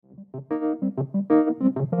Welcome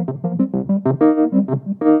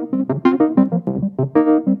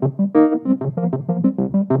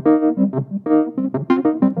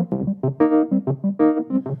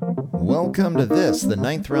to the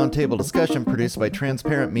ninth Roundtable Discussion produced by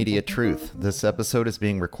Transparent Media Truth. This episode is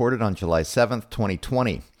being recorded on July 7th,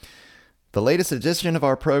 2020. The latest edition of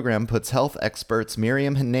our program puts health experts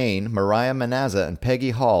Maryam Henein, Mariah, Manazza, and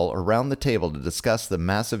Peggy around the table to discuss the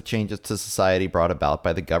massive changes to society brought about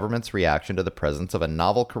by the government's reaction to the presence of a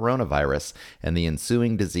novel coronavirus and the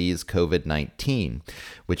ensuing disease COVID-19,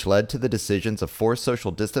 which led to the decisions of forced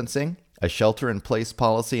social distancing, a shelter-in-place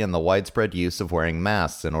policy, and the widespread use of wearing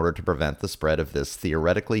masks in order to prevent the spread of this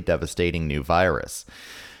theoretically devastating new virus.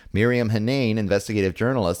 Maryam Henein, investigative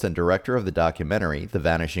journalist and director of the documentary The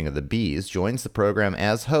Vanishing of the Bees, joins the program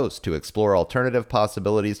as host to explore alternative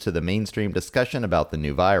possibilities to the mainstream discussion about the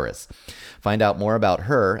new virus. Find out more about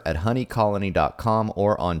her at honeycolony.com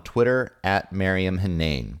or on Twitter at Maryam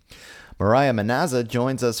Henein. Mariah Manazza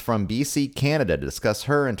joins us from BC, Canada to discuss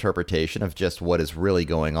her interpretation of just what is really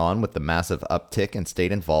going on with the massive uptick in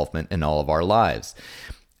state involvement in all of our lives.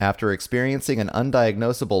 After experiencing an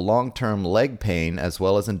undiagnosable long-term leg pain as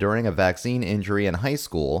well as enduring a vaccine injury in high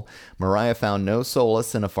school, Mariah found no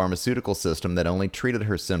solace in a pharmaceutical system that only treated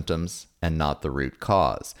her symptoms and not the root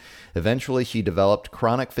cause. Eventually, she developed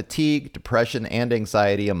chronic fatigue, depression, and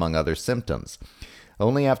anxiety, among other symptoms.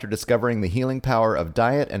 Only after discovering the healing power of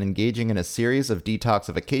diet and engaging in a series of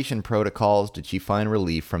detoxification protocols did she find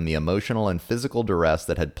relief from the emotional and physical duress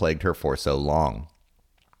that had plagued her for so long.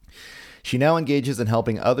 She now engages in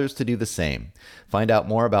helping others to do the same. Find out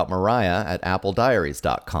more about Mariah at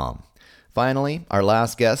applediaries.com. Finally, our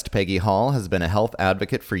last guest, Peggy has been a health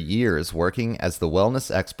advocate for years, working as the wellness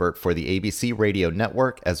expert for the ABC radio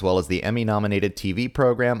network, as well as the Emmy-nominated TV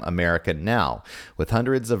program America Now, with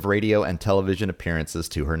hundreds of radio and television appearances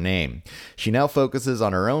to her name. She now focuses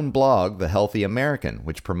on her own blog, The Healthy American,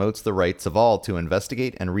 which promotes the rights of all to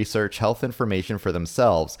investigate and research health information for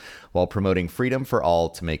themselves, while promoting freedom for all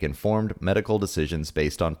to make informed medical decisions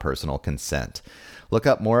based on personal consent. Look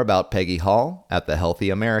up more about Peggy at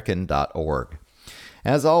thehealthyamerican.org.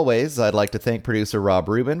 As always, I'd like to thank producer Rob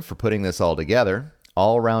Rubin for putting this all together.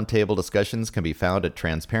 All roundtable discussions can be found at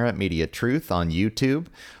Transparent Media Truth on YouTube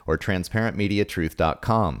or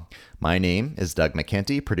transparentmediatruth.com. My name is Doug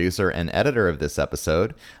McKenty, producer and editor of this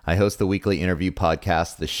episode. I host the weekly interview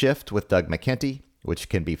podcast The Shift with Doug McKenty, which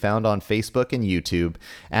can be found on Facebook and YouTube,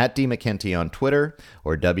 at DMcKenty on Twitter,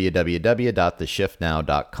 or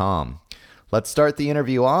www.theshiftnow.com. Let's start the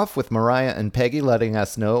interview off with Mariah and Peggy letting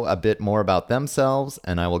us know a bit more about themselves,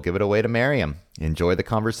 and I will give it away to Maryam. Enjoy the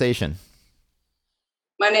conversation.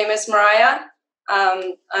 My name is Mariah.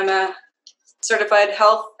 I'm a certified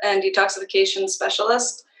health and detoxification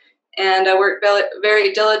specialist, and I work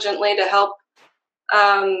very diligently to help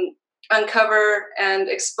uncover and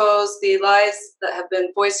expose the lies that have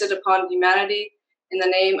been foisted upon humanity in the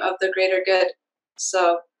name of the greater good.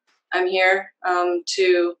 So I'm here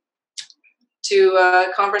to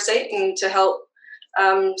conversate and to help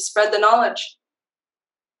spread the knowledge.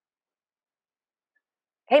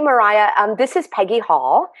 Hey, Mariah, this is Peggy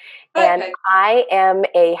Hi, and Peggy. I am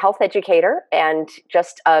a health educator and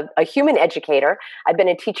just a human educator. I've been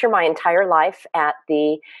a teacher my entire life at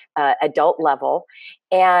the adult level,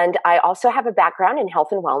 and I also have a background in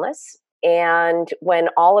health and wellness. And when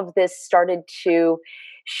all of this started to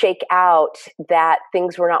shake out that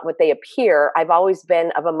things were not what they appear, I've always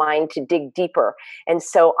been of a mind to dig deeper. And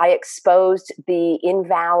so I exposed the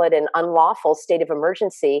invalid and unlawful state of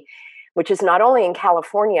emergency, which is not only in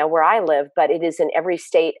California where I live, but it is in every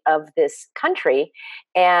state of this country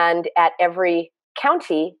and at every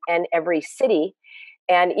county and every city,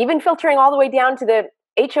 and even filtering all the way down to the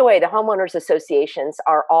HOA, the homeowners associations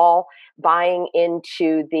are all buying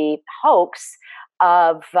into the hoax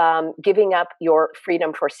of giving up your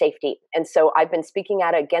freedom for safety. And so I've been speaking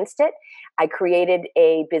out against it. I created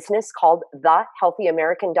a business called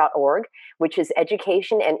thehealthyamerican.org, which is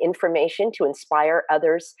education and information to inspire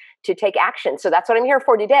others to take action. So that's what I'm here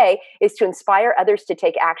for today, is to inspire others to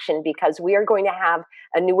take action, because we are going to have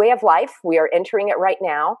a new way of life. We are entering it right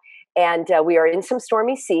now. And we are in some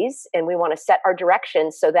stormy seas, and we want to set our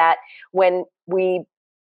direction so that when we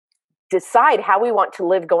decide how we want to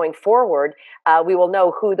live going forward, we will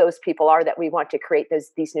know who those people are that we want to create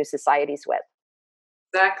these new societies with.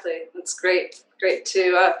 Exactly. That's great. Great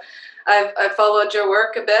to, I've followed your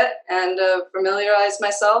work a bit and familiarized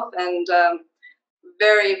myself, and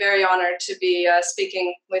very, very honored to be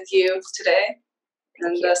speaking with you today.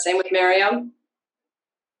 And same with Maryam.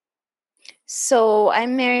 So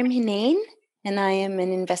I'm Maryam Henein, and I am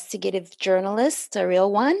an investigative journalist, a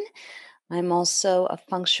real one. I'm also a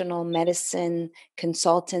functional medicine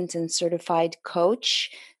consultant and certified coach.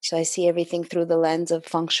 So I see everything through the lens of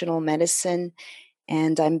functional medicine.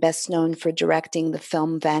 And I'm best known for directing the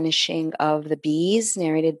film Vanishing of the Bees,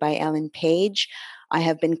 narrated by Ellen Page. I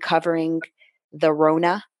have been covering the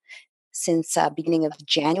Rona since beginning of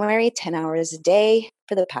January, 10 hours a day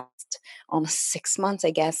for the past almost 6 months,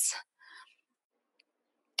 I guess.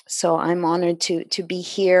 So I'm honored to be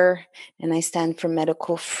here, and I stand for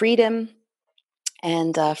medical freedom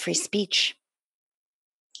and free speech.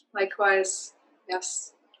 Likewise,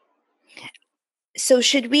 yes. So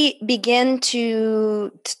should we begin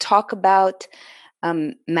to talk about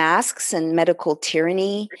masks and medical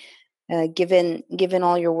tyranny, given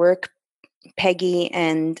all your work, Peggy,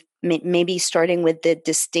 and maybe starting with the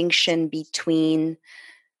distinction between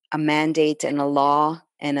a mandate and a law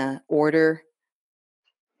and an order?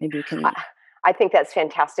 Maybe you can. I think that's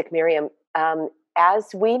fantastic, Miriam.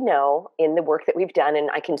 As we know in the work that we've done, and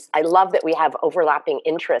I love that we have overlapping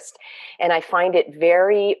interest, and I find it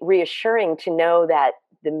very reassuring to know that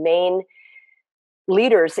the main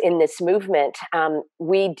leaders in this movement,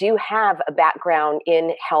 we do have a background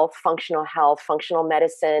in health, functional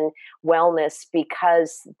medicine, wellness,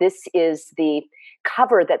 because this is the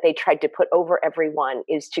cover that they tried to put over everyone,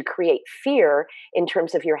 is to create fear in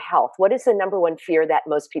terms of your health. What is the number one fear that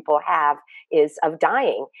most people have is of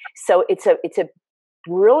dying. So it's a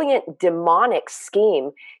brilliant demonic scheme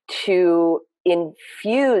to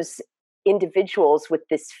infuse individuals with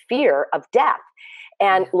this fear of death.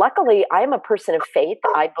 And luckily, I am a person of faith.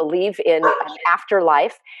 I believe in an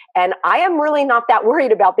afterlife. And I am really not that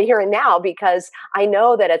worried about the here and now, because I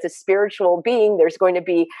know that as a spiritual being, there's going to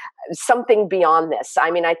be something beyond this. I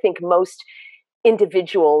mean, I think most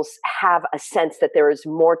individuals have a sense that there is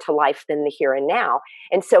more to life than the here and now.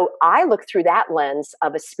 And so I look through that lens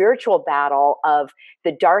of a spiritual battle of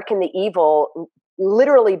the dark and the evil,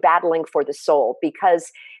 literally battling for the soul,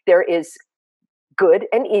 because there is good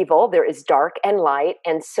and evil, there is dark and light.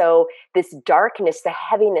 And so this darkness, the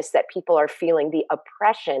heaviness that people are feeling, the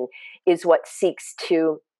oppression, is what seeks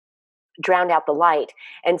to drown out the light.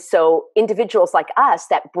 And so individuals like us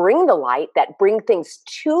that bring the light, that bring things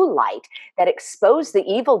to light, that expose the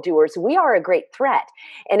evildoers, we are a great threat.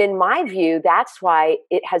 And in my view, that's why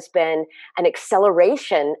it has been an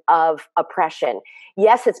acceleration of oppression.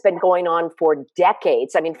 Yes, it's been going on for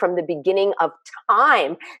decades. I mean, from the beginning of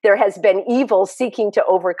time, there has been evil seeking to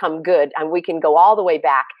overcome good, and we can go all the way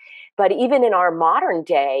back. But even in our modern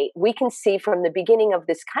day, we can see from the beginning of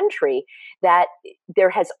this country that there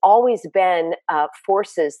has always been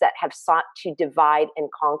forces that have sought to divide and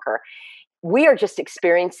conquer. We are just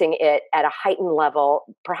experiencing it at a heightened level.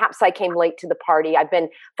 Perhaps I came late to the party. I've been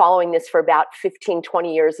following this for about 15,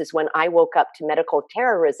 20 years, is when I woke up to medical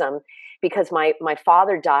terrorism, because my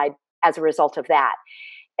father died as a result of that.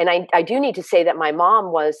 And I do need to say that my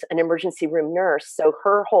mom was an emergency room nurse. So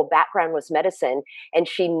her whole background was medicine, and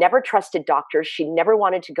she never trusted doctors. She never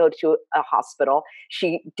wanted to go to a hospital.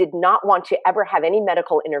 She did not want to ever have any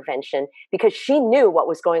medical intervention, because she knew what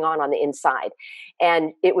was going on the inside.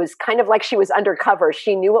 And it was kind of like she was undercover.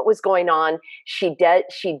 She knew what was going on. She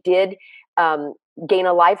did gain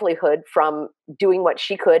a livelihood from doing what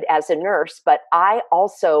she could as a nurse. But I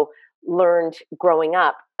also learned growing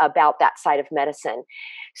up about that side of medicine.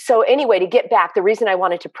 So anyway, to get back, the reason I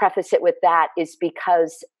wanted to preface it with that is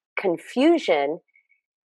because confusion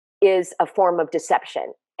is a form of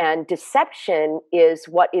deception. And deception is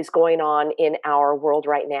what is going on in our world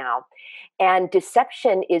right now. And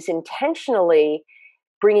deception is intentionally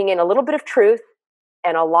bringing in a little bit of truth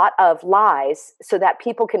and a lot of lies, so that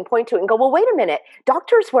people can point to it and go, well, wait a minute,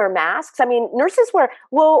 doctors wear masks. I mean, nurses wear,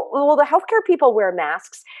 well, the healthcare people wear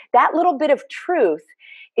masks. That little bit of truth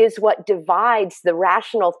is what divides the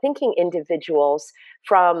rational thinking individuals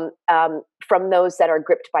from those that are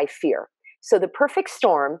gripped by fear. So the perfect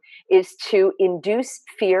storm is to induce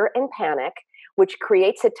fear and panic, which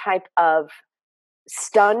creates a type of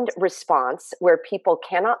stunned response where people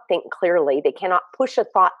cannot think clearly. They cannot push a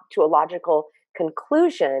thought to a logical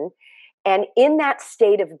conclusion. And in that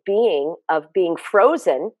state of being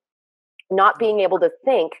frozen, not being able to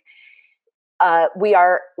think, we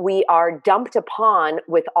are dumped upon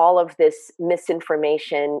with all of this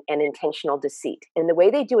misinformation and intentional deceit. And the way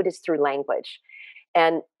they do it is through language.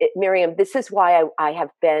 And Miriam, this is why I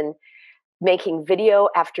have been making video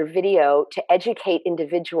after video to educate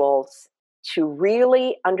individuals to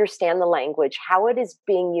really understand the language, how it is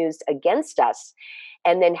being used against us,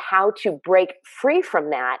 and then how to break free from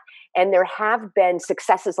that. And there have been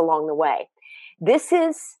successes along the way. This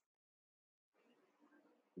is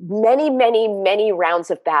many, many, many rounds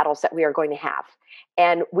of battles that we are going to have.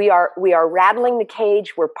 And we are rattling the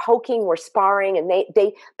cage, we're poking, we're sparring, and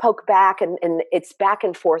they poke back, and it's back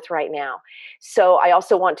and forth right now. So I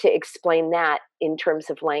also want to explain that in terms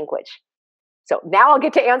of language. So now I'll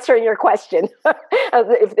get to answering your question,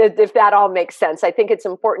 if that all makes sense. I think it's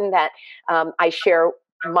important that I share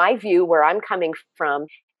my view, where I'm coming from,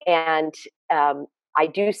 and I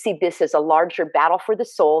do see this as a larger battle for the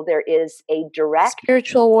soul. There is a direct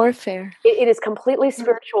spiritual warfare. It is completely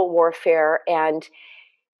spiritual warfare, and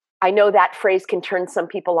I know that phrase can turn some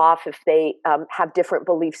people off if they have different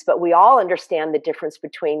beliefs, but we all understand the difference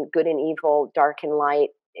between good and evil, dark and light,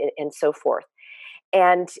 and so forth.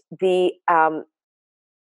 And the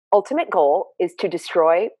ultimate goal is to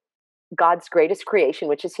destroy God's greatest creation,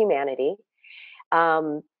 which is humanity,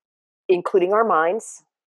 including our minds,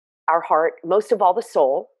 our heart, most of all the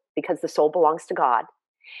soul, because the soul belongs to God.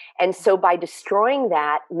 And so by destroying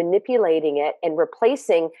that, manipulating it, and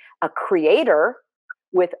replacing a creator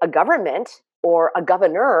with a government or a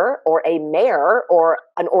governor or a mayor or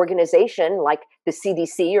an organization like the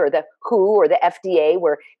CDC or the WHO or the FDA,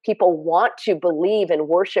 where people want to believe and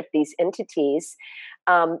worship these entities,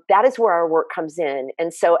 that is where our work comes in.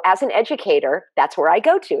 And so as an educator, that's where I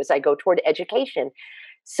go to, as I go toward education.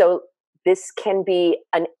 So this can be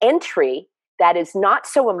an entry that is not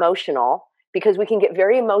so emotional, because we can get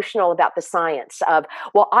very emotional about the science of,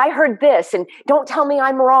 well, I heard this, and don't tell me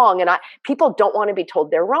I'm wrong. And people don't want to be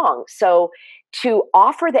told they're wrong. So to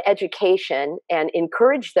offer the education and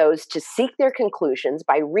encourage those to seek their conclusions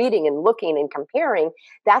by reading and looking and comparing,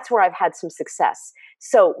 that's where I've had some success.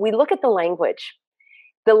 So we look at the language.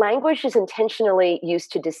 The language is intentionally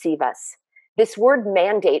used to deceive us. This word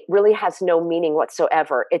mandate really has no meaning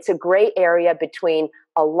whatsoever. It's a gray area between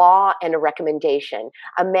a law and a recommendation.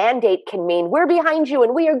 A mandate can mean we're behind you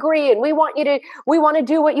and we agree and we want to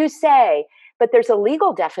do what you say. But there's a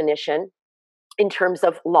legal definition in terms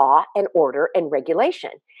of law and order and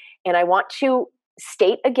regulation. And I want to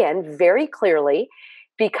state again very clearly,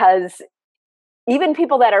 because even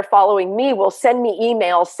people that are following me will send me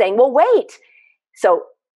emails saying, well, wait. So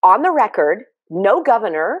on the record, no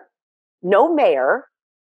governor, no mayor,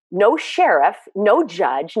 no sheriff, no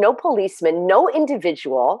judge, no policeman, no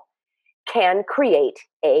individual can create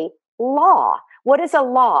a law. What is a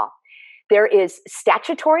law? There is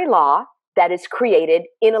statutory law that is created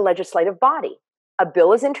in a legislative body. A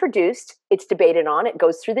bill is introduced, it's debated on, it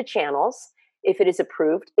goes through the channels. If it is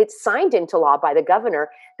approved, it's signed into law by the governor.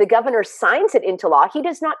 The governor signs it into law. He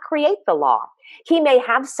does not create the law. He may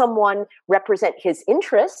have someone represent his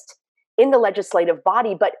interest in the legislative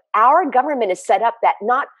body, but our government is set up that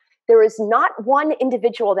there is not one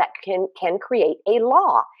individual that can create a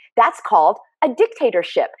law. That's called a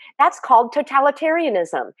dictatorship. That's called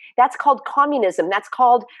totalitarianism. That's called communism. That's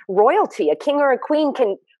called royalty. A king or a queen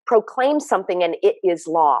can proclaim something and it is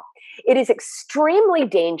law. It is extremely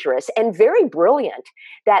dangerous and very brilliant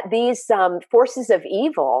that these forces of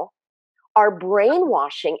evil are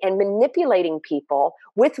brainwashing and manipulating people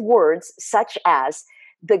with words such as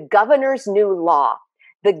the governor's new law,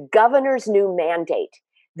 the governor's new mandate,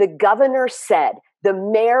 the governor said, the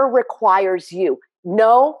mayor requires you.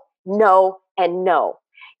 No, no, and no.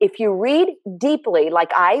 If you read deeply,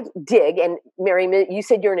 like I dig, and Mary, you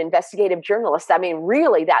said you're an investigative journalist. I mean,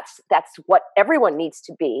 really, that's what everyone needs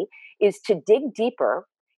to be, is to dig deeper.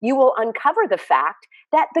 You will uncover the fact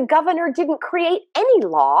that the governor didn't create any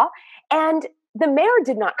law, and the mayor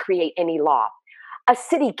did not create any law. A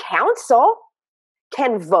city council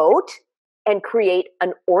can vote and create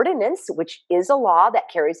an ordinance, which is a law that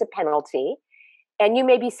carries a penalty. And you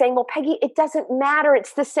may be saying, well, Peggy, it doesn't matter.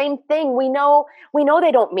 It's the same thing. We know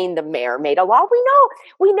they don't mean the mayor made a law.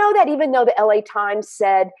 We know that even though the LA Times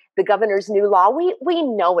said the governor's new law, we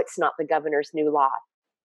know it's not the governor's new law.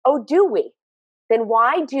 Oh, do we? Then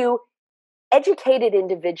why do educated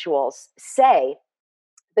individuals say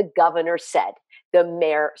the governor said, the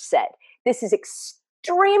mayor said? This is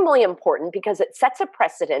extremely important because it sets a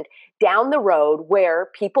precedent down the road where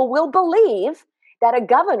people will believe that a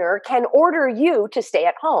governor can order you to stay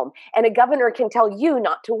at home, and a governor can tell you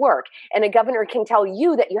not to work, and a governor can tell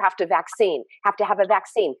you that you have to have a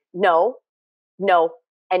vaccine. No, no,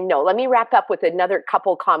 and no. Let me wrap up with another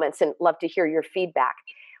couple comments and love to hear your feedback.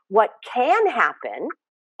 What can happen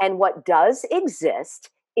and what does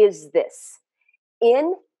exist is this.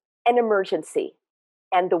 In an emergency,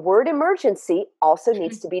 and the word emergency also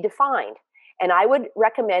needs to be defined. And I would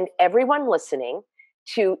recommend everyone listening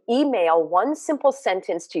to email one simple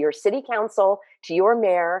sentence to your city council, to your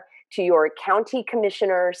mayor, to your county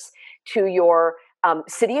commissioners, to your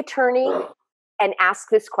city attorney, and ask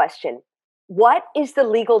this question. what is the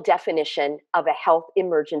legal definition of a health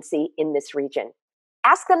emergency in this region?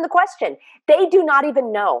 Ask them the question. They do not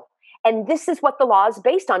even know. And this is what the law is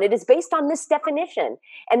based on. It is based on this definition.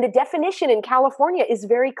 And the definition in California is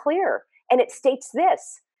very clear. And it states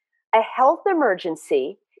this: a health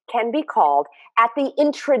emergency can be called at the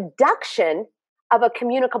introduction of a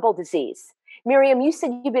communicable disease. Miriam, you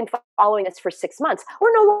said you've been following us for 6 months.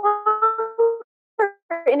 We're no longer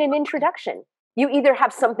in an introduction. You either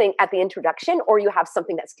have something at the introduction or you have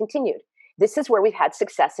something that's continued. This is where we've had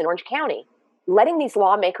success in Orange County. Letting these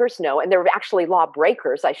lawmakers know, and they're actually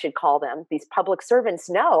lawbreakers, I should call them, these public servants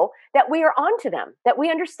know that we are onto them, that we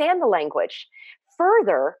understand the language.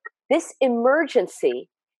 Further, this emergency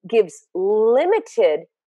gives limited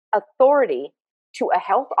authority to a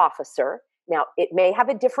health officer. Now, it may have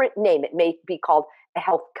a different name. It may be called a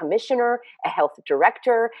health commissioner, a health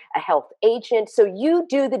director, a health agent. So you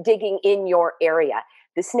do the digging in your area.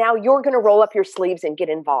 Now you're going to roll up your sleeves and get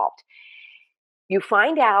involved. You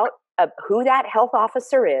find out who that health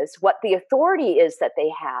officer is, what the authority is that they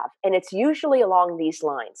have, and it's usually along these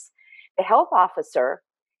lines. The health officer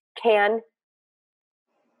can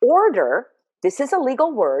order, this is a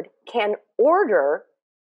legal word, can order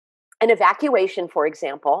an evacuation, for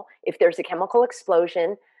example, if there's a chemical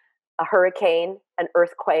explosion, a hurricane, an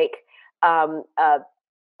earthquake, a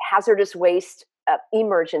hazardous waste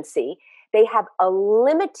emergency. They have a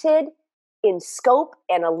limited in scope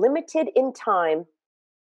and a limited in time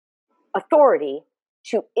authority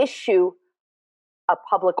to issue a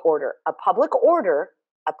public order. A public order,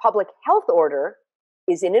 a public health order,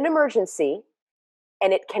 is in an emergency,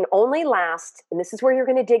 and it can only last, and this is where you're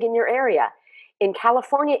going to dig in your area. In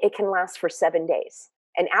California, it can last for 7 days.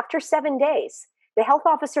 And after 7 days, the health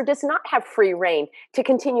officer does not have free rein to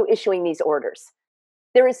continue issuing these orders.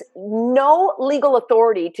 There is no legal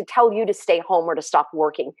authority to tell you to stay home or to stop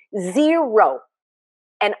working. Zero.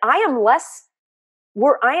 And I am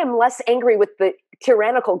less angry with the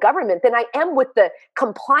tyrannical government than I am with the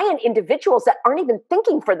compliant individuals that aren't even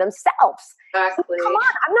thinking for themselves. Exactly. Come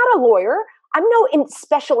on, I'm not a lawyer. I'm no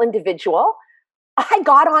special individual. I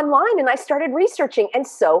got online and I started researching, and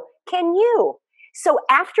so can you. So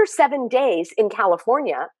after 7 days in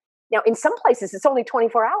California, now in some places it's only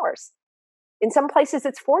 24 hours. In some places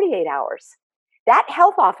it's 48 hours. That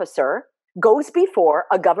health officer goes before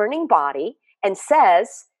a governing body and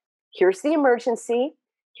says, here's the emergency,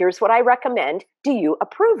 here's what I recommend, do you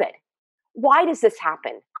approve it? Why does this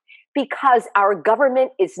happen? Because our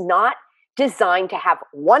government is not designed to have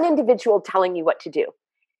one individual telling you what to do.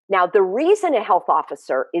 Now, the reason a health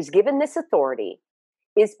officer is given this authority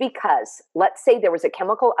is because, let's say there was a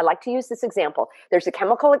chemical, I like to use this example, there's a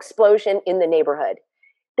chemical explosion in the neighborhood.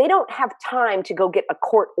 They don't have time to go get a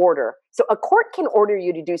court order. So a court can order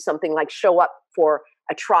you to do something like show up for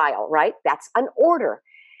a trial, right? That's an order.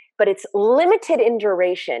 But it's limited in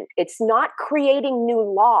duration. It's not creating new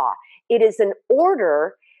law. It is an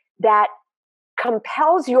order that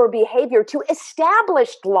compels your behavior to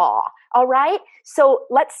established law, all right? So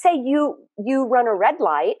let's say you run a red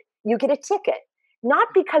light, you get a ticket. Not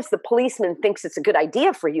because the policeman thinks it's a good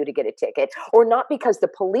idea for you to get a ticket, or not because the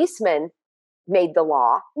policeman made the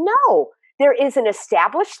law. No, there is an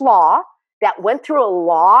established law that went through a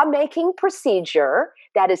law-making procedure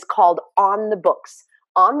that is called on the books.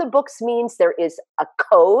 On the books means there is a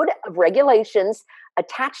code of regulations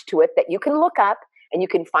attached to it that you can look up, and you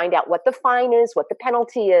can find out what the fine is, what the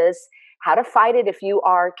penalty is, how to fight it if you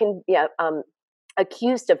are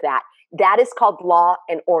accused of that. That is called law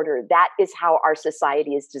and order. That is how our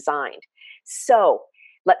society is designed. So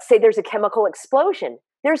let's say there's a chemical explosion.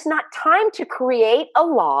 There's not time to create a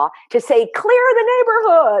law to say, clear the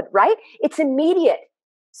neighborhood, right? It's immediate.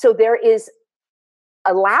 So there is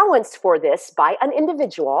allowance for this by an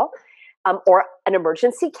individual or an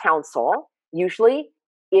emergency council, usually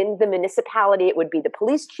in the municipality. It would be the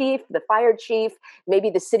police chief, the fire chief, maybe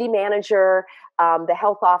the city manager, the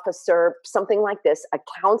health officer, something like this, a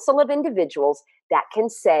council of individuals that can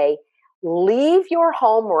say, leave your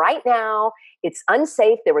home right now. It's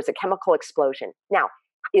unsafe. There was a chemical explosion. Now,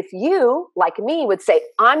 if you, like me, would say,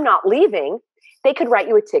 I'm not leaving, they could write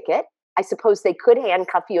you a ticket. I suppose they could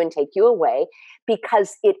handcuff you and take you away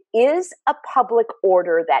because it is a public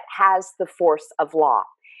order that has the force of law.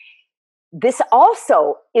 This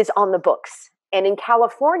also is on the books. And in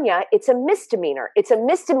California, it's a misdemeanor. It's a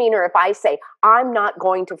misdemeanor if I say, I'm not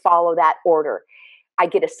going to follow that order. I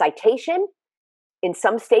get a citation. In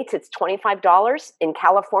some states, it's $25. In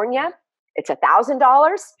California, it's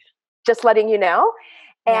 $1,000, just letting you know.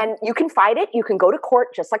 And you can fight it. You can go to court,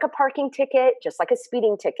 just like a parking ticket, just like a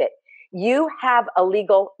speeding ticket. You have a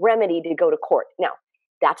legal remedy to go to court. Now,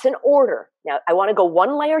 That's an order. Now, I want to go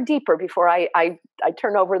one layer deeper before I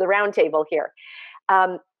turn over the roundtable here.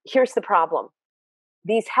 Here's the problem.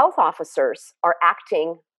 These health officers are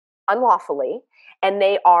acting unlawfully, and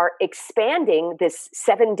they are expanding this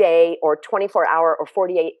 7-day or 24-hour or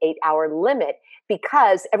 48-hour limit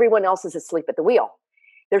because everyone else is asleep at the wheel.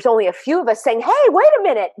 There's only a few of us saying, hey, wait a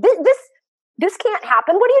minute, this can't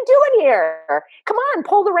happen. What are you doing here? Come on,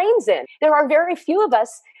 pull the reins in. There are very few of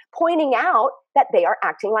us pointing out that they are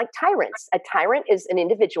acting like tyrants. A tyrant is an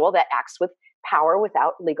individual that acts with power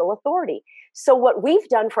without legal authority. So what we've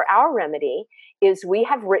done for our remedy is we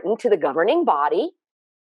have written to the governing body.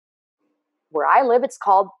 Where I live, it's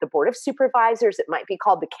called the Board of Supervisors. It might be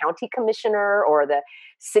called the county commissioner or the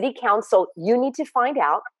city council. You need to find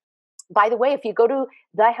out. By the way, if you go to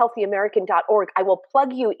thehealthyamerican.org, I will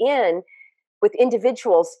plug you in with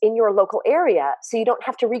individuals in your local area so you don't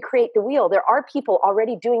have to recreate the wheel. There are people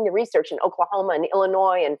already doing the research in Oklahoma and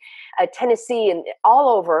Illinois and Tennessee and all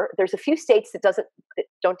over. There's a few states that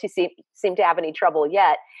don't seem to have any trouble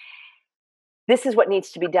yet. This is what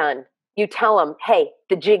needs to be done. You tell them, hey,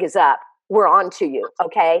 the jig is up. We're on to you,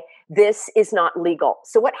 okay? This is not legal.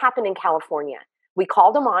 So what happened in California? We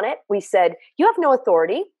called them on it. We said, you have no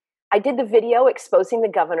authority. I did the video exposing the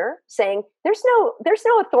governor saying there's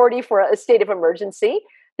no authority for a state of emergency.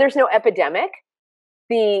 There's no epidemic.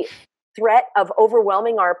 The threat of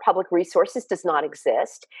overwhelming our public resources does not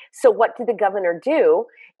exist. So what did the governor do?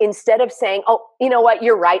 Instead of saying, oh, you know what?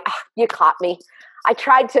 You're right. You caught me. I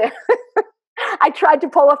tried to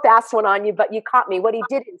pull a fast one on you, but you caught me. What he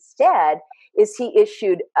did instead is he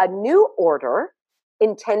issued a new order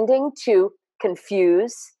intending to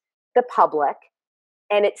confuse the public.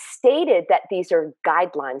 And it stated that these are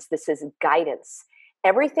guidelines. This is guidance.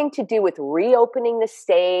 Everything to do with reopening the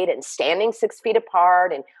state and standing 6 feet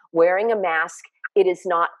apart and wearing a mask. It is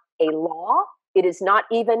not a law. It is not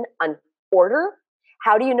even an order.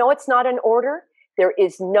 How do you know it's not an order? There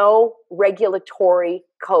is no regulatory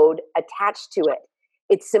code attached to it.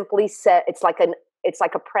 It simply said it's like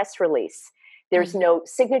a press release. There's no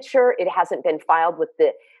signature. It hasn't been filed with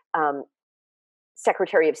the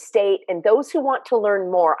Secretary of State. And those who want to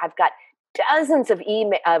learn more, I've got dozens of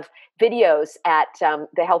videos at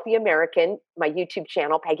The Healthy American, my YouTube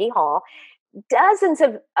channel, Peggy Hall. Dozens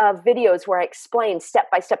of videos where I explain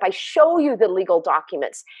step by step. I show you the legal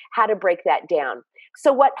documents, how to break that down.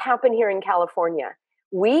 So what happened here in California?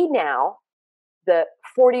 We now, the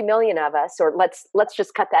 40 million of us, or let's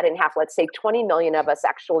just cut that in half. Let's say 20 million of us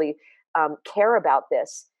actually care about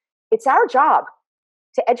this. It's our job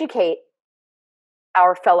to educate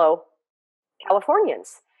our fellow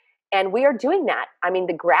Californians. And we are doing that. I mean,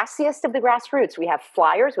 the grassiest of the grassroots. We have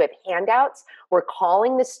flyers, we have handouts. We're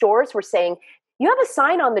calling the stores. We're saying, you have a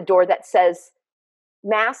sign on the door that says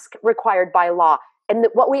mask required by law. And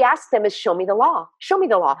what we ask them is, show me the law. Show me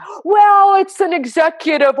the law. Well, it's an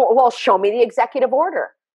executive. Well, show me the executive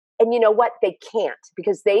order. And you know what? They can't,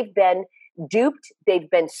 because they've been duped. They've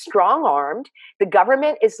been strong-armed. The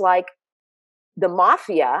government is like the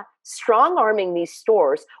mafia, strong-arming these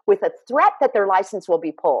stores with a threat that their license will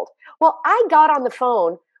be pulled. Well, I got on the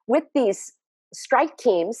phone with these strike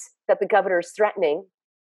teams that the governor is threatening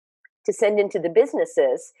to send into the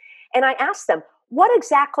businesses, and I asked them,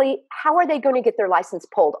 how are they going to get their license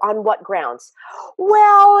pulled? On what grounds?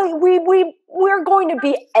 Well, we're going to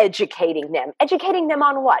be educating them. Educating them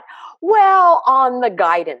on what? Well, on the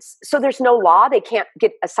guidance. So there's no law? They can't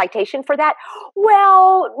get a citation for that?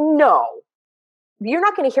 Well, no. You're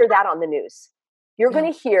not going to hear that on the news. You're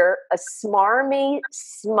going to hear a smarmy,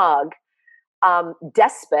 smug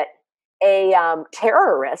despot, a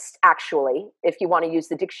terrorist, actually, if you want to use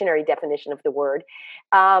the dictionary definition of the word.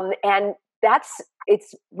 And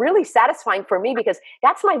it's really satisfying for me, because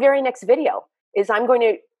that's my very next video, is I'm going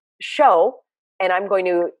to show and I'm going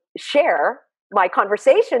to share my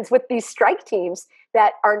conversations with these strike teams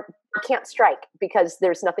that can't strike because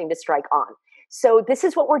there's nothing to strike on. So this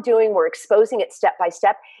is what we're doing. We're exposing it step by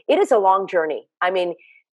step. It is a long journey. I mean,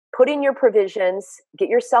 put in your provisions, get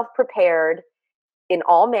yourself prepared in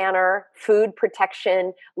all manner, food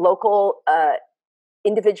protection, local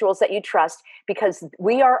individuals that you trust, because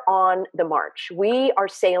we are on the march. We are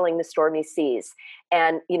sailing the stormy seas.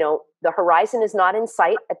 And, the horizon is not in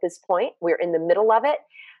sight at this point. We're in the middle of it.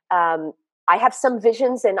 I have some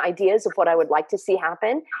visions and ideas of what I would like to see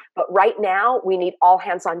happen. But right now, we need all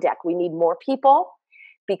hands on deck. We need more people,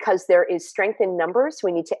 because there is strength in numbers.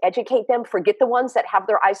 We need to educate them. Forget the ones that have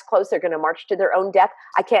their eyes closed. They're going to march to their own death.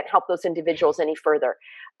 I can't help those individuals any further.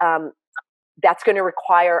 That's going to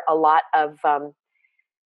require a lot of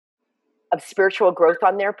spiritual growth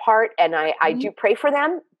on their part. And I do pray for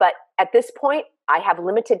them. But at this point, I have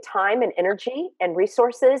limited time and energy and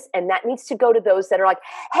resources, and that needs to go to those that are like,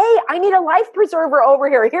 hey, I need a life preserver over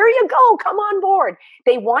here. Here you go. Come on board.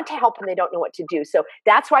 They want to help and they don't know what to do. So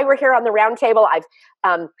that's why we're here on the roundtable.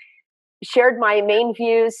 I've shared my main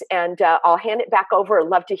views, and I'll hand it back over. I'd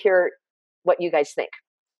love to hear what you guys think.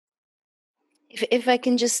 If I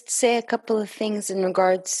can just say a couple of things in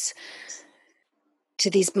regards to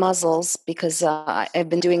these muzzles, because I've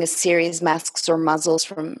been doing a series, Masks or Muzzles,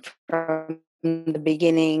 from the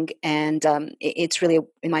beginning, and it's really,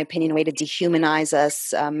 in my opinion, a way to dehumanize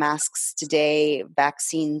us. Masks today,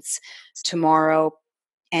 vaccines tomorrow,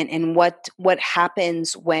 and what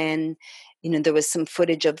happens when, there was some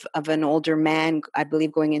footage of an older man, I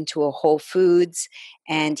believe, going into a Whole Foods,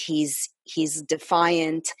 and he's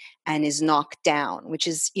defiant and is knocked down, which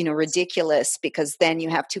is, ridiculous, because then you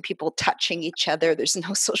have two people touching each other. There's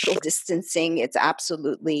no social distancing. It's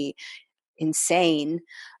absolutely insane.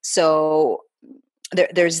 So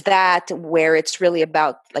there's that, where it's really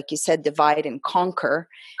about, like you said, divide and conquer,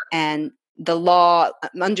 and the law,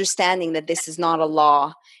 understanding that this is not a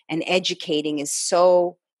law, and educating is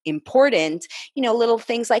so important. Little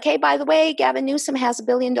things like, hey, by the way, Gavin Newsom has $1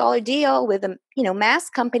 billion deal with a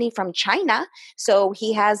mask company from China, so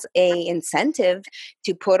he has a incentive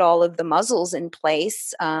to put all of the muzzles in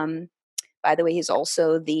place. By the way, he's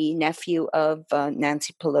also the nephew of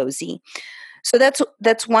Nancy Pelosi. So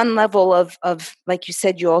that's one level of, like you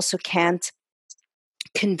said, you also can't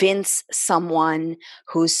convince someone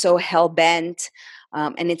who's so hell-bent,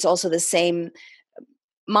 and it's also the same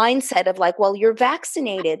mindset of like, well, you're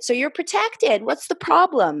vaccinated, so you're protected. What's the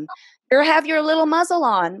problem? You have your little muzzle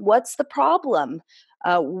on. What's the problem?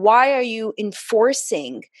 Why are you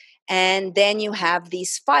enforcing? And then you have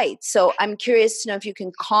these fights. So I'm curious to know if you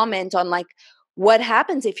can comment on like what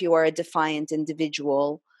happens if you are a defiant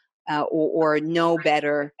individual or know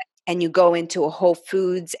better, and you go into a Whole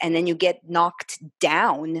Foods and then you get knocked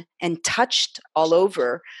down and touched all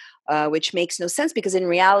over. Which makes no sense, because in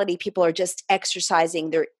reality, people are just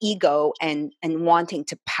exercising their ego and wanting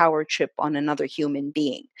to power trip on another human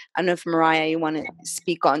being. I don't know if Mariah, you want to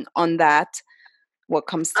speak on that. What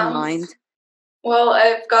comes to mind? Well,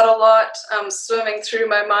 I've got a lot swimming through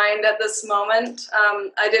my mind at this moment.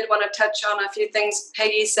 I did want to touch on a few things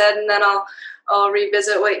Peggy said, and then I'll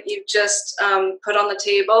revisit what you've just put on the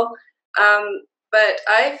table. But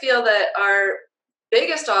I feel that our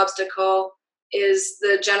biggest obstacle is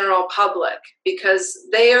the general public, because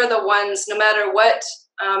they are the ones, no matter what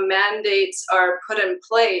mandates are put in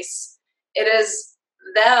place, it is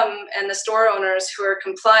them and the store owners who are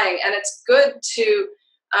complying. And it's good to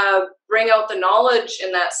bring out the knowledge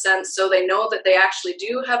in that sense, so they know that they actually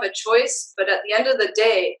do have a choice. But at the end of the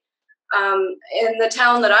day, in the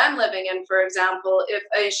town that I'm living in, for example, if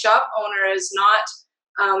a shop owner is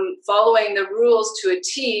not following the rules to a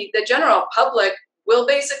T, the general public will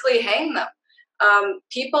basically hang them.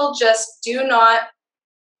 People just do not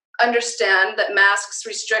understand that masks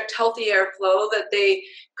restrict healthy airflow, that they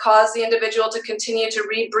cause the individual to continue to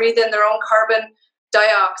rebreathe in their own carbon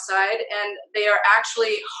dioxide, and they are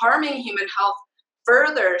actually harming human health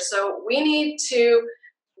further. So we need to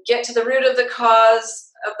get to the root of the cause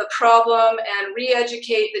of the problem and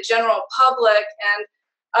re-educate the general public. And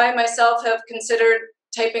I myself have considered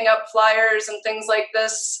typing up flyers and things like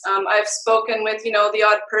this. I've spoken with, the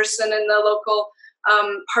odd person in the local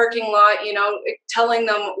parking lot, telling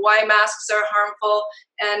them why masks are harmful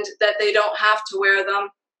and that they don't have to wear them.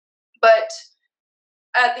 But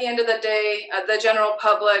at the end of the day, the general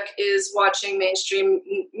public is watching mainstream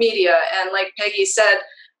media. And like Peggy said,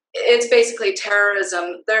 it's basically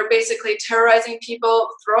terrorism. They're basically terrorizing people,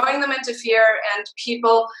 throwing them into fear, and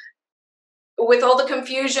people, with all the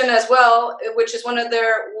confusion as well, which is one of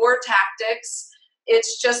their war tactics,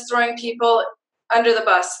 it's just throwing people under the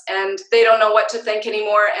bus, and they don't know what to think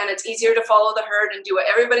anymore. And it's easier to follow the herd and do what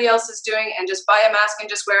everybody else is doing and just buy a mask and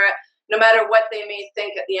just wear it, no matter what they may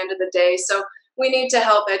think at the end of the day. So we need to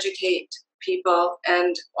help educate people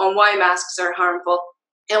and on why masks are harmful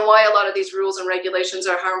and why a lot of these rules and regulations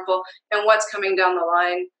are harmful and what's coming down the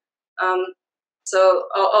line. So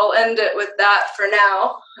I'll end it with that for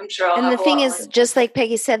now. I'm sure I'll have a lot. And the thing is, just like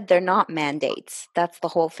Peggy said, they're not mandates. That's the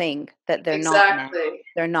whole thing, that they're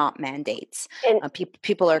they're not mandates. And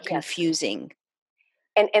people are confusing.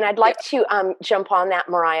 And I'd like to jump on that,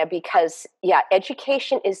 Mariah, because,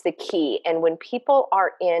 education is the key. And when people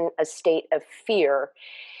are in a state of fear,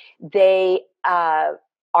 they are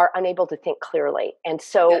unable to think clearly. And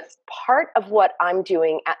so part of what I'm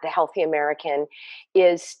doing at the Healthy American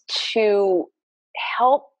is to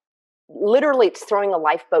help. Literally, it's throwing a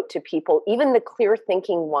lifeboat to people, even the clear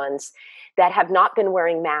thinking ones that have not been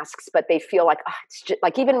wearing masks, but they feel like, oh, it's just,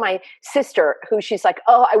 like even my sister, who she's like,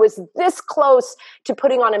 oh, I was this close to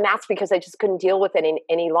putting on a mask because I just couldn't deal with it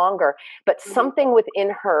any longer. But something within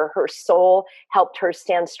her soul helped her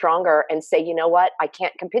stand stronger and say, you know what, I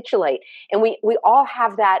can't capitulate. And we all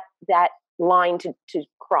have that line to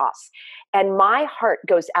cross. And my heart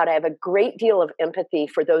goes out. I have a great deal of empathy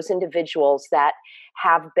for those individuals that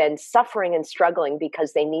have been suffering and struggling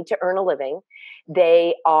because they need to earn a living.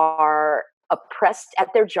 They are oppressed at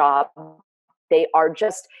their job. They are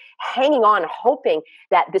just hanging on, hoping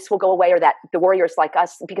that this will go away, or that the warriors like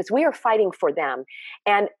us, because we are fighting for them.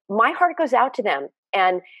 And my heart goes out to them.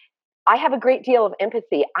 And I have a great deal of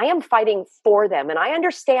empathy. I am fighting for them. And I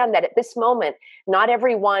understand that at this moment, not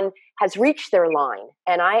everyone has reached their line.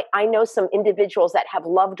 And I know some individuals that have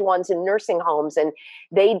loved ones in nursing homes, and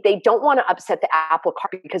they don't want to upset the apple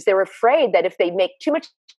cart because they're afraid that if they make too much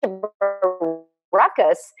of a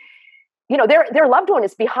ruckus, you know, their loved one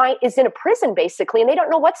is in a prison basically, and they don't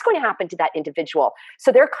know what's going to happen to that individual.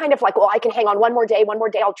 So they're kind of like, well, I can hang on one more day,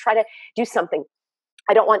 I'll try to do something.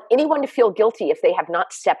 I don't want anyone to feel guilty if they have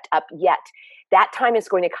not stepped up yet. That time is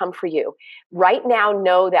going to come for you. Right now,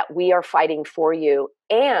 know that we are fighting for you.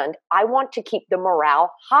 And I want to keep the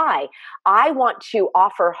morale high. I want to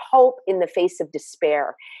offer hope in the face of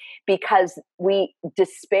despair, because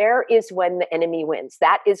despair is when the enemy wins.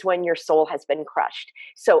 That is when your soul has been crushed.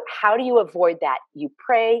 So how do you avoid that? You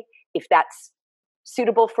pray. If that's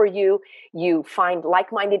suitable for you, you find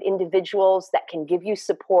like-minded individuals that can give you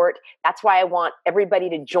support. That's why I want everybody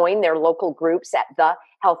to join their local groups at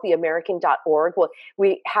thehealthyamerican.org. Well,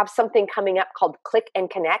 we have something coming up called Click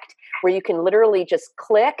and Connect, where you can literally just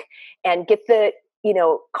click and get the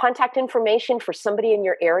contact information for somebody in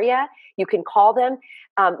your area. You can call them.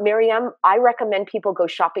 Maryam, I recommend people go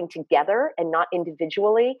shopping together and not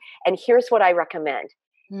individually. And here's what I recommend.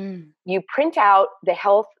 You print out the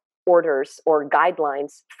health orders or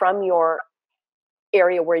guidelines from your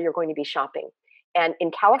area where you're going to be shopping. And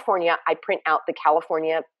in California, I print out the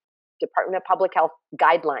California Department of Public Health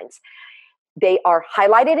guidelines. They are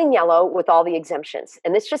highlighted in yellow with all the exemptions.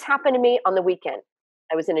 And this just happened to me on the weekend.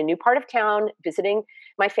 I was in a new part of town visiting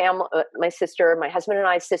my family, my sister, my husband and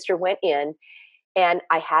I's sister went in, and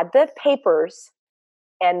I had the papers,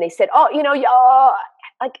 and they said,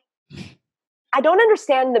 I don't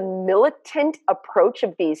understand the militant approach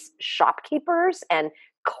of these shopkeepers and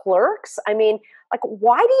clerks. I mean, like,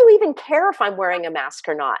 why do you even care if I'm wearing a mask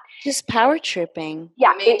or not? Just power tripping.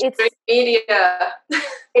 Yeah, it's media.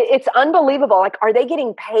 It's unbelievable. Like, are they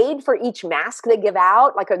getting paid for each mask they give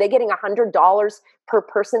out? Like, are they getting $100 per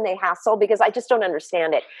person they hassle? Because I just don't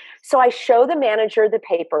understand it. So I show the manager the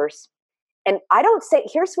papers, and I don't say,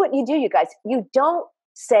 here's what you do, you guys. You don't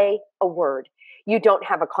say a word. You don't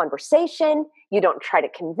have a conversation. You don't try to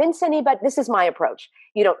convince anybody. This is my approach.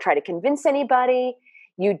 You don't try to convince anybody.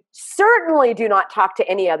 You certainly do not talk to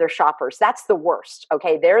any other shoppers. That's the worst.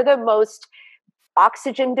 Okay. They're the most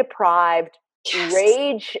oxygen deprived,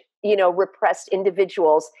 rage, repressed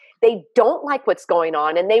individuals. They don't like what's going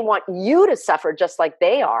on, and they want you to suffer just like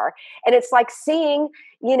they are. And it's like seeing,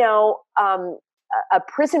 a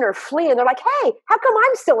prisoner flee, and they're like, hey, how come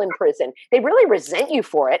I'm still in prison? They really resent you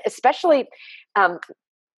for it, especially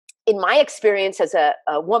in my experience as a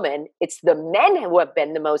woman. It's the men who have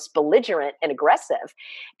been the most belligerent and aggressive,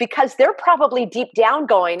 because they're probably deep down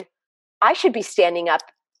going, I should be standing up.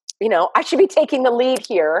 I should be taking the lead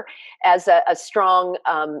here as a strong,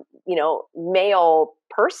 male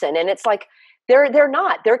person. And it's like, they're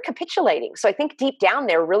not. They're capitulating. So I think deep down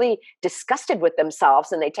they're really disgusted with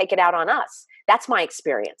themselves, and they take it out on us. That's my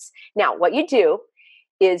experience. Now, what you do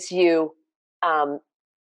is you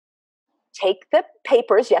take the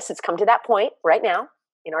papers. Yes, it's come to that point right now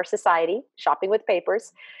in our society, shopping with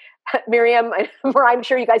papers. Miriam, I'm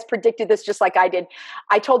sure you guys predicted this just like I did.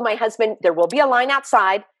 I told my husband there will be a line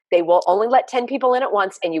outside. They will only let 10 people in at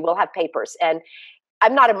once, and you will have papers. And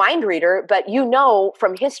I'm not a mind reader, but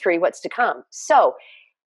from history what's to come. So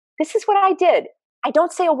this is what I did. I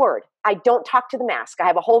don't say a word. I don't talk to the mask. I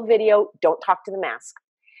have a whole video. Don't talk to the mask.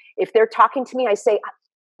 If they're talking to me, I say,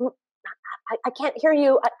 I can't hear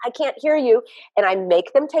you. I can't hear you. And I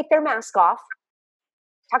make them take their mask off.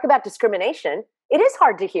 Talk about discrimination. It is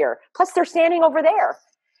hard to hear. Plus, they're standing over there.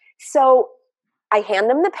 So I hand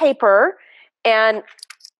them the paper, and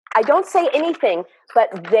I don't say anything, but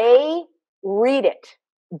they read it.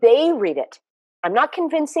 They read it. I'm not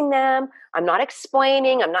convincing them. I'm not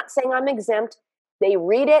explaining. I'm not saying I'm exempt. They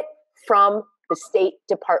read it from the State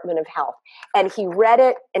Department of Health. And he read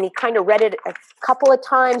it, and he kind of read it a couple of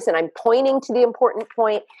times, and I'm pointing to the important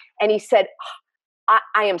point. And he said,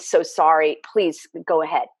 I am so sorry. Please go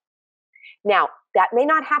ahead. Now, that may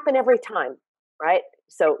not happen every time, right?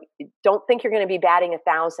 So don't think you're going to be batting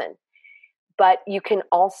 1,000, but you can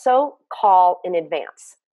also call in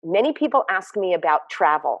advance. Many people ask me about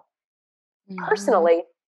travel. Mm-hmm. Personally,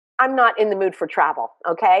 I'm not in the mood for travel,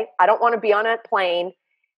 okay? I don't want to be on a plane.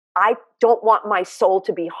 I don't want my soul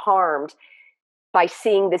to be harmed by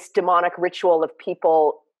seeing this demonic ritual of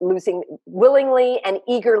people willingly and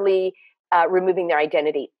eagerly removing their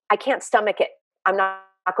identity. I can't stomach it. I'm not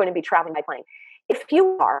going to be traveling by plane. If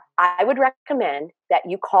you are, I would recommend that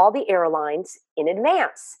you call the airlines in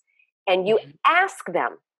advance and you ask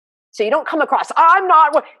them. So you don't come across, I'm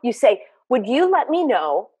not. You say, would you let me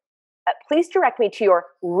know? Please direct me to your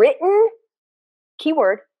written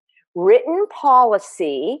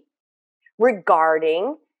policy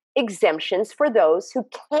regarding exemptions for those who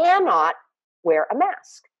cannot wear a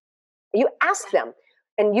mask. You ask them,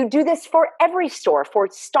 and you do this for every store, for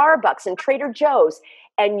Starbucks and Trader Joe's,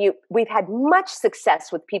 and we've had much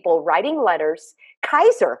success with people writing letters.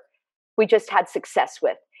 Kaiser, we just had success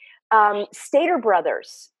with. Stater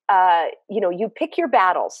Brothers, you pick your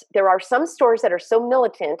battles. There are some stores that are so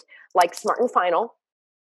militant, like Smart and Final.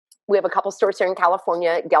 We have a couple stores here in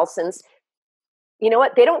California, Gelson's. You know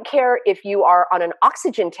what? They don't care if you are on an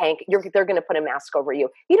oxygen tank. They're going to put a mask over you.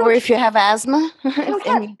 Or if you have asthma. They don't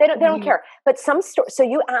care. They don't care. But some stores. So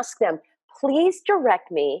you ask them, please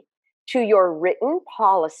direct me to your written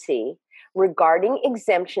policy regarding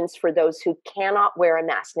exemptions for those who cannot wear a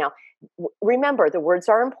mask. Now, remember, the words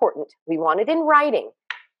are important. We want it in writing.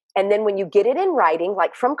 And then when you get it in writing,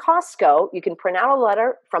 like from Costco, you can print out a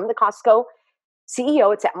letter from the Costco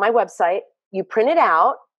CEO. It's at my website. You print it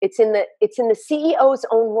out. It's in the CEO's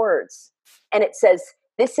own words. And it says,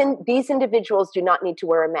 these individuals do not need to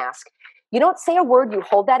wear a mask. You don't say a word. You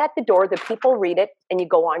hold that at the door. The people read it and you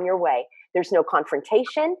go on your way. There's no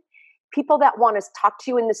confrontation. People that want to talk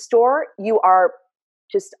to you in the store, you are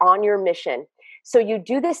just on your mission. So you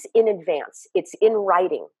do this in advance. It's in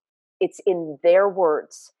writing. It's in their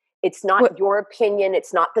words. It's not your opinion.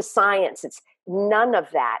 It's not the science. It's none of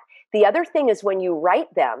that. The other thing is when you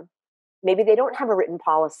write them, maybe they don't have a written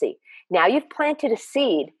policy. Now you've planted a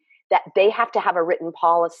seed that they have to have a written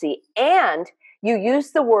policy, and you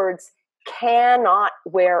use the words cannot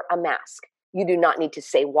wear a mask. You do not need to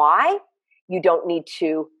say why. You don't need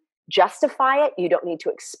to justify it. You don't need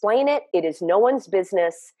to explain it. It is no one's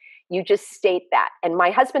business. You just state that. And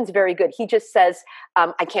my husband's very good. He just says,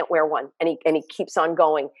 I can't wear one. And he keeps on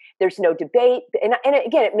going. There's no debate. And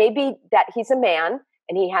again, it may be that he's a man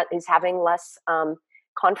and he's having less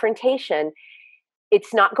confrontation.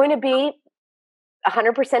 It's not going to be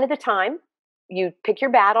 100% of the time. You pick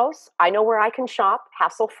your battles. I know where I can shop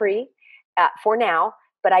hassle-free for now,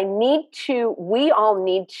 but we all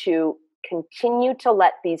need to continue to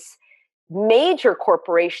let these major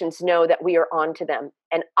corporations know that we are on to them.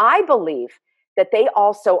 And I believe that they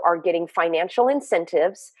also are getting financial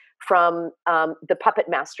incentives from the puppet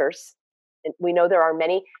masters. And we know there are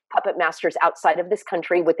many puppet masters outside of this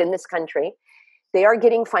country, within this country. They are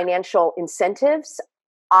getting financial incentives.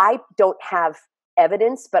 I don't have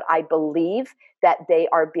evidence, but I believe that they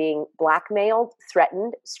are being blackmailed,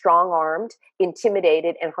 threatened, strong-armed,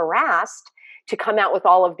 intimidated, and harassed to come out with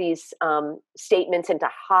all of these statements and to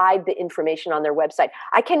hide the information on their website.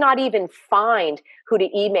 I cannot even find who to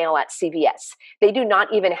email at CVS. They do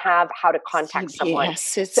not even have how to contact someone.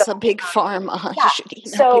 Yes, it's a big pharma. Yeah.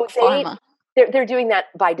 So they're doing that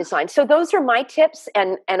by design. So those are my tips,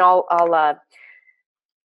 and I'll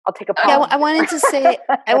take a pause. Yeah, I wanted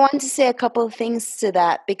to say a couple of things to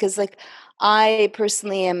that, because I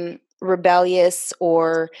personally am rebellious,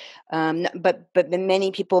 but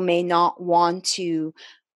many people may not want to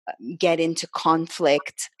get into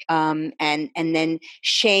conflict and then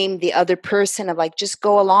shame the other person of just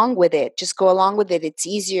go along with it. It's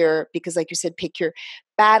easier because, like you said, pick your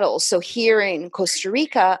battles. So here in Costa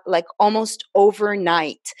Rica, almost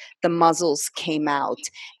overnight, the muzzles came out,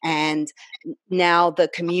 and now the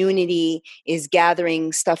community is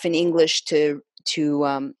gathering stuff in English to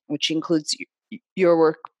which includes your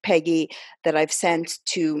work, Peggy, that I've sent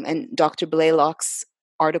to, and Dr. Blaylock's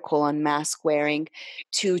article on mask wearing,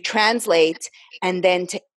 to translate and then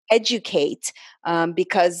to educate,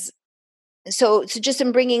 because so just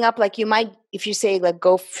in bringing up, you might, if you say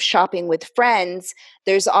go shopping with friends,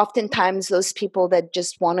 there's oftentimes those people that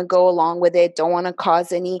just want to go along with it, don't want to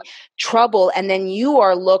cause any trouble, and then you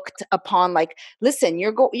are looked upon listen,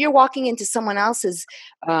 you're walking into someone else's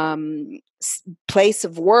place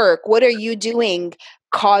of work. What are you doing,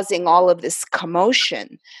 causing all of this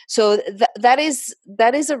commotion? So that is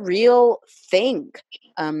a real thing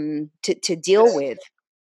to deal with.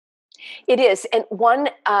 It is. And one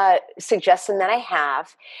suggestion that I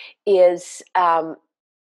have is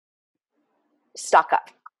stock up.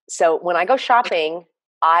 So when I go shopping,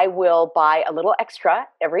 I will buy a little extra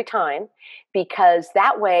every time, because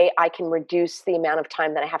that way I can reduce the amount of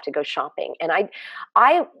time that I have to go shopping. And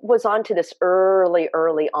I was onto this early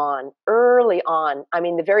on. I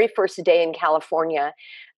mean, the very first day in California,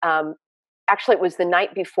 actually it was the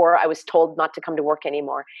night before I was told not to come to work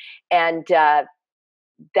anymore. And that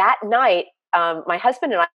night, my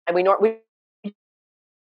husband and I, we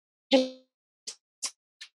just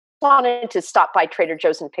wanted to stop by Trader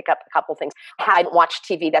Joe's and pick up a couple things. I don't watch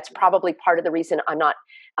TV. That's probably part of the reason I'm not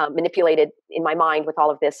manipulated in my mind with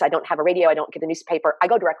all of this. I don't have a radio. I don't get the newspaper. I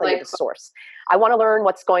go directly to the source. I want to learn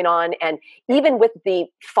what's going on. And even with the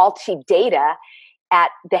faulty data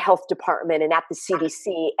at the health department and at the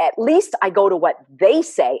CDC, at least I go to what they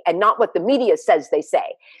say and not what the media says they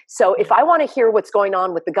say. So if I want to hear what's going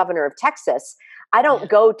on with the governor of Texas, I don't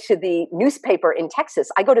go to the newspaper in Texas.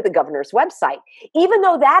 I go to the governor's website. Even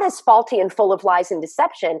though that is faulty and full of lies and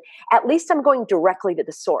deception, at least I'm going directly to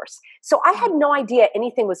the source. So I had no idea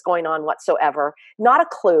anything was going on whatsoever, not a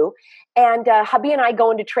clue. And hubby and I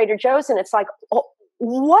go into Trader Joe's, and it's like, oh,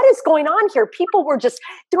 what is going on here? People were just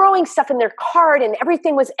throwing stuff in their cart and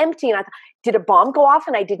everything was empty. And I thought, did a bomb go off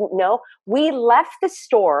and I didn't know? We left the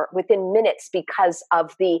store within minutes because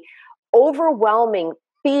of the overwhelming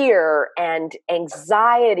fear and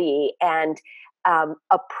anxiety and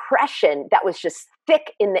oppression that was just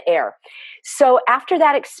thick in the air. So after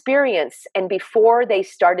that experience, and before they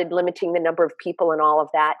started limiting the number of people and all of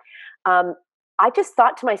that, I just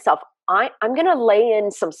thought to myself, I'm going to lay in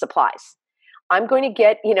some supplies. I'm going to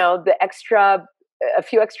get, a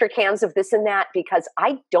few extra cans of this and that, because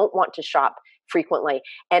I don't want to shop frequently.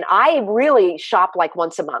 And I really shop like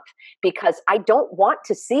once a month, because I don't want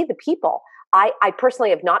to see the people. I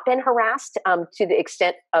personally have not been harassed to the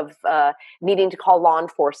extent of needing to call law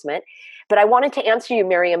enforcement. But I wanted to answer you,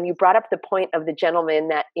 Maryam. You brought up the point of the gentleman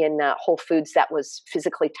that in Whole Foods that was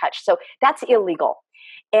physically touched. So that's illegal.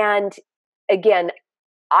 And again,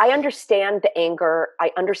 I understand the anger.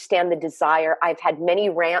 I understand the desire. I've had many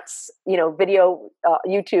rants, video,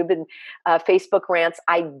 YouTube and Facebook rants.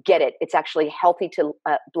 I get it. It's actually healthy to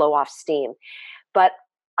blow off steam. But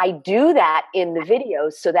I do that in the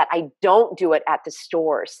videos so that I don't do it at the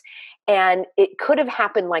stores. And it could have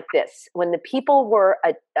happened like this. When the people were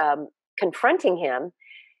confronting him,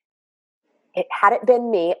 had it been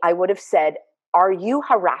me, I would have said, are you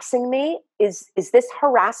harassing me? Is this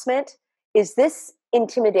harassment? Is this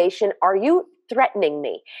intimidation? Are you threatening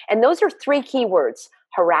me? And those are three key words: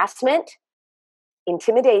 harassment,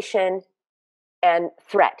 intimidation, and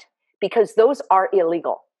threat, because those are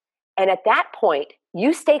illegal. And at that point,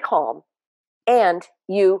 you stay calm and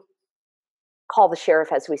you call the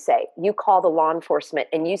sheriff, as we say. You call the law enforcement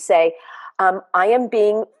and you say, I am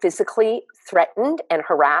being physically threatened and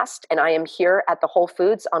harassed, and I am here at the Whole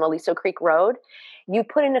Foods on Aliso Creek Road. You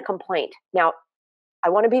put in a complaint. Now, I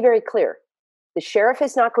want to be very clear. The sheriff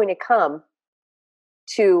is not going to come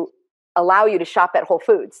to allow you to shop at Whole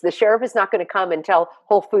Foods. The sheriff is not going to come and tell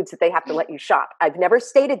Whole Foods that they have to let you shop. I've never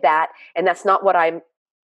stated that, and that's not what I'm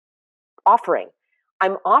offering.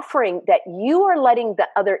 I'm offering that you are letting the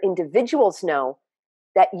other individuals know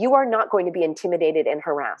that you are not going to be intimidated and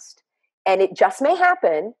harassed. And it just may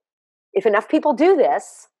happen, if enough people do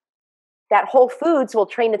this, that Whole Foods will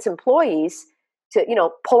train its employees to,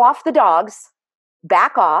 pull off the dogs,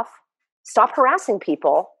 back off, stop harassing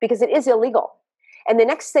people, because it is illegal. And the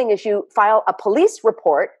next thing is you file a police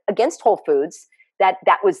report against Whole Foods that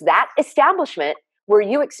was that establishment where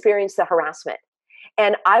you experienced the harassment.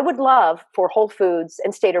 And I would love for Whole Foods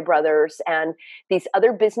and Stater Brothers and these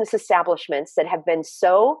other business establishments that have been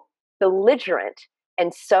so belligerent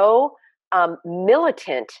and so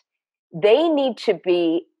militant, they need to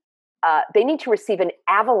receive an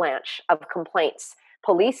avalanche of complaints.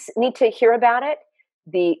 Police need to hear about it.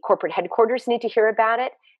 The corporate headquarters need to hear about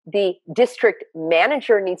it. The district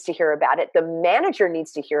manager needs to hear about it. The manager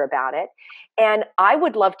needs to hear about it. And I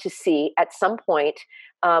would love to see at some point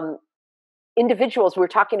individuals, we're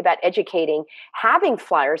talking about educating, having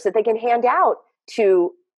flyers that they can hand out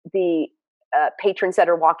to the patrons that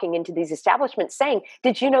are walking into these establishments saying,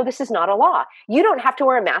 did you know this is not a law? You don't have to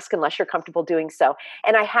wear a mask unless you're comfortable doing so.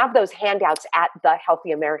 And I have those handouts at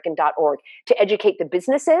thehealthyamerican.org to educate the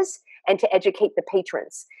businesses and to educate the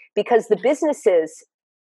patrons. Because the businesses,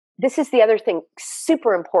 this is the other thing,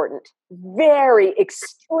 super important, very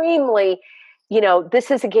extremely,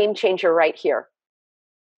 this is a game changer right here.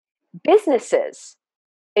 Businesses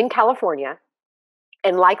in California,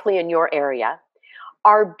 and likely in your area,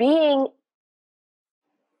 are being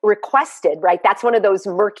requested, right? That's one of those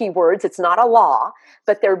murky words. It's not a law,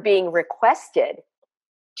 but they're being requested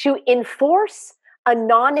to enforce a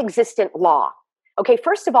non-existent law. Okay,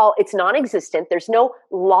 first of all, it's non-existent. There's no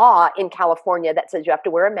law in California that says you have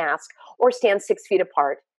to wear a mask or stand 6 feet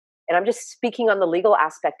apart. And I'm just speaking on the legal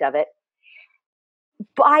aspect of it.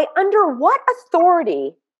 Under what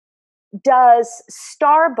authority does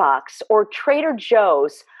Starbucks or Trader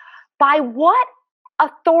Joe's, by what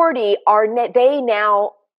authority are they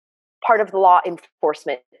now part of the law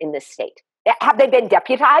enforcement in this state? Have they been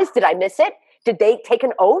deputized? Did I miss it? Did they take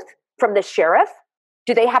an oath from the sheriff?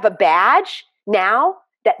 Do they have a badge now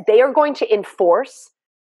that they are going to enforce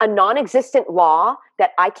a non-existent law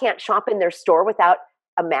that I can't shop in their store without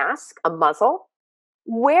a mask, a muzzle?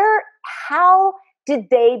 How did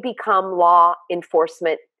they become law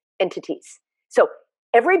enforcement entities? So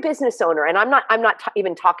every business owner, and I'm not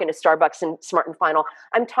even talking to Starbucks and Smart and Final.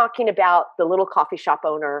 I'm talking about the little coffee shop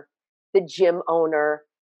owner, the gym owner,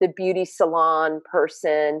 the beauty salon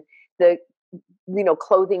person, the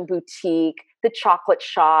clothing boutique, the chocolate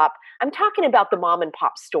shop. I'm talking about the mom and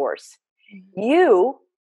pop stores. You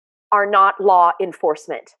are not law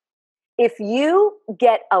enforcement. If you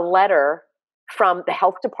get a letter from the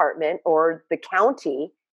health department or the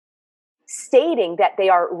county stating that they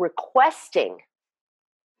are requesting,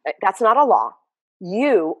 that's not a law,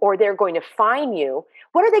 or they're going to fine you.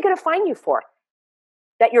 What are they going to fine you for?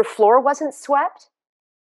 That your floor wasn't swept?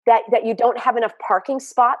 That you don't have enough parking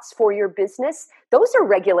spots for your business? Those are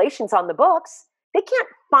regulations on the books. They can't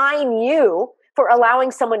fine you for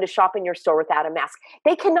allowing someone to shop in your store without a mask.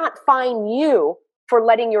 They cannot fine you for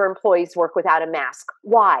letting your employees work without a mask.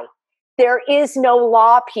 Why? There is no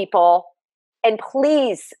law, people. And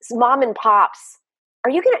please, mom and pops,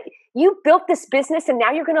 you built this business and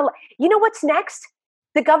now you're going to, what's next?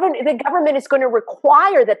 The government is going to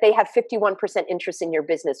require that they have 51% interest in your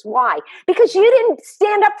business. Why? Because you didn't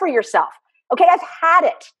stand up for yourself. Okay, I've had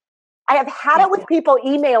it. I have had it with people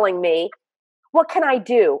emailing me. What can I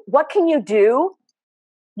do? What can you do?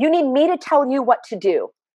 You need me to tell you what to do.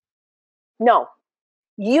 No,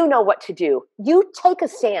 you know what to do. You take a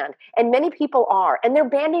stand, and many people are, and they're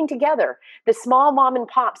banding together. The small mom and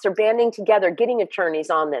pops are banding together, getting attorneys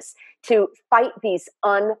on this to fight the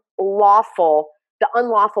unlawful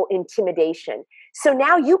intimidation. So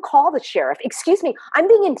now you call the sheriff. Excuse me, I'm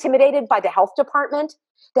being intimidated by the health department.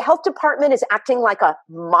 The health department is acting like a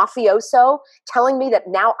mafioso, telling me that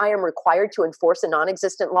now I am required to enforce a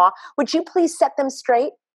non-existent law. Would you please set them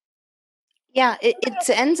straight? Yeah, it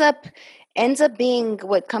ends up being,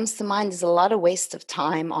 what comes to mind is a lot of waste of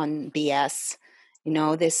time on BS.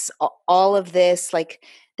 All of this, like,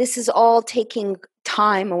 this is all taking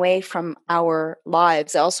time away from our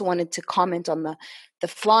lives. I also wanted to comment on the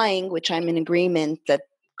flying, which I'm in agreement that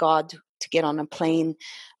God to get on a plane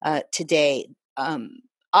today.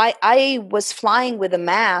 I was flying with a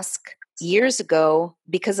mask years ago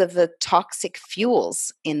because of the toxic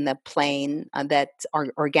fuels in the plane that are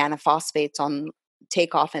organophosphates on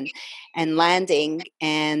takeoff and landing,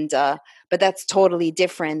 and but that's totally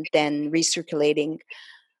different than recirculating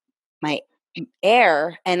my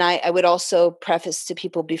air. And I would also preface to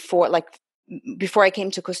people before I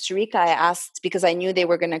came to Costa Rica, I asked, because I knew they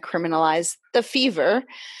were going to criminalize the fever,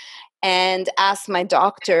 and asked my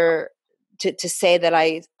doctor to say that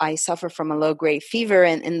I suffer from a low-grade fever,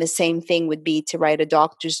 and the same thing would be to write a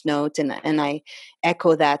doctor's note, and I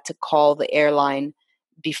echo that, to call the airline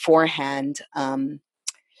beforehand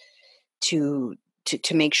to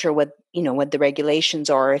make sure what the regulations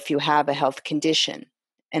are if you have a health condition.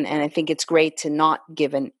 And I think it's great to not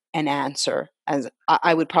give an answer, as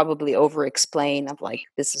I would probably over-explain of like,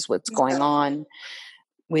 this is what's going on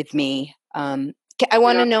with me. I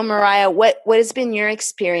want to know, Mariah, what has been your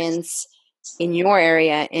experience in your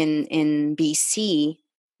area in BC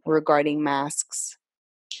regarding masks?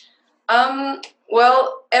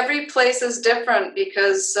 Well, every place is different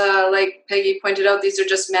because, like Peggy pointed out, these are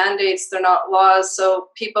just mandates. They're not laws. So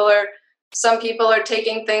some people are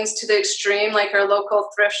taking things to the extreme, like our local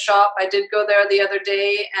thrift shop. I did go there the other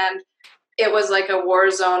day, and it was like a war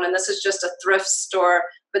zone. And this is just a thrift store.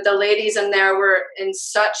 But the ladies in there were in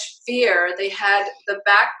such fear. They had the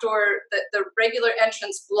back door, the regular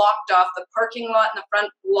entrance blocked off, the parking lot in the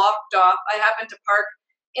front blocked off. I happened to park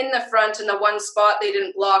in the front in the one spot they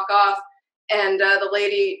didn't block off. And the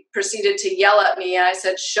lady proceeded to yell at me. And I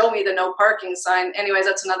said, show me the no parking sign. Anyways,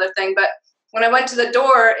 that's another thing. But when I went to the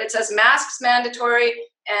door, it says masks mandatory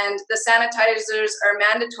and the sanitizers are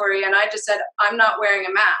mandatory. And I just said, I'm not wearing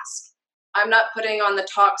a mask. I'm not putting on the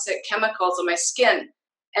toxic chemicals on my skin.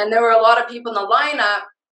 And there were a lot of people in the lineup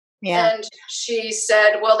Yeah. And she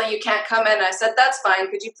said, well, then you can't come in. I said, that's fine.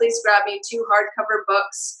 Could you please grab me 2 hardcover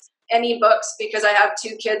books, any books, because I have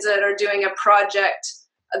 2 kids that are doing a project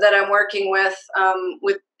that I'm working with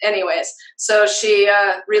anyways. So she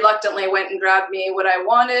reluctantly went and grabbed me what I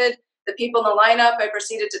wanted. The people in the lineup I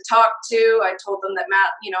proceeded to talk to. I told them that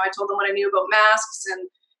I told them what I knew about masks,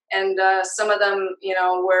 and some of them,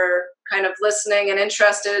 were kind of listening and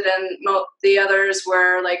interested, and the others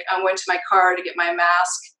were like, I'm going to my car to get my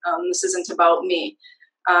mask. This isn't about me.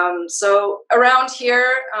 So around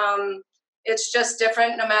here, it's just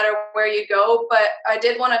different no matter where you go. But I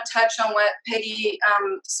did want to touch on what Peggy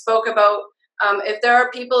spoke about. If there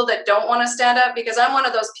are people that don't want to stand up, because I'm one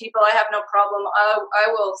of those people, I have no problem. I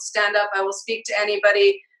will stand up. I will speak to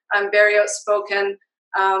anybody. I'm very outspoken.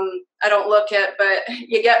 I don't look it, but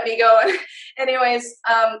you get me going. Anyways,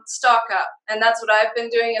 stock up. And that's what I've been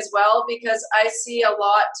doing as well, because I see a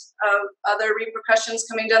lot of other repercussions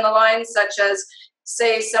coming down the line, such as,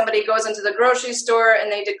 say somebody goes into the grocery store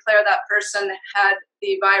and they declare that person had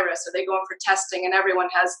the virus, or they go in for testing and everyone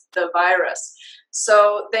has the virus.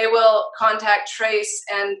 So they will contact trace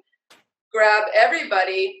and grab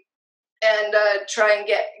everybody and try and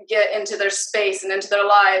get into their space and into their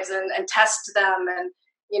lives and test them. And,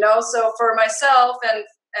 so for myself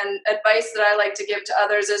and advice that I like to give to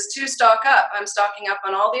others is to stock up. I'm stocking up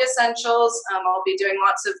on all the essentials. I'll be doing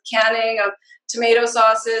lots of canning of tomato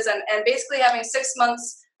sauces and basically having 6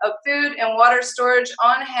 months of food and water storage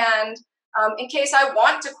on hand in case I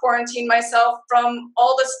want to quarantine myself from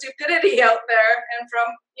all the stupidity out there, and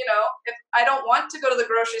from, if I don't want to go to the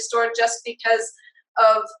grocery store just because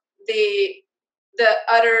of the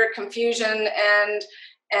utter confusion and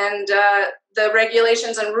the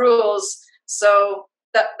regulations and rules. So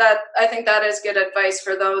that I think that is good advice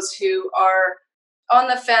for those who are on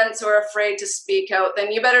the fence or afraid to speak out.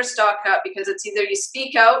 Then you better stock up, because it's either you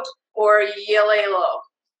speak out or you lay low.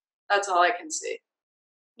 That's all I can see.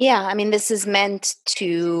 Yeah, I mean, this is meant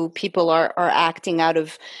to, people are acting out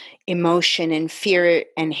of emotion, and fear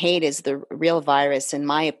and hate is the real virus, in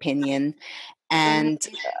my opinion. And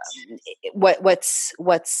what's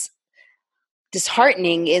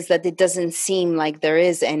disheartening is that it doesn't seem like there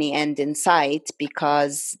is any end in sight,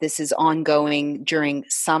 because this is ongoing during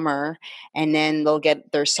summer, and then they'll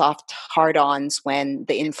get their soft hard-ons when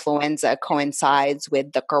the influenza coincides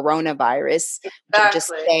with the coronavirus. Exactly. Just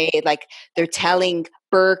say, like, they're telling,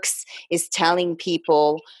 Birx is telling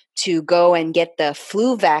people to go and get the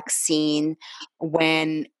flu vaccine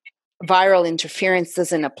when viral interference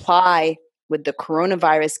doesn't apply with the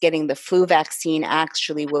coronavirus. Getting the flu vaccine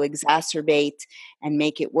actually will exacerbate and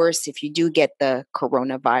make it worse if you do get the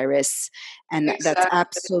coronavirus. And that's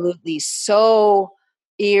absolutely so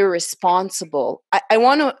irresponsible. I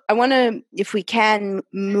want to, if we can,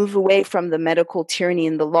 move away from the medical tyranny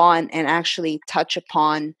and the law and actually touch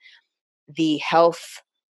upon the health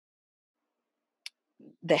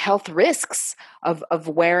risks of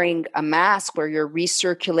wearing a mask, where you're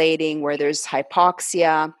recirculating, where there's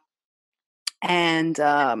hypoxia, and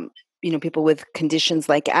people with conditions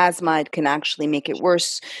like asthma. It can actually make it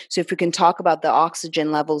worse. So if we can talk about the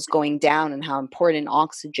oxygen levels going down and how important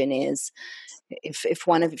oxygen is, if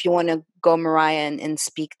you want to go, Mariah, and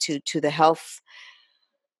speak to the health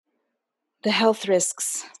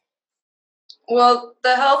risks. Well,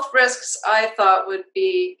 the health risks I thought would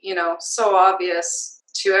be, so obvious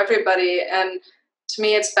to everybody. And to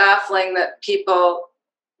me, it's baffling that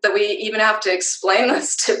we even have to explain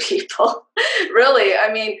this to people. Really,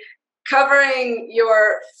 I mean, covering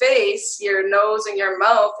your face, your nose, and your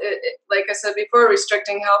mouth, like I said before,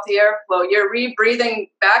 restricting healthy airflow, you're rebreathing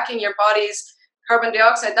back in your body's carbon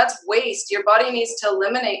dioxide. That's waste. Your body needs to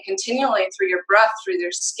eliminate continually through your breath, through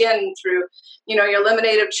your skin, through your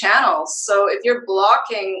eliminative channels. So if you're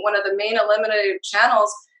blocking one of the main eliminative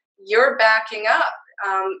channels, you're backing up.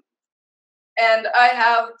 And I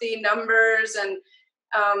have the numbers and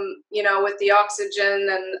with the oxygen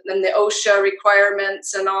and the OSHA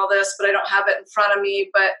requirements and all this, but I don't have it in front of me.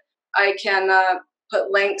 But I can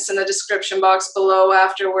put links in the description box below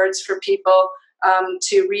afterwards for people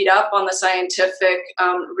to read up on the scientific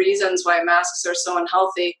reasons why masks are so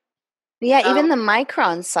unhealthy. Yeah, even the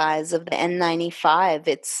micron size of the N95,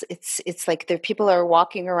 it's like people are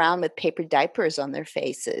walking around with paper diapers on their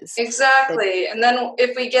faces. Exactly. And then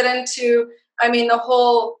if we get into, the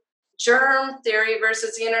whole germ theory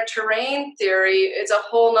versus the inner terrain theory, it's a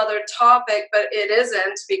whole nother topic, but it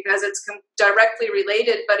isn't, because it's directly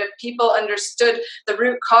related. But if people understood the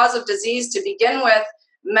root cause of disease to begin with,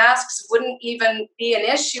 masks wouldn't even be an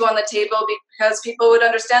issue on the table, because people would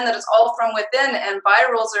understand that it's all from within, and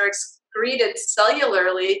virals are excreted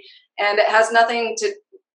cellularly, and it has nothing to,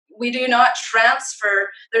 we do not transfer.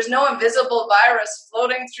 There's no invisible virus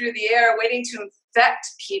floating through the air waiting to infect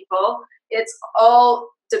people. It's all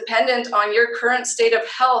dependent on your current state of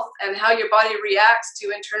health and how your body reacts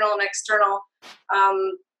to internal and external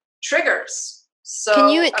triggers.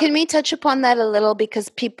 So can we touch upon that a little,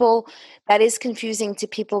 because that is confusing to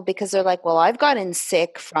people, because they're like, well, I've gotten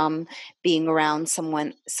sick from being around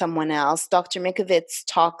someone else. Dr. Mikovits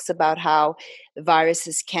talks about how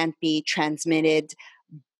viruses can't be transmitted.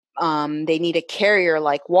 They need a carrier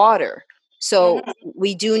like water. So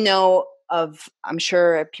we do know I'm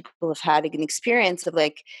sure people have had an experience of,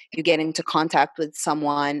 like, you get into contact with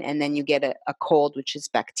someone and then you get a cold, which is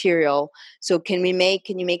bacterial. So can you make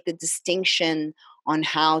the distinction on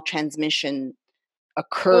how transmission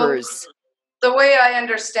occurs? Well, the way I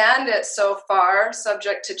understand it so far,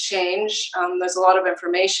 subject to change, there's a lot of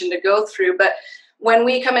information to go through, but when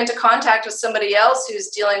we come into contact with somebody else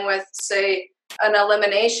who's dealing with, say, an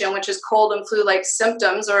elimination, which is cold and flu-like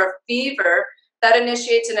symptoms, or a fever, that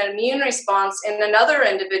initiates an immune response in another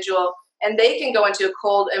individual, and they can go into a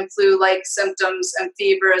cold and flu-like symptoms and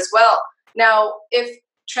fever as well. Now, if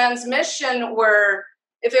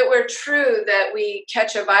it were true that we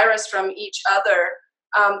catch a virus from each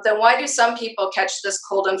other, then why do some people catch this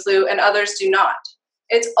cold and flu and others do not?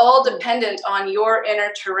 It's all dependent on your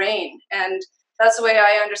inner terrain, and that's the way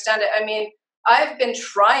I understand it. I mean, I've been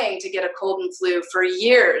trying to get a cold and flu for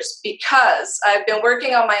years because I've been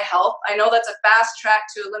working on my health. I know that's a fast track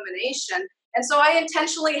to elimination. And so I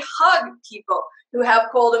intentionally hug people who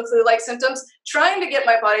have cold and flu-like symptoms, trying to get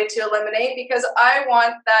my body to eliminate, because I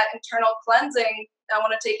want that internal cleansing. I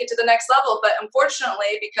want to take it to the next level. But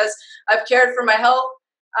unfortunately, because I've cared for my health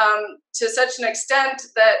to such an extent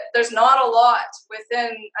that there's not a lot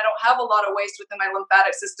I don't have a lot of waste within my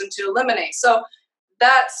lymphatic system to eliminate. So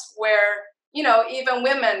that's where, even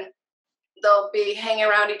women, they'll be hanging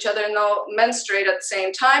around each other and they'll menstruate at the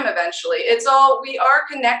same time eventually. We are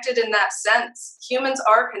connected in that sense. Humans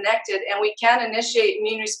are connected, and we can initiate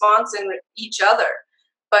immune response in each other,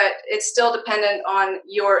 but it's still dependent on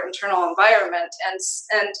your internal environment.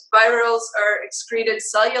 And virals are excreted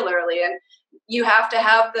cellularly, and you have to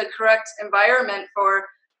have the correct environment for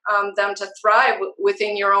them to thrive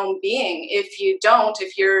within your own being. If you don't,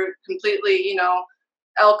 if you're completely,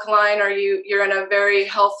 alkaline, or you're in a very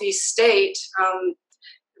healthy state,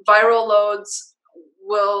 viral loads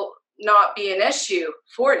will not be an issue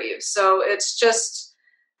for you. So it's just,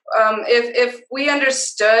 if we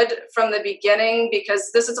understood from the beginning,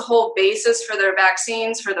 because this is a whole basis for their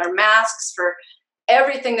vaccines, for their masks, for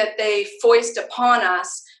everything that they foist upon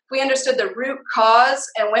us, if we understood the root cause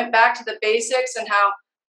and went back to the basics, and how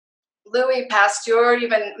Louis Pasteur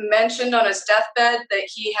even mentioned on his deathbed that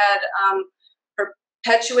he had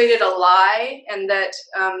perpetuated a lie, and that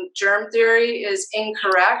germ theory is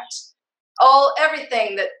incorrect,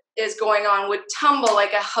 everything that is going on would tumble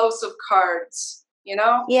like a house of cards,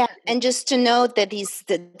 Yeah, and just to note that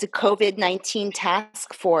the COVID-19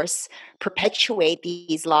 task force perpetuate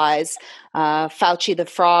these lies. Fauci, the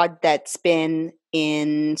fraud that's been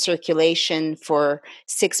in circulation for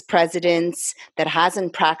 6 presidents, that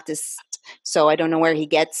hasn't practiced. So I don't know where he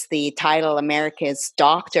gets the title America's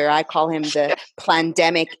doctor. I call him the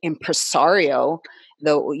pandemic impresario,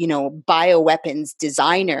 the bioweapons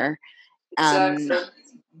designer,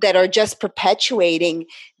 that are just perpetuating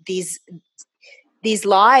these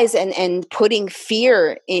lies and putting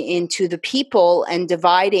fear into the people and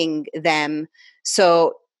dividing them.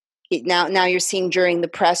 So now you're seeing during the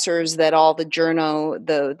pressers that all the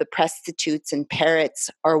the prostitutes and parrots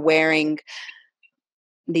are wearing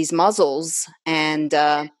these muzzles, and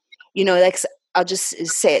I'll just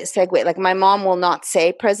segue. Like, my mom will not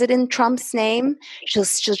say President Trump's name. She'll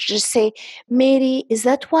just say, Mary, is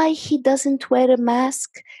that why he doesn't wear a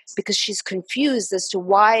mask? Because she's confused as to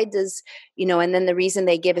why does, and then the reason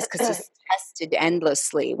they give is because he's tested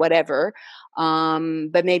endlessly, whatever.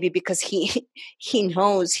 But maybe because he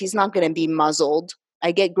knows he's not going to be muzzled.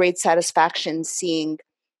 I get great satisfaction seeing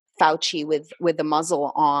Fauci with the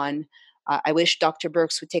muzzle on. I wish Dr.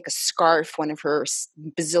 Birx would take a scarf, one of her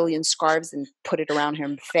bazillion scarves, and put it around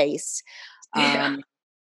her face. And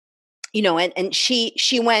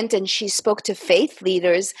she went and she spoke to faith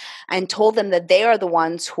leaders and told them that they are the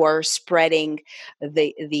ones who are spreading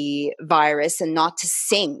the virus, and not to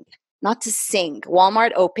sing.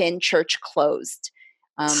 Walmart open, church closed.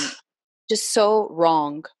 Just so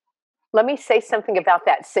wrong. Let me say something about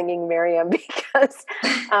that singing, Maryam, because,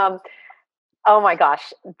 oh my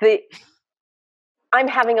gosh, I'm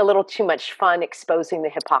having a little too much fun exposing the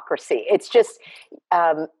hypocrisy. It's just,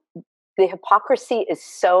 the hypocrisy is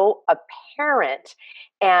so apparent.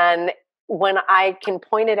 And when I can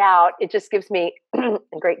point it out, it just gives me a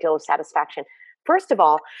great deal of satisfaction. First of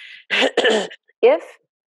all, if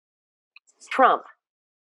Trump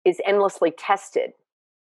is endlessly tested,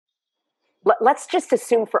 let's just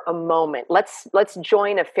assume for a moment, let's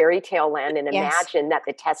join a fairy tale land and imagine that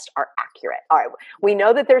the tests are accurate. All right, we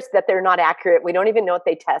know that they're not accurate. We don't even know what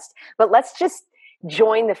they test, but let's just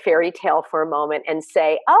join the fairy tale for a moment and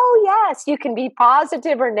say, oh yes, you can be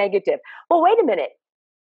positive or negative. Well, wait a minute.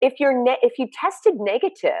 If you tested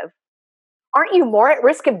negative, aren't you more at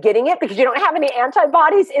risk of getting it because you don't have any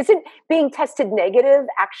antibodies? Isn't being tested negative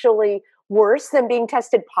actually worse than being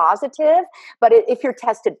tested positive? But if you're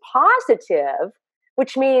tested positive,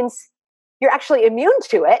 which means you're actually immune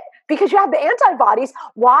to it because you have the antibodies,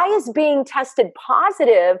 why is being tested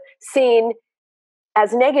positive seen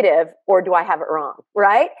as negative, or do I have it wrong?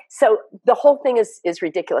 Right? So the whole thing is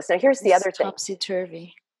ridiculous. Now, here's the other thing.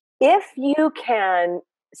 Topsy-turvy. If you can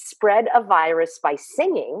spread a virus by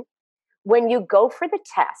singing, when you go for the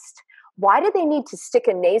test, why do they need to stick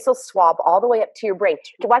a nasal swab all the way up to your brain?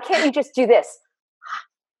 Why can't you just do this?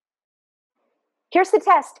 Here's the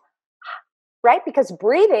test, right? Because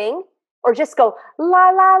breathing, or just go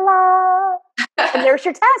la, la, la, and there's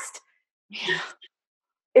your test.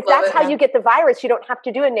 If that's how you get the virus, you don't have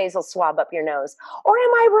to do a nasal swab up your nose. Or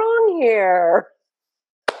am I wrong here?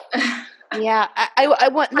 Yeah, I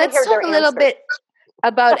want. Let's talk a little bit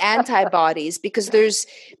about antibodies, because there's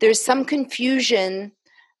some confusion.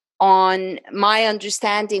 On my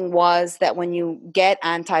understanding was that when you get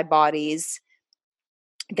antibodies,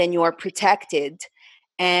 then you are protected.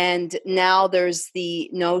 And now there's the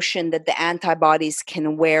notion that the antibodies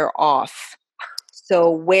can wear off. So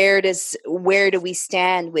where do we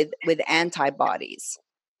stand with antibodies?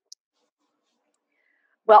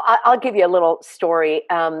 Well, I'll give you a little story.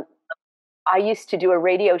 I used to do a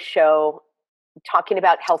radio show talking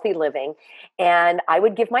about healthy living, and I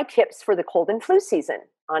would give my tips for the cold and flu season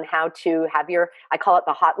on how to have I call it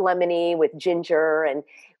the hot lemony with ginger, and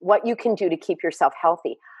what you can do to keep yourself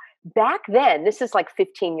healthy. Back then, this is like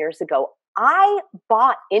 15 years ago, I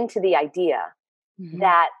bought into the idea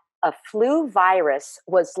that a flu virus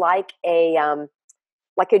was like a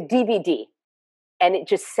DVD, and it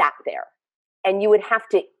just sat there. And you would have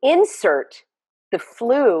to insert the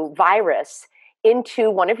flu virus into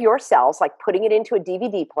one of your cells, like putting it into a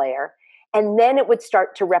DVD player, and then it would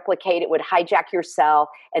start to replicate. It would hijack your cell,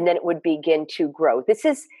 and then it would begin to grow. This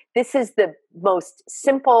is the most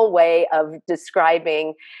simple way of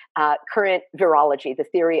describing current virology, the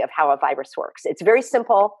theory of how a virus works. It's very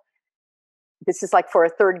simple. This is like for a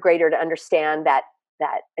third grader to understand that,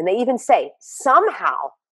 and they even say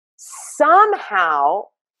somehow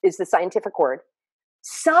is the scientific word.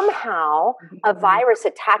 Somehow a virus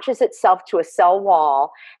attaches itself to a cell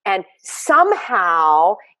wall, and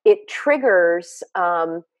somehow it triggers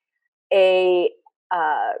a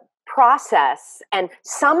process, and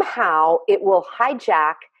somehow it will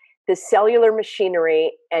hijack the cellular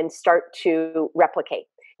machinery and start to replicate.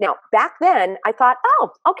 Now, back then, I thought, oh,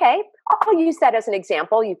 okay, I'll use that as an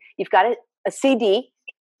example. You've got a CD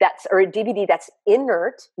or a DVD that's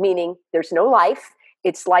inert, meaning there's no life.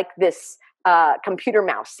 It's like this computer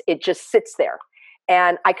mouse. It just sits there.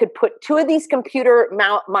 And I could put two of these computer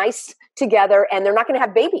mice together, and they're not going to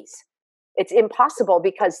have babies. It's impossible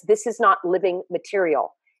because this is not living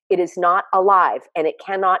material. It is not alive, and it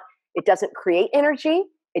doesn't create energy.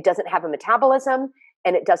 It doesn't have a metabolism,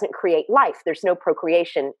 and it doesn't create life. There's no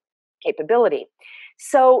procreation capability.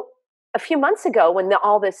 So a few months ago, when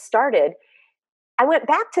all this started, I went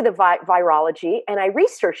back to the virology and I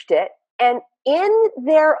researched it. And in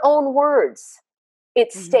their own words,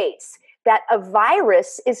 it states that a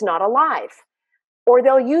virus is not alive. Or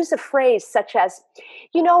they'll use a phrase such as,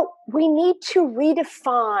 we need to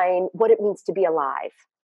redefine what it means to be alive.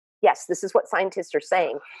 Yes, this is what scientists are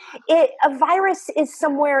saying. A virus is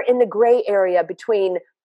somewhere in the gray area between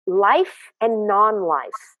life and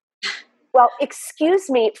non-life. Well, excuse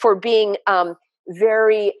me for being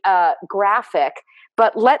very graphic,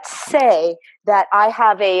 but let's say that I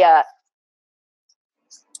have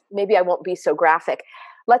maybe I won't be so graphic.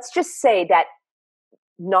 Let's just say that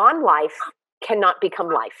non-life cannot become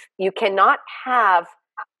life. You cannot have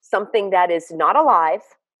something that is not alive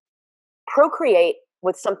procreate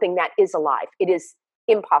with something that is alive. It is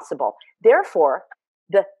impossible. Therefore,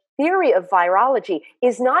 the theory of virology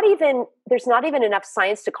there's not even enough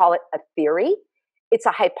science to call it a theory. It's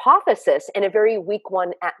a hypothesis, and a very weak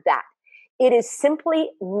one at that. It is simply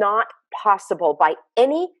not possible by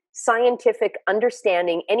any scientific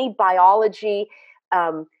understanding, any biological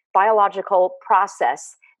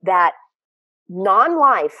process, that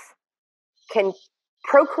non-life can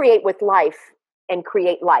procreate with life and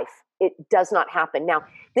create life. It does not happen. Now,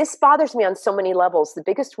 this bothers me on so many levels. The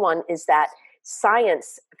biggest one is that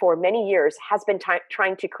science for many years has been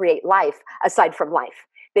trying to create life aside from life.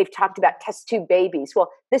 They've talked about test tube babies. Well,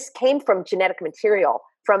 this came from genetic material,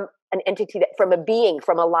 from an entity, from a being,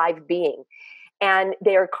 from a live being. And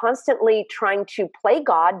they are constantly trying to play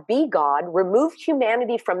God, be God, remove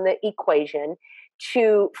humanity from the equation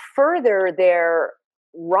to further their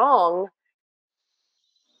wrong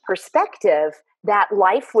perspective that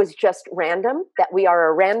life was just random, that we are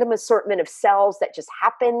a random assortment of cells that just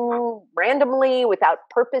happen randomly without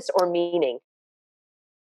purpose or meaning.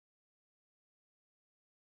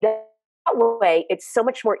 That way, it's so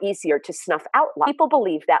much more easier to snuff out life. People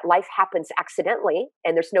believe that life happens accidentally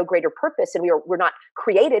and there's no greater purpose and we're not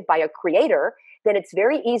created by a creator. Then it's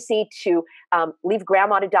very easy to leave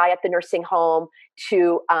grandma to die at the nursing home,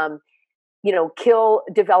 to kill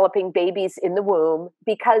developing babies in the womb,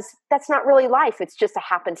 because that's not really life. It's just a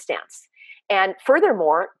happenstance. And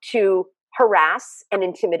furthermore, to harass and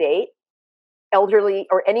intimidate elderly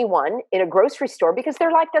or anyone in a grocery store because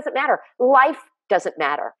their life doesn't matter. Life doesn't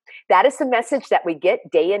matter. That is the message that we get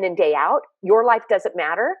day in and day out. Your life doesn't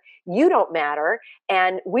matter. You don't matter.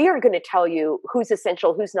 And we are going to tell you who's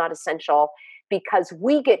essential, who's not essential, because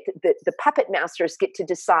we get the puppet masters get to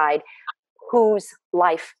decide whose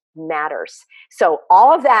life matters. So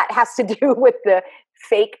all of that has to do with the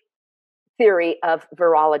fake theory of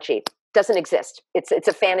virology. Doesn't exist. It's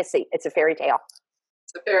a fantasy. It's a fairy tale.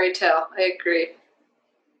 It's a fairy tale. I agree.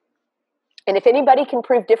 And if anybody can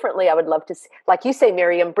prove differently, I would love to see, like you say,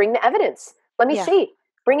 Miriam, bring the evidence. Let me see.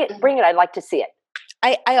 Bring it. I'd like to see it.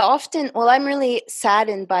 I'm really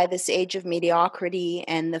saddened by this age of mediocrity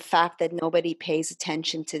and the fact that nobody pays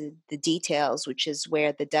attention to the details, which is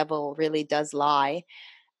where the devil really does lie.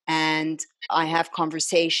 And I have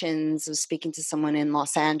conversations of speaking to someone in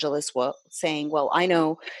Los Angeles saying, well, I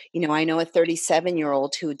know a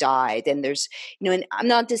 37-year-old who died, and there's, and I'm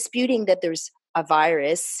not disputing that there's a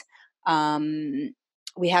virus.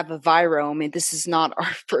 We have a virome, and this is not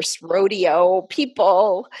our first rodeo,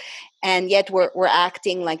 people. And yet we're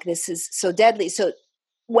acting like this is so deadly. So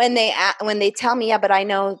when they tell me, but I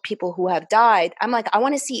know people who have died, I'm like, I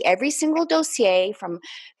want to see every single dossier from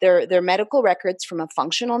their medical records from a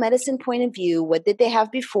functional medicine point of view. What did they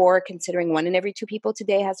have before, considering 1 in every 2 people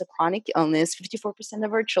today has a chronic illness, 54%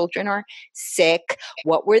 of our children are sick.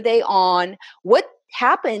 What were they on? What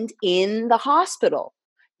happened in the hospital?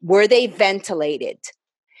 Were they ventilated?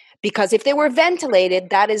 Because if they were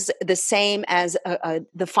ventilated, that is the same as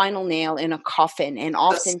the final nail in a coffin. And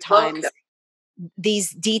oftentimes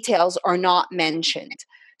these details are not mentioned.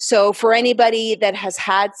 So for anybody that has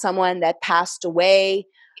had someone that passed away,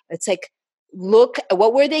 it's like, look,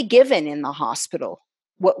 what were they given in the hospital?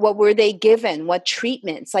 What were they given? What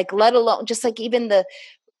treatments? Like, let alone the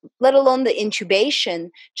intubation,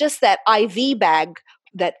 just that IV bag,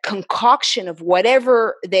 that concoction of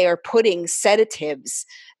whatever they are putting, sedatives,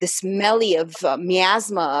 this melee of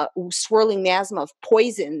swirling miasma of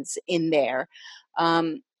poisons in there.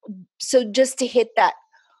 So just to hit that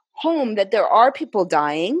home that there are people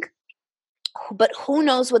dying, but who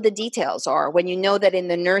knows what the details are when you know that in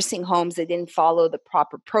the nursing homes they didn't follow the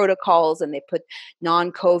proper protocols and they put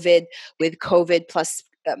non-COVID with COVID, plus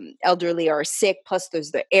elderly are sick, plus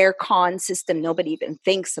there's the air con system. Nobody even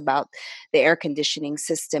thinks about the air conditioning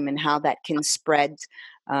system and how that can spread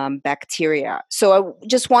bacteria. So I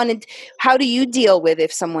just wanted, how do you deal with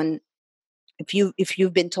if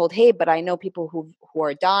you've been told, hey, but I know people who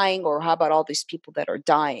are dying, or how about all these people that are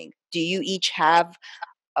dying? Do you each have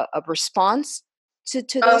a response to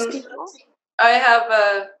those people? I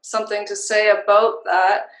have something to say about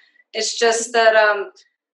that. It's just that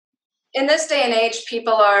in this day and age,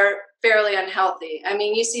 people are fairly unhealthy. I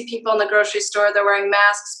mean, you see people in the grocery store, they're wearing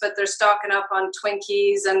masks, but they're stocking up on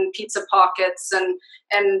Twinkies and pizza pockets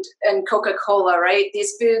and Coca-Cola, right?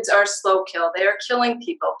 These foods are slow kill. They are killing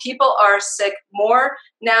people. People are sick more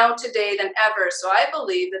now today than ever. So I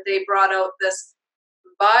believe that they brought out this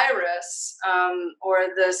virus or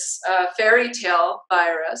this fairy tale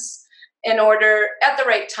virus in order at the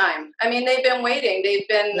right time. I mean, they've been waiting. They've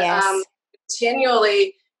been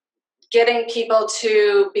continually getting people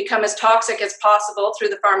to become as toxic as possible through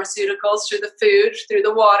the pharmaceuticals, through the food, through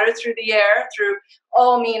the water, through the air, through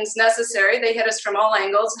all means necessary. They hit us from all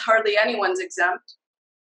angles. Hardly anyone's exempt.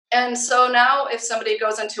 And so now if somebody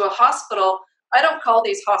goes into a hospital, I don't call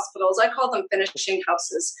these hospitals, I call them finishing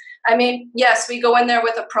houses. I mean, yes, we go in there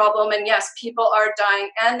with a problem, and yes, people are dying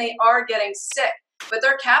and they are getting sick, but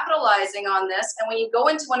they're capitalizing on this. And when you go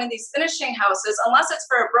into one of these finishing houses, unless it's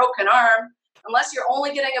for a broken arm, unless you're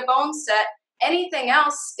only getting a bone set anything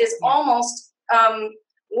else is almost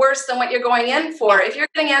worse than what you're going in for. If you're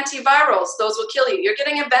getting antivirals, those will kill you. You're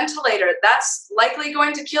getting a ventilator, that's likely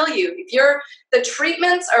going to kill you. The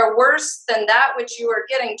treatments are worse than that which you are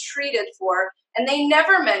getting treated for. And they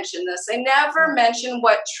never mention this. They never mention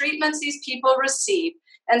what treatments these people receive.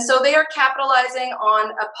 And so they are capitalizing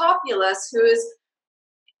on a populace who is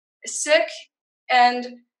sick and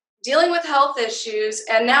dealing with health issues,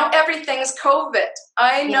 and now everything's COVID.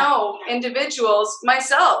 I know individuals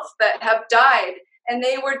myself that have died, and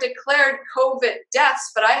they were declared COVID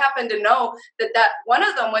deaths, but I happen to know that one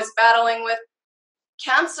of them was battling with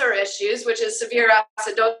cancer issues, which is severe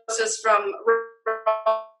acidosis from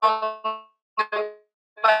wrong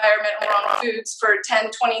environment, wrong foods for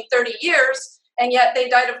 10, 20, 30 years, and yet they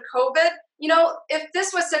died of COVID. If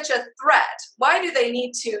this was such a threat, why do they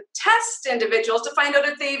need to test individuals to find out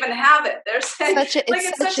if they even have it? They're saying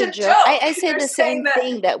it's such a joke. I say the same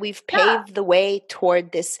thing, that we've paved the way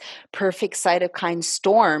toward this perfect cytokine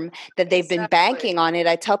storm that they've been banking on it.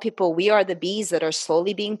 I tell people we are the bees that are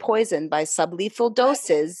slowly being poisoned by sublethal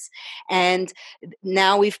doses. And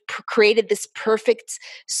now we've created this perfect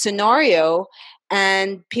scenario,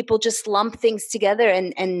 and people just lump things together,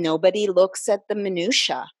 and nobody looks at the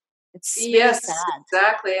minutia. It's really sad.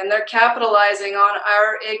 Exactly. And they're capitalizing on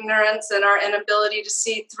our ignorance and our inability to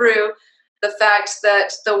see through the fact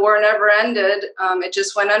that the war never ended. It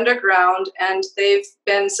just went underground, and they've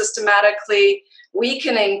been systematically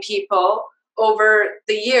weakening people over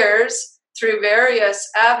the years through various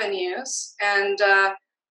avenues. And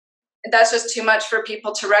that's just too much for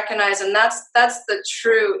people to recognize. And that's the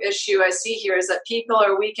true issue I see here, is that people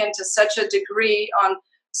are weakened to such a degree on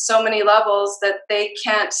so many levels that they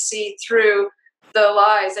can't see through the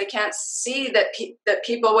lies. They can't see that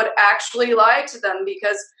people would actually lie to them,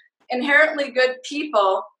 because inherently good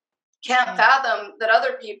people can't fathom that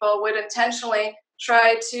other people would intentionally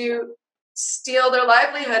try to steal their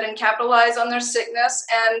livelihood and capitalize on their sickness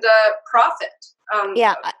and profit.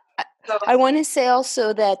 I want to say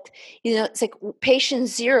also that, it's like patient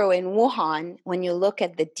 0 in Wuhan, when you look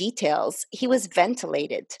at the details, he was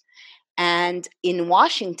ventilated. And in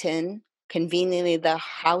Washington, conveniently the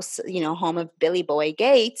house, home of Billy Boy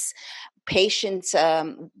Gates, patient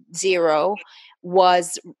 0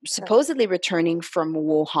 was supposedly returning from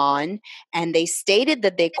Wuhan, and they stated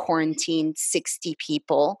that they quarantined 60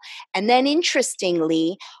 people. And then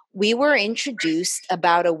interestingly, we were introduced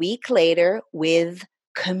about a week later with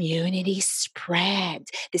community spread,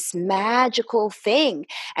 this magical thing.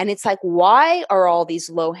 And it's like, why are all these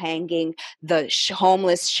low-hanging, the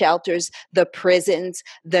homeless shelters, the prisons,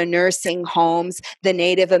 the nursing homes, the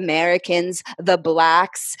Native Americans, the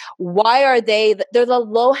Blacks, why are they're the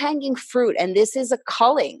low-hanging fruit? And this is a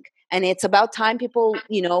culling. And it's about time people,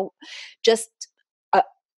 just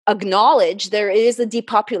acknowledge there is a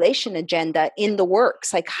depopulation agenda in the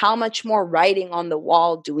works. Like, how much more writing on the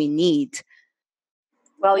wall do we need?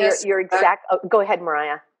 Well, yes, you're exact. Oh, go ahead,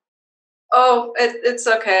 Mariah. Oh, it's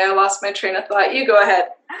okay. I lost my train of thought. You go ahead.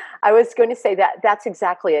 I was going to say that's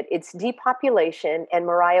exactly it. It's depopulation. And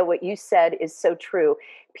Mariah, what you said is so true.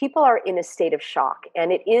 People are in a state of shock.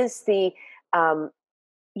 And it is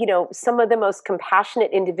some of the most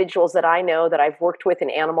compassionate individuals that I know that I've worked with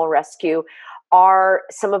in animal rescue are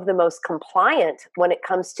some of the most compliant when it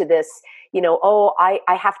comes to this, I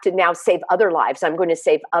have to now save other lives. I'm going to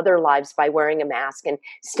save other lives by wearing a mask and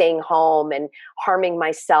staying home and harming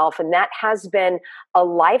myself. And that has been a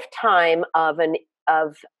lifetime of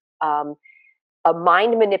a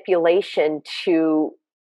mind manipulation to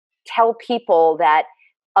tell people that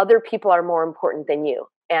other people are more important than you.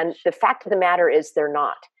 And the fact of the matter is they're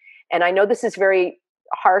not. And I know this is very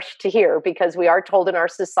harsh to hear, because we are told in our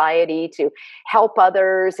society to help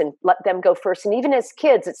others and let them go first. And even as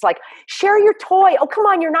kids, it's like, share your toy. Oh, come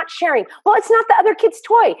on, you're not sharing. Well, it's not the other kid's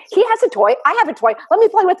toy. He has a toy. I have a toy. Let me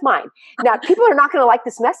play with mine. Now, people are not going to like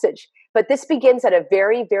this message, but this begins at a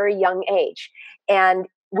very, very young age. And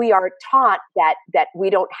we are taught that we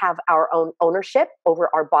don't have our own ownership over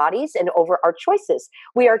our bodies and over our choices.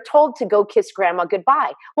 We are told to go kiss grandma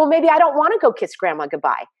goodbye. Well, maybe I don't want to go kiss grandma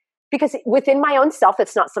goodbye, because within my own self,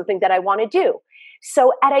 it's not something that I want to do.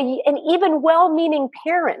 So and even well-meaning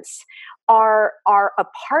parents are a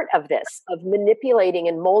part of this, of manipulating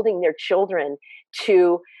and molding their children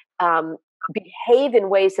to behave in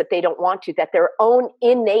ways that they don't want to, that their own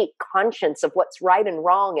innate conscience of what's right and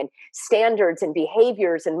wrong and standards and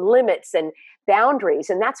behaviors and limits and boundaries.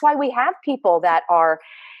 And that's why we have people that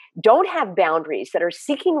don't have boundaries, that are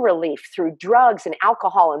seeking relief through drugs and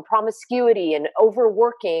alcohol and promiscuity and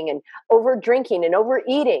overworking and over drinking and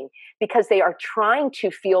overeating, because they are trying to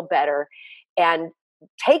feel better and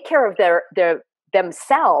take care of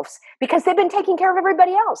themselves because they've been taking care of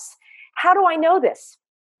everybody else. How do I know this?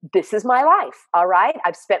 This is my life. All right.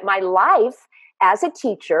 I've spent my life as a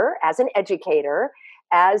teacher, as an educator,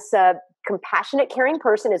 as a compassionate, caring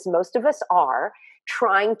person, as most of us are,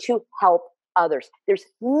 trying to help others. There's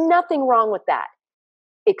nothing wrong with that,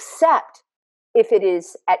 except if it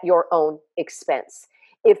is at your own expense.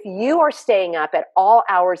 If you are staying up at all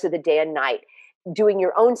hours of the day and night, doing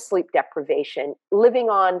your own sleep deprivation, living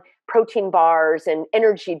on protein bars and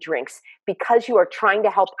energy drinks because you are trying to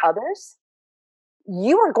help others,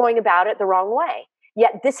 you are going about it the wrong way.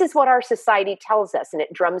 Yet this is what our society tells us, and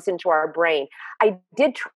it drums into our brain. I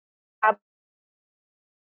did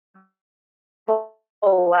travel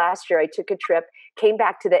last year. I took a trip, came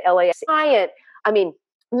back to the LA giant,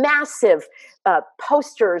 massive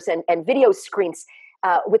posters and video screens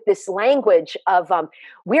with this language of and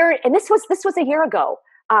this was a year ago.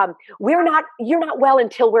 You're not well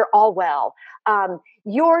until we're all well.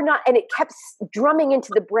 You're not, and it kept drumming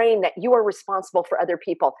into the brain that you are responsible for other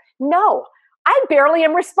people. No, I barely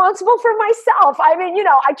am responsible for myself.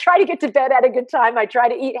 I try to get to bed at a good time. I try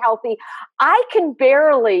to eat healthy. I can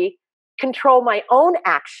barely control my own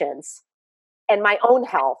actions and my own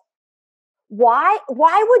health. Why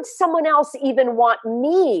would someone else even want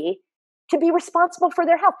me to be responsible for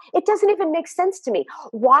their health? It doesn't even make sense to me.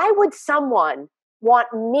 Why would someone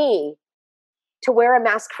want me to wear a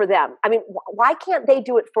mask for them? Why can't they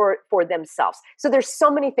do it for themselves? So there's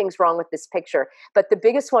so many things wrong with this picture. But the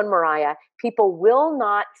biggest one, Mariah, people will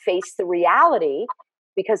not face the reality,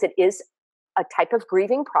 because it is a type of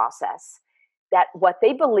grieving process, that what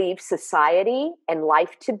they believe society and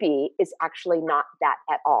life to be is actually not that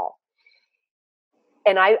at all.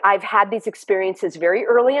 And I've had these experiences very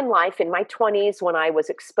early in life, in my 20s, when I was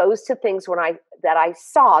exposed to things that I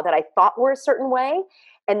saw that I thought were a certain way.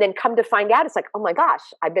 And then come to find out, it's like, oh my gosh,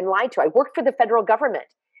 I've been lied to. I worked for the federal government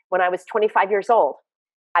when I was 25 years old.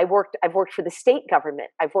 I've worked for the state government.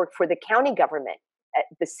 I've worked for the county government,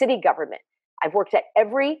 the city government. I've worked at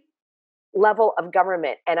every level of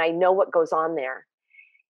government, and I know what goes on there.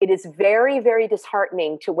 It is very, very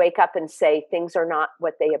disheartening to wake up and say things are not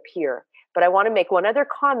what they appear. But I want to make one other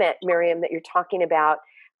comment, Miriam, that you're talking about,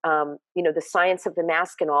 the science of the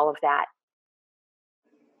mask and all of that.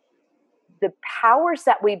 The powers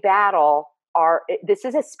that we battle this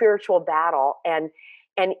is a spiritual battle. And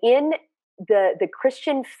in the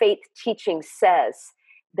Christian faith teaching says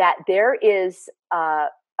that there is a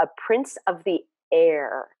prince of the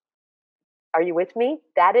air. Are you with me?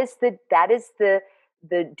 That is the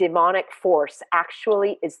demonic force,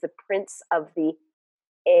 actually, is the prince of the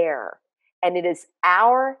air. And it is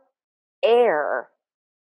our air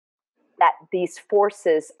that these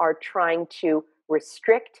forces are trying to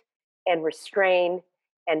restrict and restrain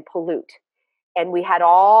and pollute. And we had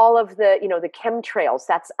all of the chemtrails.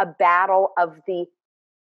 That's a battle of the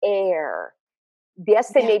air.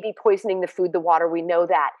 Yes, they may be poisoning the food, the water, we know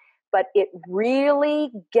that. But it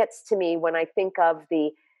really gets to me when I think of the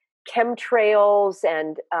chemtrails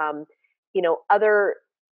and, other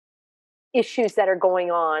issues that are going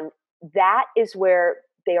on. That is where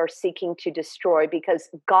they are seeking to destroy, because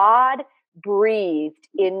God breathed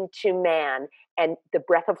into man and the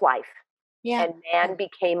breath of life. Yeah. And man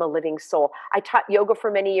became a living soul. I taught yoga for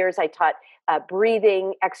many years. I taught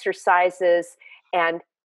breathing exercises. And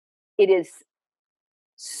it is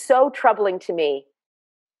so troubling to me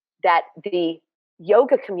that the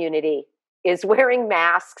yoga community is wearing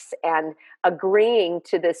masks and agreeing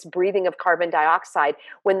to this breathing of carbon dioxide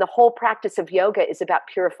when the whole practice of yoga is about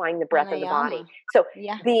purifying the breath of the body. So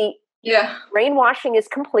the brainwashing is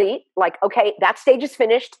complete. Like, okay, that stage is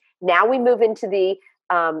finished. Now we move into the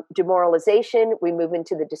demoralization. We move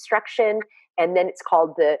into the destruction. And then it's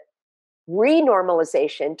called the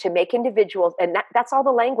renormalization, to make individuals, and that's all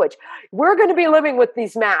the language. We're going to be living with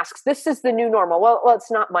these masks. This is the new normal. Well,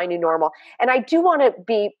 it's not my new normal. And I do want to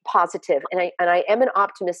be positive, and I am an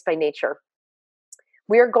optimist by nature.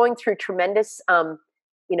 We are going through tremendous,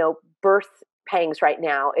 birth pangs right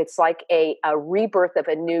now. It's like a rebirth of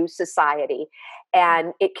a new society,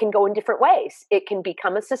 and it can go in different ways. It can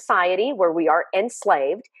become a society where we are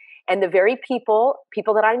enslaved, and the very people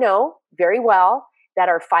that I know very well that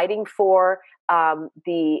are fighting for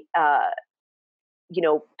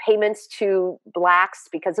payments to Blacks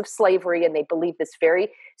because of slavery, and they believe this very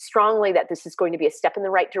strongly, that this is going to be a step in the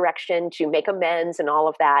right direction to make amends and all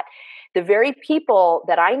of that. The very people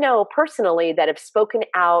that I know personally that have spoken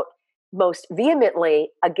out most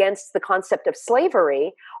vehemently against the concept of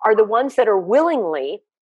slavery are the ones that are willingly,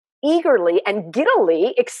 eagerly, and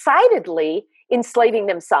giddily, excitedly enslaving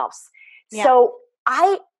themselves. Yeah. So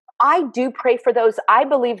I do pray for those. I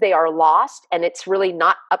believe they are lost, and it's really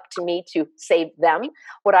not up to me to save them.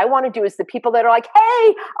 What I want to do is the people that are like,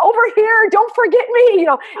 hey, over here, don't forget me.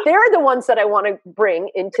 They're the ones that I want to bring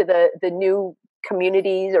into the new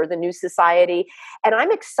communities or the new society. And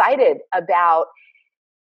I'm excited about,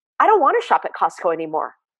 I don't want to shop at Costco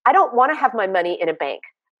anymore. I don't want to have my money in a bank.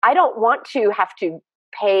 I don't want to have to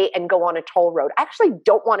pay and go on a toll road. I actually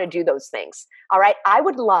don't want to do those things. All right. I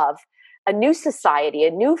would love a new society,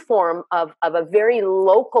 a new form of a very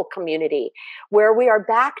local community where we are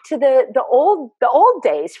back to the old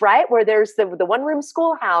days, right? Where there's the one room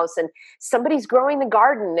schoolhouse and somebody's growing the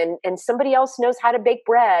garden and somebody else knows how to bake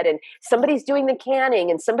bread and somebody's doing the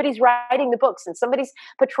canning and somebody's writing the books and somebody's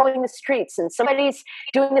patrolling the streets and somebody's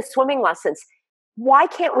doing the swimming lessons. Why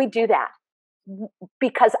can't we do that?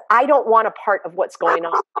 Because I don't want a part of what's going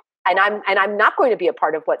on. And I'm not going to be a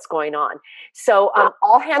part of what's going on. So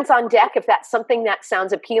all hands on deck. If that's something that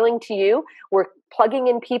sounds appealing to you, we're plugging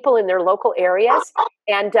in people in their local areas,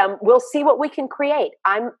 and we'll see what we can create.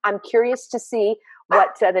 I'm curious to see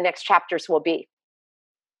what the next chapters will be.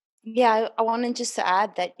 Yeah, I wanted just to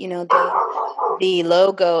add that, the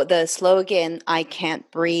logo, the slogan, I can't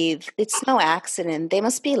breathe, it's no accident. They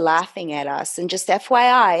must be laughing at us. And just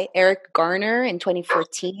FYI, Eric Garner in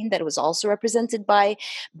 2014, that was also represented by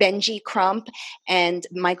Benji Crump and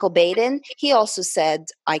Michael Baden, he also said,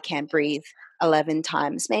 I can't breathe 11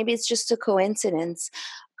 times. Maybe it's just a coincidence,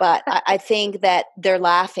 but I think that they're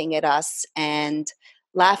laughing at us and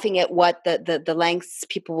laughing at what the lengths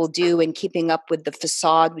people will do in keeping up with the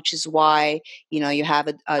facade, which is why, you have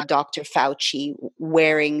a Dr. Fauci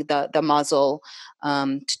wearing the muzzle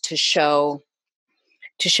to show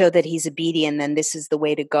that he's obedient, then this is the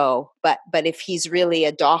way to go. But if he's really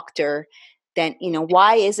a doctor, then,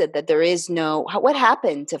 why is it that there is what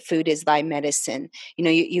happened to food is thy medicine?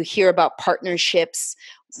 You hear about partnerships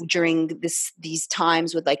during these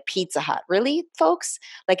times with like Pizza Hut. Really, folks?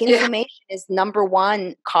 Like inflammation is number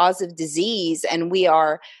one cause of disease, and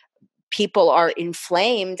people are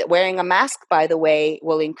inflamed. Wearing a mask, by the way,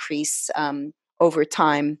 will increase over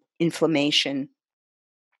time inflammation.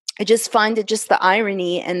 I just find it just the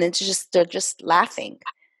irony, and they're just laughing.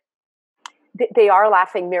 They are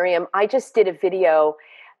laughing, Miriam. I just did a video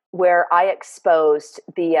where I exposed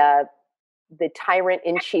the tyrant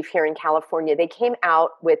in chief here in California. They came out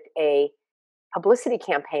with a publicity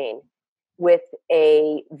campaign with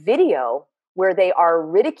a video where they are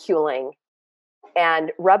ridiculing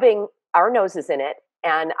and rubbing our noses in it.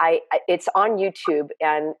 And it's on YouTube,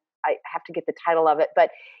 and I have to get the title of it,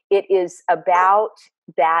 but it is about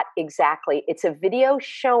that exactly. It's a video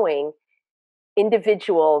showing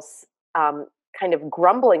individuals kind of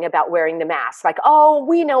grumbling about wearing the mask. Like, oh,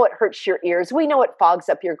 we know it hurts your ears. We know it fogs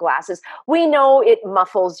up your glasses. We know it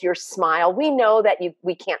muffles your smile. We know that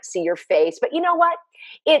we can't see your face. But you know what?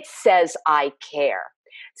 It says, I care.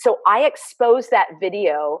 So I exposed that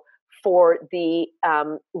video for the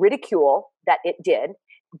ridicule that it did.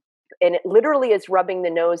 And it literally is rubbing the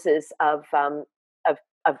noses of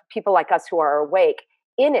people like us who are awake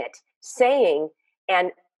in it, saying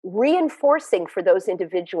and reinforcing for those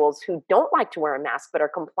individuals who don't like to wear a mask but are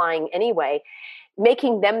complying anyway,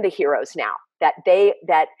 making them the heroes now, that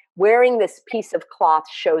wearing this piece of cloth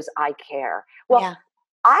shows I care. Well, yeah.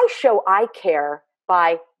 I show I care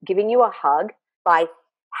by giving you a hug, by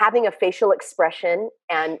having a facial expression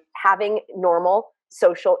and having normal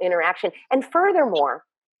social interaction. And furthermore,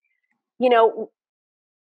 the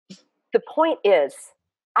point is,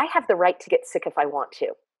 I have the right to get sick if I want to,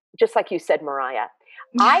 just like you said, Mariah.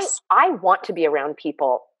 Yes. I want to be around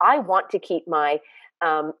people. I want to keep my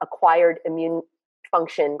acquired immune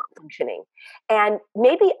functioning. And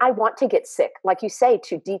maybe I want to get sick, like you say,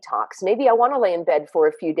 to detox. Maybe I want to lay in bed for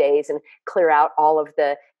a few days and clear out all of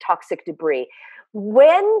the toxic debris.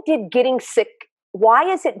 When did getting sick, why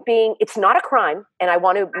is it it's not a crime, and I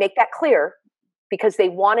want to make that clear, because they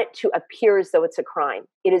want it to appear as though it's a crime.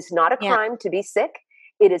 It is not a crime to be sick.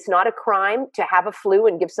 It is not a crime to have a flu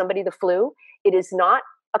and give somebody the flu. It is not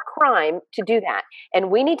a crime to do that.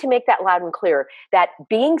 And we need to make that loud and clear, that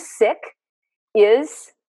being sick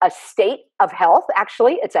is a state of health.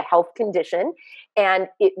 Actually, it's a health condition. And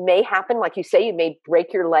it may happen, like you say, you may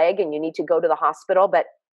break your leg and you need to go to the hospital. But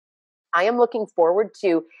I am looking forward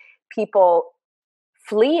to people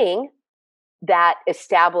fleeing that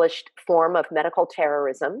established form of medical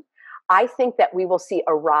terrorism. I think that we will see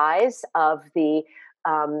a rise of the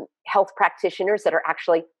health practitioners that are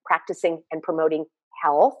actually practicing and promoting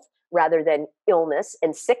health rather than illness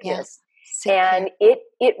and sickness. Yeah. And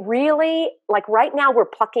it really, like right now, we're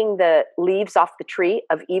plucking the leaves off the tree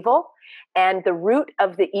of evil, and the root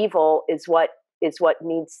of the evil is what what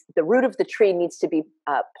needs, the root of the tree needs to be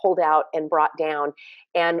pulled out and brought down.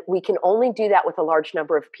 And we can only do that with a large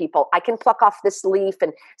number of people. I can pluck off this leaf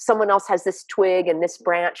and someone else has this twig and this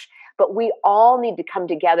branch, but we all need to come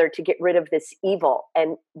together to get rid of this evil.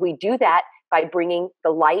 And we do that by bringing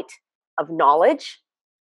the light of knowledge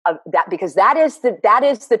of that, because that is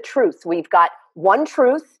the truth. We've got one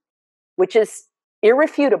truth, which is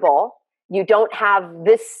irrefutable. You don't have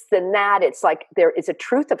this and that. It's like there is a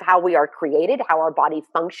truth of how we are created, how our body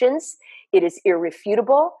functions. It is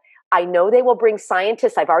irrefutable. I know they will bring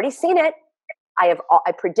scientists. I've already seen it. I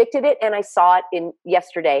predicted it, and I saw it in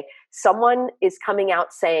yesterday. Someone is coming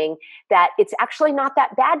out saying that it's actually not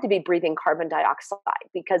that bad to be breathing carbon dioxide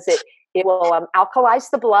because it will alkalize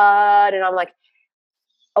the blood. And I'm like,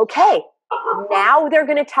 okay, now they're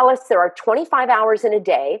going to tell us there are 25 hours in a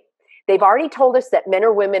day. They've already told us that men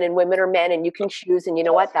are women and women are men, and you can choose. And you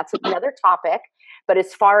know what? That's another topic. But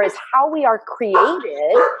as far as how we are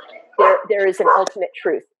created, there is an ultimate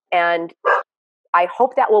truth. And I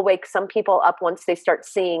hope that will wake some people up once they start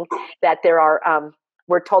seeing that there are,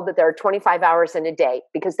 we're told that there are 25 hours in a day,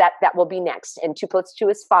 because that will be next. And 2 + 2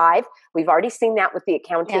 is 5. We've already seen that with the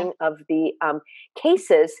accounting of the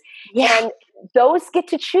cases. Yeah. And those get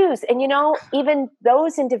to choose. And, even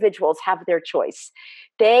those individuals have their choice.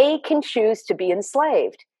 They can choose to be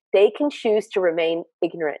enslaved. They can choose to remain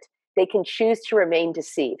ignorant. They can choose to remain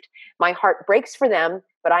deceived. My heart breaks for them,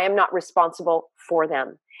 but I am not responsible for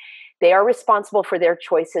them. They are responsible for their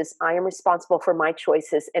choices. I am responsible for my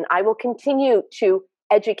choices. And I will continue to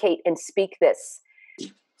educate and speak this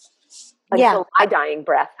until my dying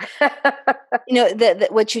breath.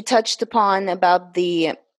 What you touched upon about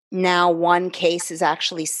the now one case is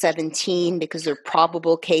actually 17 because they're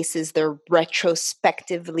probable cases. They're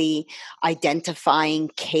retrospectively identifying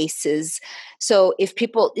cases. So if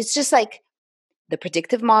people, it's just like the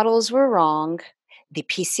predictive models were wrong. The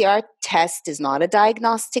PCR test is not a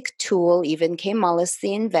diagnostic tool. Even Kay Mullis,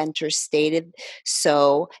 the inventor, stated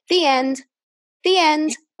so. The end.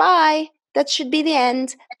 Bye. That should be the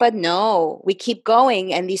end. But no, we keep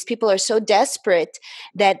going. And these people are so desperate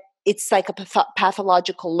that it's like a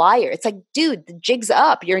pathological liar. It's like, dude, the jig's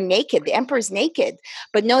up. You're naked. The emperor's naked.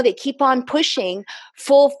 But no, they keep on pushing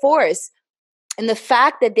full force. And the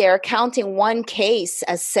fact that they're counting one case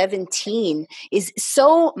as 17 is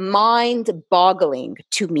so mind-boggling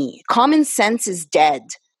to me. Common sense is dead.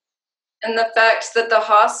 And the fact that the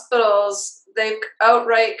hospitals, they've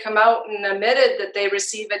outright come out and admitted that they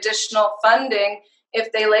receive additional funding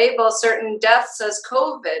if they label certain deaths as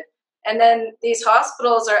COVID. And then these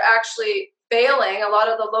hospitals are actually failing, a lot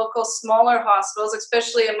of the local smaller hospitals,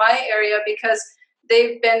 especially in my area, because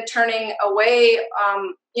they've been turning away,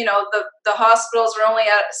 the hospitals were only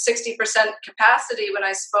at 60% capacity. When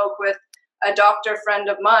I spoke with a doctor friend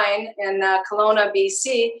of mine in Kelowna,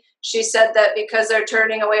 BC, she said that because they're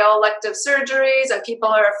turning away all elective surgeries and people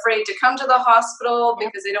are afraid to come to the hospital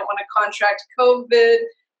because they don't want to contract COVID,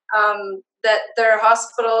 that their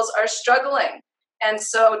hospitals are struggling. And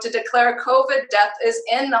so to declare COVID death is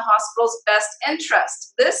in the hospital's best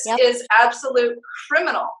interest. This is absolute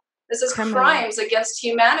criminal. This is crimes against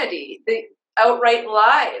humanity, the outright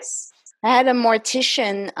lies. I had a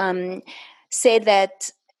mortician say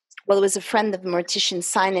that, it was a friend of the mortician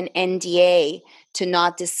sign an NDA to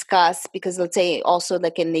not discuss, because let's say also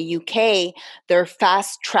like in the UK, they're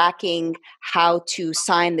fast tracking how to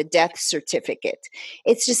sign the death certificate.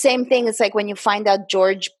 It's the same thing. It's like when you find out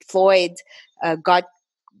George Floyd got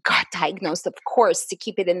diagnosed, of course, to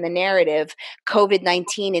keep it in the narrative,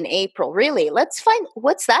 COVID-19 in April. Really, let's find,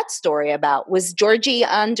 what's that story about? Was Georgie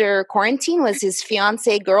under quarantine? Was his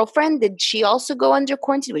fiance girlfriend? Did she also go under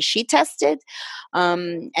quarantine? Was she tested?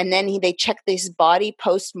 And then they checked his body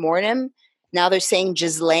post-mortem. Now they're saying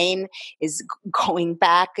Ghislaine is going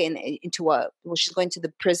back she's going to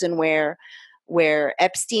the prison where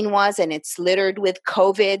Epstein was, and it's littered with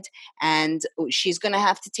COVID, and she's going to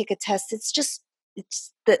have to take a test.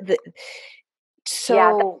 That's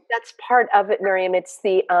part of it, Miriam. It's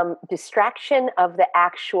the distraction of the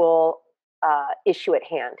actual issue at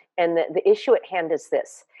hand. And the issue at hand is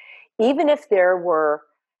this. Even if there were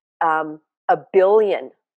 1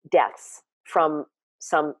 billion deaths from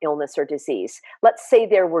some illness or disease, let's say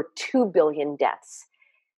there were 2 billion deaths,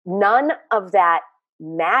 none of that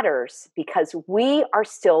matters because we are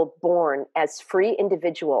still born as free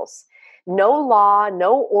individuals. No law,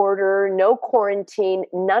 no order, no quarantine,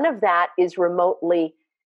 none of that is remotely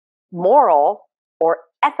moral or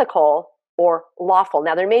ethical or lawful.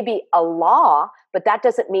 Now, there may be a law, but that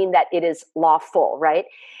doesn't mean that it is lawful, right?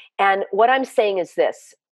 And what I'm saying is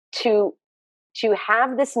this, to to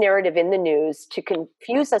have this narrative in the news to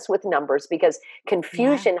confuse us with numbers, because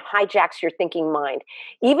confusion hijacks your thinking mind.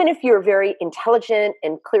 Even if you're very intelligent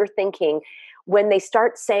and clear thinking, when they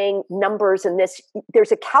start saying numbers and this,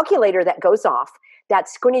 there's a calculator that goes off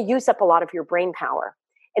that's going to use up a lot of your brain power.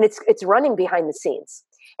 And it's running behind the scenes.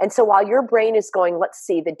 And so while your brain is going, let's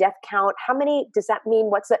see, the death count, how many does that mean?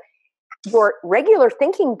 Your regular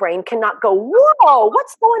thinking brain cannot go, whoa,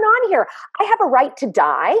 what's going on here? I have a right to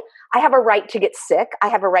die. I have a right to get sick. I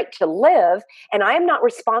have a right to live. And I am not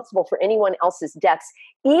responsible for anyone else's deaths,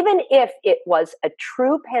 even if it was a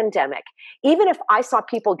true pandemic. Even if I saw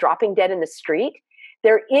people dropping dead in the street,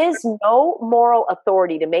 there is no moral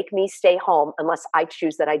authority to make me stay home unless I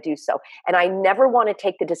choose that I do so. And I never want to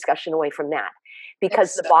take the discussion away from that,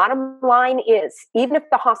 because the bottom line is, even if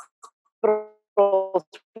the hospitals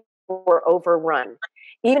were overrun,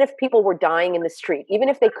 even if people were dying in the street, even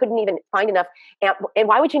if they couldn't even find enough, and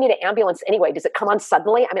why would you need an ambulance anyway? Does it come on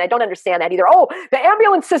suddenly? I mean, I don't understand that either. Oh, the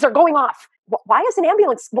ambulances are going off. Why is an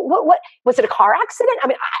ambulance? What was it, a car accident? I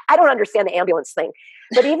mean, I don't understand the ambulance thing.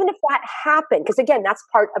 But even if that happened, because again, that's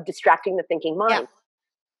part of distracting the thinking mind.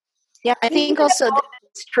 Yeah, I think also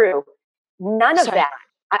it's true. None of that.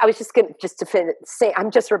 I was just going to say,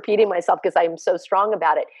 I'm just repeating myself because I am so strong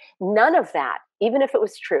about it. None of that, even if it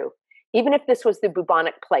was true, even if this was the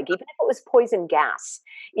bubonic plague, even if it was poison gas,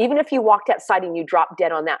 even if you walked outside and you dropped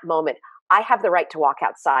dead on that moment, I have the right to walk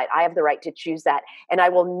outside. I have the right to choose that. And I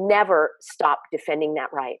will never stop defending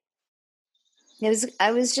that right.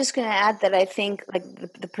 I was just going to add that I think, like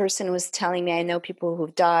the person was telling me, I know people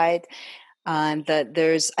who've died,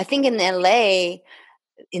 that I think in LA,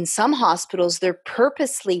 in some hospitals, they're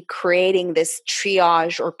purposely creating this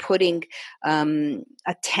triage or putting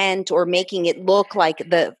a tent or making it look like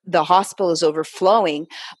the hospital is overflowing.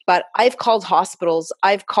 But I've called hospitals,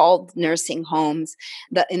 I've called nursing homes.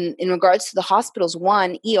 In regards to the hospitals,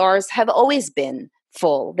 ERs have always been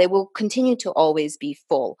full. They will continue to always be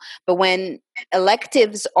full. But when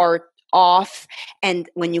electives are off, and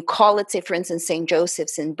when you call it, say, for instance, St.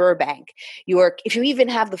 Joseph's in Burbank, if you even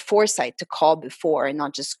have the foresight to call before and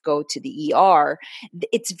not just go to the ER,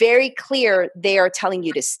 it's very clear they are telling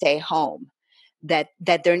you to stay home, that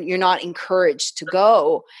you're not encouraged to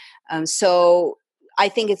go. So I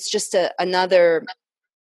think it's just another.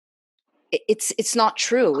 It's not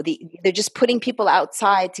true. They're just putting people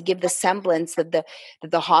outside to give the semblance that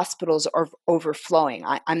the hospitals are overflowing.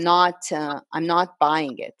 I'm not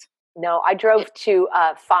buying it. No, I drove to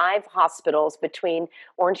 5 hospitals between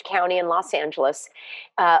Orange County and Los Angeles.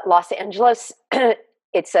 Los Angeles,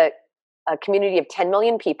 it's a community of 10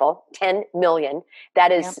 million people, 10 million.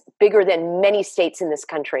 That is bigger than many states in this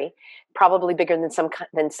country, probably bigger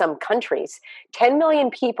than some countries. 10 million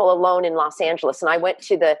people alone in Los Angeles. And I went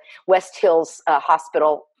to the West Hills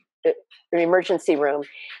Hospital emergency room,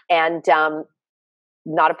 and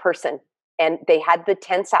not a person. And they had the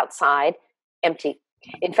tents outside empty.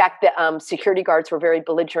 In fact, the security guards were very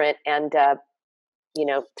belligerent and,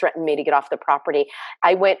 threatened me to get off the property.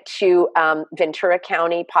 I went to Ventura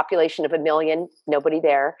County, population of 1 million, nobody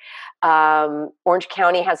there. Orange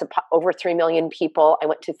County has over 3 million people. I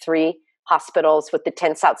went to 3 hospitals with the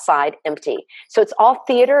tents outside empty. So it's all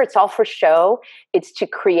theater. It's all for show. It's to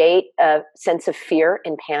create a sense of fear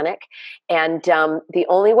and panic. And the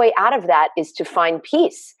only way out of that is to find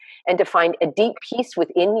peace, and to find a deep peace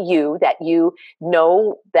within you, that you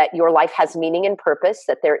know that your life has meaning and purpose,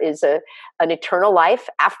 that there is an eternal life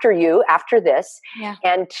after this,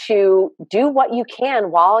 and to do what you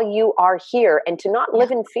can while you are here, and to not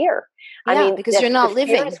live in fear. I mean, because you're not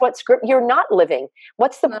living. You're not living.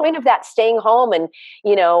 What's the point of that? Staying home. And,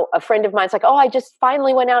 a friend of mine's like, oh, I just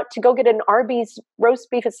finally went out to go get an Arby's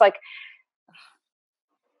roast beef. It's like,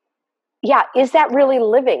 yeah, is that really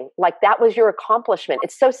living? Like, that was your accomplishment.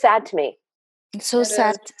 It's so sad to me. It's so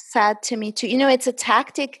sad to me too. It's a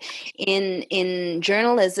tactic in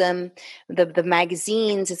journalism, the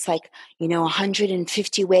magazines. It's like,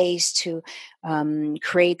 150 ways to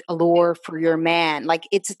create allure for your man. Like,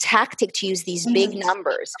 it's a tactic to use these big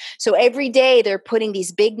numbers. So every day they're putting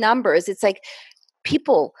these big numbers. It's like,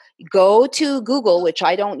 people, go to Google, which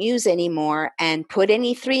I don't use anymore, and put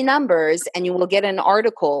any 3 numbers and you will get an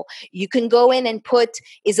article. You can go in and put,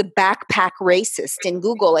 is a backpack racist in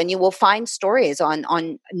Google, and you will find stories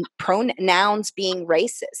on pronouns being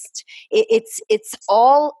racist. It's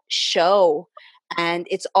all show, and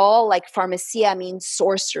it's all like pharmacia means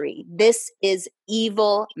sorcery. This is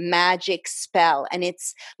evil magic spell. And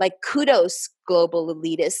it's like, kudos global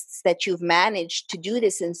elitists that you've managed to do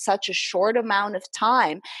this in such a short amount of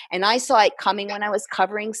time. And I saw it coming when I was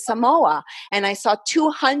covering Samoa, and I saw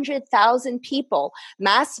 200,000 people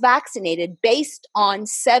mass vaccinated based on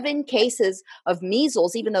 7 cases of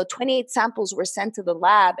measles, even though 28 samples were sent to the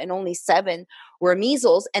lab and only 7 were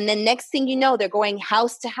measles. And then next thing you know, they're going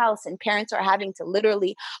house to house, and parents are having to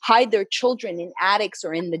literally hide their children in attics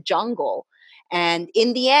or in the jungle. And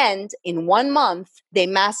in the end, in 1 month, they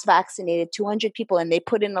mass vaccinated 200 people, and they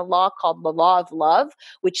put in a law called the Law of Love,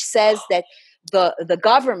 which says that the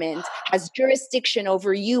government has jurisdiction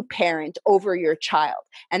over you, parent, over your child.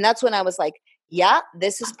 And that's when I was like, yeah,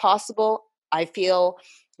 this is possible. I feel,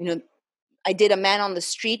 I did a man on the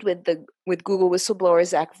street with Google whistleblower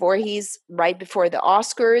Zach Voorhees right before the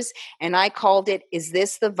Oscars, and I called it, "Is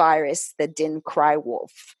this the virus that didn't cry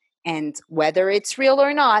wolf?" And whether it's real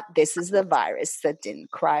or not, this is the virus that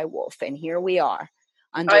didn't cry wolf. And here we are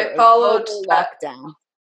under a global lockdown.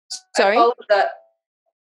 Sorry? I followed that.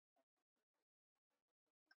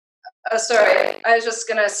 Sorry, I was just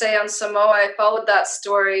going to say on Samoa, I followed that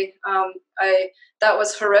story. That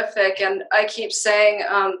was horrific. And I keep saying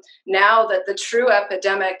now that the true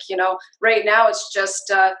epidemic, right now it's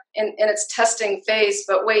just in its testing phase,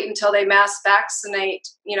 but wait until they mass vaccinate,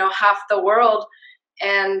 half the world.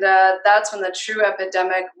 And that's when the true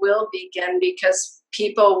epidemic will begin, because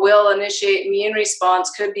people will initiate immune response.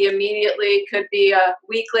 Could be immediately, could be a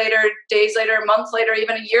week later, days later, a month later,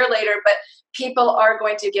 even a year later. But people are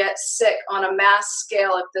going to get sick on a mass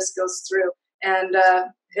scale if this goes through. And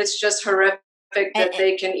it's just horrific that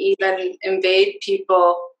they can even invade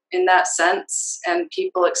people in that sense, and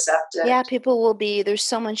people accept it. Yeah, people will be, there's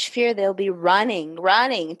so much fear, they'll be running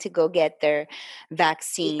to go get their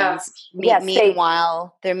vaccines. Yeah.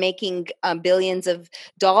 Meanwhile, they're making billions of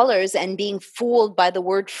dollars and being fooled by the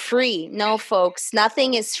word free. No, folks,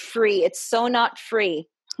 nothing is free. It's so not free.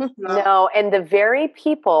 No, and the very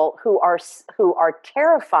people who are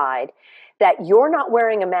terrified that you're not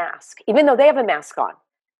wearing a mask, even though they have a mask on,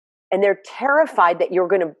 and they're terrified that you're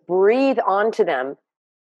going to breathe onto them,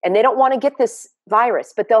 and they don't want to get this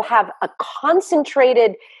virus, but they'll have a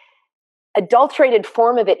concentrated, adulterated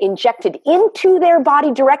form of it injected into their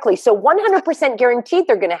body directly. So 100% guaranteed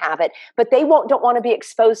they're going to have it, but they don't want to be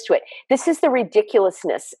exposed to it. This is the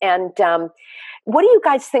ridiculousness. And what do you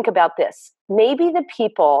guys think about this? Maybe the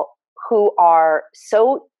people who are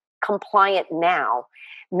so compliant now,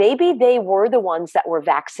 maybe they were the ones that were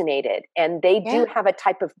vaccinated, and they do have a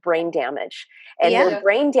type of brain damage. And their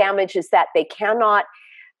brain damage is that they cannot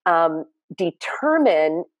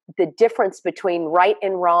determine the difference between right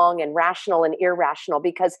and wrong and rational and irrational,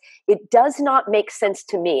 because it does not make sense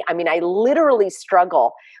to me. I mean, I literally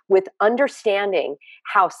struggle with understanding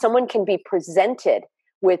how someone can be presented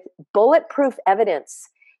with bulletproof evidence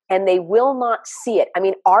and they will not see it. I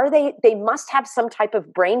mean, they must have some type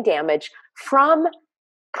of brain damage from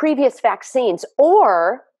previous vaccines,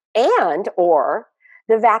 or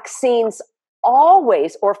the vaccines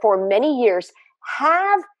always, or for many years,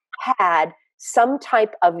 have had some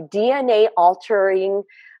type of DNA altering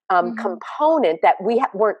component that we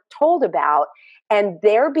weren't told about, and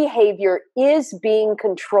their behavior is being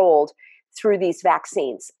controlled through these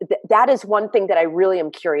vaccines. That is one thing that I really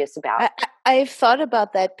am curious about. I've thought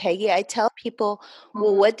about that, Peggy. I tell people,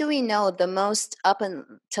 well, what do we know? The most, up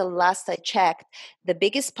until last I checked, the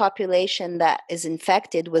biggest population that is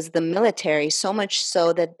infected was the military, so much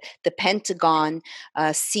so that the Pentagon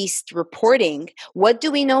ceased reporting. What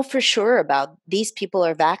do we know for sure about these people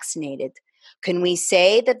are vaccinated? Can we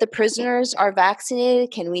say that the prisoners are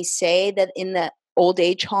vaccinated? Can we say that in the old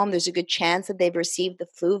age home, there's a good chance that they've received the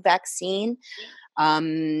flu vaccine?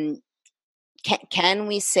 Can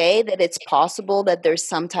we say that it's possible that there's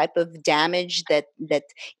some type of damage that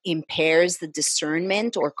impairs the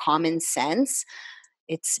discernment or common sense?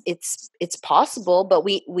 It's possible, but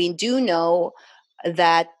we do know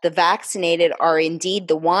that the vaccinated are indeed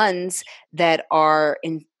the ones that are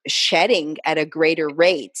shedding at a greater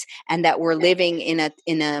rate, and that we're living in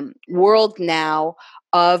a world now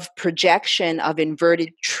of projection of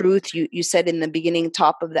inverted truth. You said in the beginning,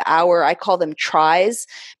 top of the hour, I call them tries,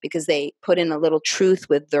 because they put in a little truth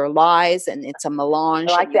with their lies, and it's a melange.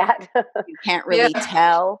 I like that. You can't really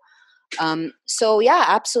tell. So yeah,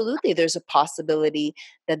 absolutely. There's a possibility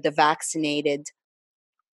that the vaccinated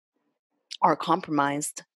are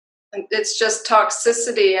compromised. It's just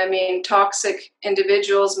toxicity. I mean, toxic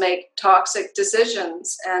individuals make toxic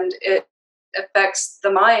decisions, and it affects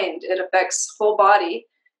the mind. It affects whole body.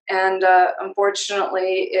 And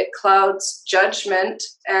unfortunately, it clouds judgment.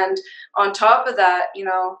 And on top of that,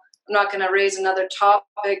 I'm not going to raise another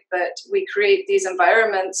topic, but we create these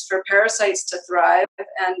environments for parasites to thrive,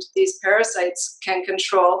 and these parasites can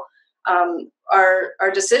control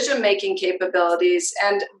our decision-making capabilities.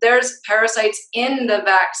 And there's parasites in the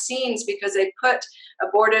vaccines because they put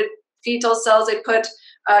aborted fetal cells, they put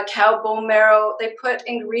cow bone marrow, they put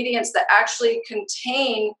ingredients that actually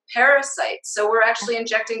contain parasites. So we're actually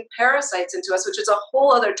injecting parasites into us, which is a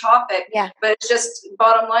whole other topic. Yeah. But it's just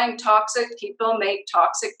bottom line, toxic people make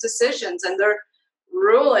toxic decisions, and they're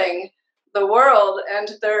ruling the world, and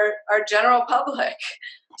they're our general public.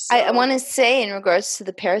 So. I want to say, in regards to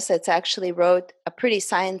the parasites, I actually wrote a pretty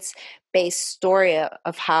science-based story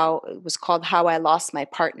of how it was called "How I Lost My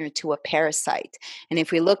Partner to a Parasite." And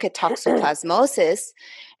if we look at toxoplasmosis,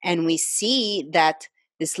 and we see that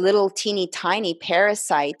this little teeny tiny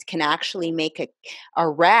parasite can actually make a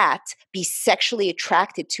rat be sexually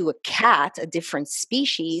attracted to a cat, a different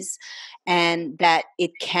species, and that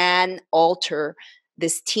it can alter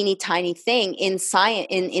this teeny tiny thing in science,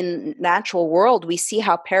 in natural world. We see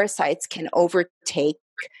how parasites can overtake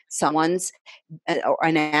someone's or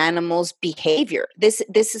an animal's behavior. This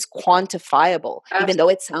is quantifiable. Absolutely. Even though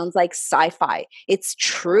it sounds like sci-fi, it's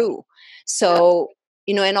true. So,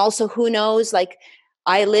 and also, who knows, like,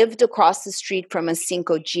 I lived across the street from a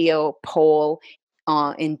Cinco Geo pole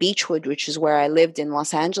in Beechwood, which is where I lived in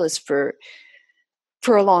Los Angeles for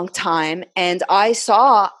a long time. And I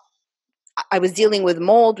was dealing with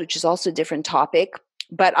mold, which is also a different topic,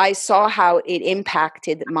 but I saw how it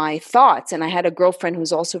impacted my thoughts. And I had a girlfriend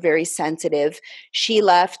who's also very sensitive. She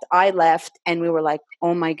left, I left, and we were like,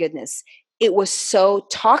 oh my goodness, it was so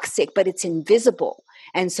toxic, but it's invisible.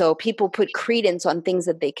 And so people put credence on things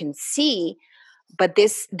that they can see, but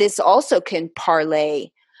this also can parlay.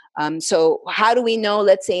 So how do we know,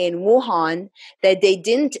 let's say in Wuhan, that they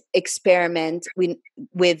didn't experiment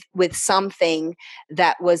with something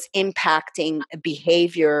that was impacting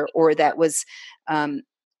behavior or that was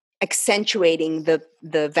accentuating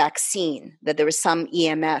the vaccine, that there was some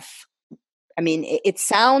EMF? I mean, it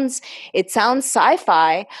sounds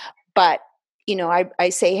sci-fi, but I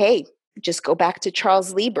say, hey, just go back to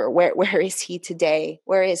Charles Lieber. Where is he today?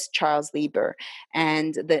 Where is Charles Lieber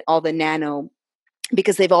and all the nano?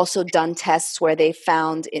 Because they've also done tests where they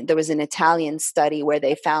found, there was an Italian study where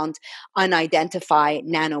they found unidentified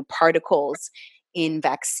nanoparticles in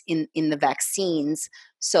the vaccines.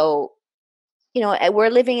 So, we're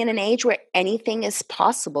living in an age where anything is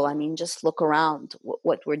possible. I mean, just look around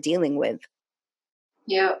what we're dealing with.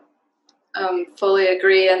 Yeah, fully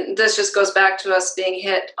agree. And this just goes back to us being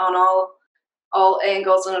hit on all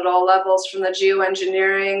angles and at all levels, from the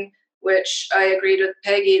geoengineering, which I agreed with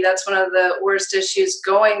Peggy. That's one of the worst issues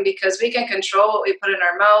going, because we can control what we put in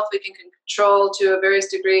our mouth. We can control to a various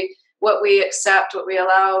degree what we accept, what we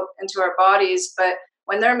allow into our bodies. But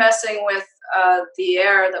when they're messing with the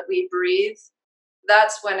air that we breathe,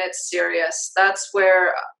 that's when it's serious. That's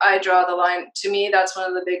where I draw the line. To me, that's one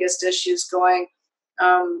of the biggest issues going.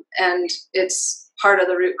 And it's part of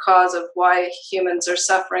the root cause of why humans are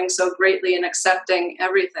suffering so greatly and accepting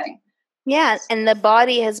everything. Yeah, and the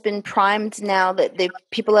body has been primed now that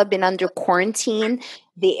people have been under quarantine.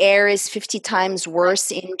 The air is 50 times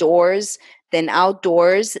worse indoors than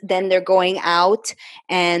outdoors. Then they're going out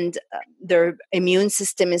and their immune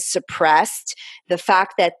system is suppressed. The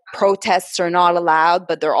fact that protests are not allowed,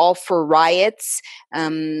 but they're all for riots,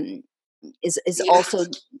 is also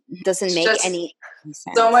doesn't make any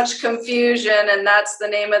sense. So much confusion, and that's the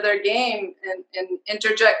name of their game. And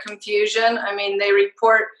interject confusion. I mean, they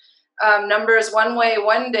report numbers one way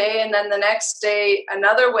one day, and then the next day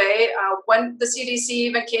another way. When the CDC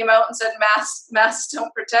even came out and said masks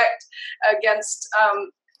don't protect against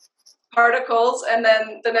particles, and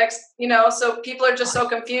then the next, so people are just so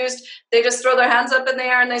confused. They just throw their hands up in the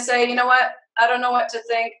air and they say, you know what? I don't know what to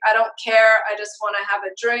think. I don't care. I just want to have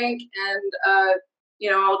a drink, and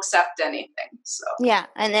I'll accept anything. So yeah,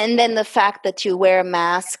 and then the fact that you wear a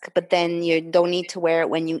mask, but then you don't need to wear it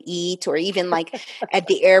when you eat, or even like at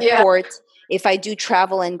the airport. Yeah. If I do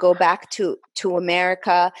travel and go back to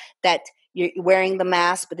America, that you're wearing the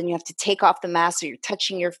mask, but then you have to take off the mask, or you're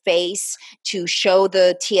touching your face to show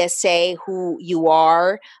the TSA who you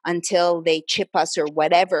are until they chip us or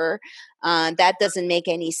whatever. That doesn't make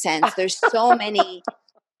any sense. There's so many.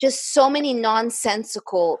 Just so many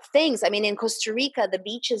nonsensical things. I mean, in Costa Rica, the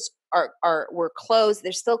beaches were closed.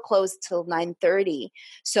 They're still closed till 9:30.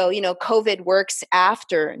 So, COVID works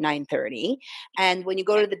after 9:30. And when you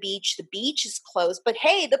go to the beach is closed. But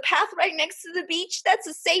hey, the path right next to the beach, that's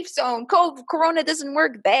a safe zone. Corona doesn't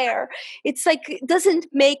work there. It's like, it doesn't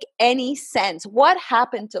make any sense. What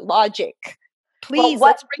happened to logic? Please,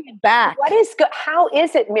 let's bring it back. How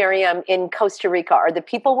is it, Maryam, in Costa Rica? Are the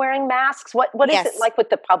people wearing masks? What is it like with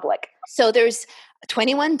the public? So there's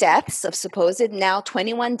 21 deaths of supposed, now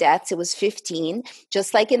 21 deaths. It was 15,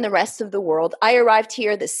 just like in the rest of the world. I arrived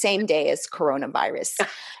here the same day as coronavirus.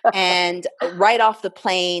 And right off the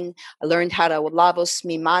plane, I learned how to lavos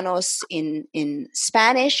mi manos in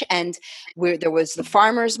Spanish. And there was the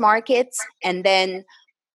farmers markets. And then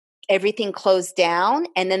everything closed down.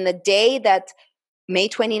 And then the day that May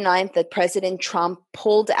 29th, that President Trump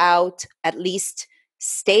pulled out, at least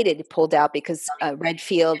stated pulled out, because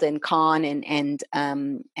Redfield and Khan and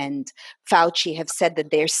Fauci have said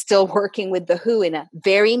that they're still working with the WHO in a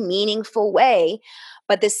very meaningful way.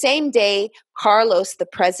 But the same day, Carlos, the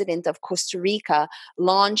president of Costa Rica,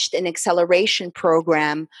 launched an acceleration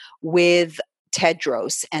program with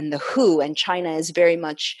Tedros and the WHO, and China is very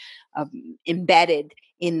much embedded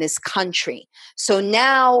in this country. So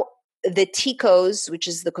now the Ticos, which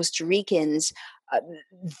is the Costa Ricans,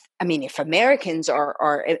 if Americans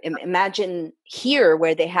are imagine here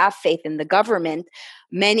where they have faith in the government,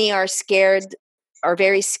 many are scared, are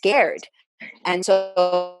very scared. And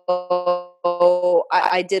so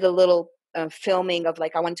I did a little filming of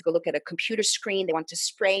I wanted to go look at a computer screen. They want to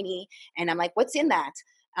spray me. And I'm like, what's in that?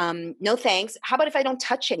 No thanks. How about if I don't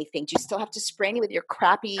touch anything? Do you still have to spray me with your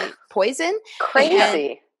crappy poison? Crazy.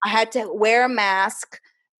 And I had to wear a mask,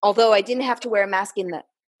 although I didn't have to wear a mask in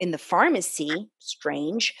the pharmacy.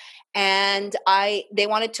 Strange. And they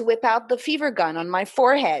wanted to whip out the fever gun on my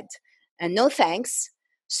forehead, and no thanks.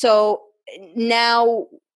 So now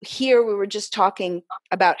here we were just talking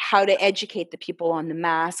about how to educate the people on the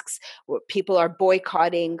masks. People are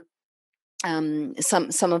boycotting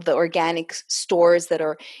some of the organic stores that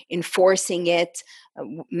are enforcing it,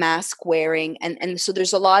 mask wearing. And so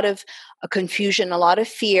there's a lot of confusion, a lot of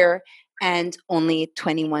fear, and only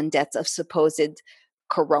 21 deaths of supposed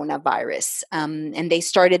coronavirus. And they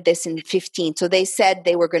started this in 2015. So they said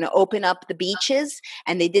they were going to open up the beaches,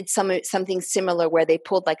 and they did something similar where they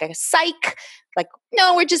pulled a psych,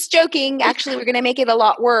 no, we're just joking. Actually, we're going to make it a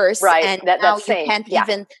lot worse. Right. And now you can't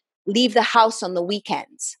even leave the house on the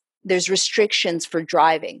weekends. There's restrictions for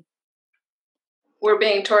driving. We're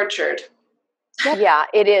being tortured. Yep. Yeah,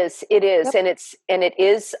 it is. It is. Yep. And it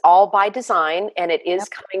is all by design, and it is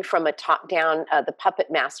coming from a top down, the puppet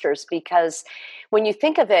masters, because when you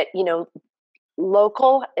think of it,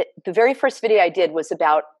 local, the very first video I did was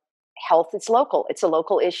about health. It's local. It's a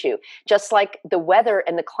local issue. Just like the weather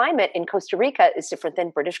and the climate in Costa Rica is different than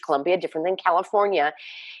British Columbia, different than California.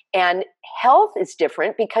 And health is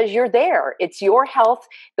different because you're there. It's your health,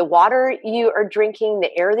 the water you are drinking, the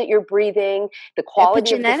air that you're breathing, the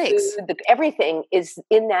quality of the food, everything is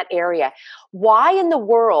in that area. Why in the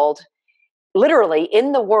world, literally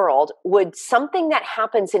in the world, would something that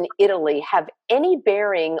happens in Italy have any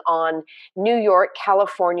bearing on New York,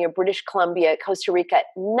 California, British Columbia, Costa Rica?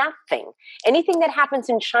 Nothing. Anything that happens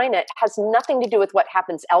in China has nothing to do with what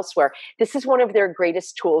happens elsewhere. This is one of their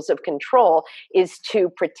greatest tools of control, is to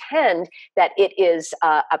pretend that it is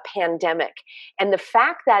a pandemic. And the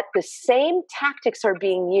fact that the same tactics are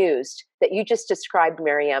being used that you just described,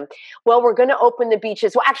 Maryam. Well, we're going to open the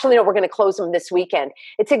beaches. Well, actually, no, we're going to close them this weekend.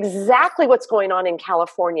 It's exactly what's going on in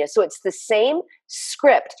California. So it's the same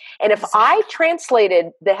script. And if I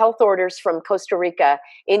translated the health orders from Costa Rica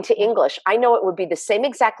into English, I know it would be the same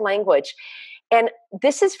exact language. And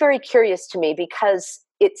this is very curious to me because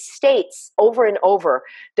it states over and over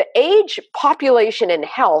the age, population, and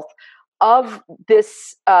health of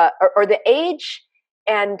this, or the age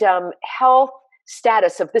and health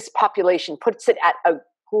status of this population puts it at a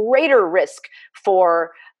greater risk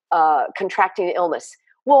for contracting the illness.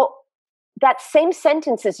 Well, that same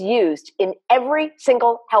sentence is used in every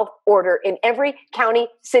single health order in every county,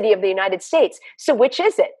 city of the United States. So which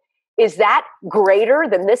is it? Is that greater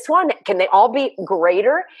than this one? Can they all be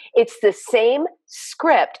greater? It's the same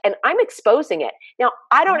script, and I'm exposing it. Now,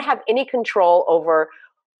 I don't have any control over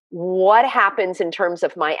what happens in terms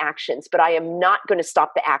of my actions, but I am not going to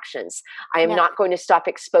stop the actions. I am not going to stop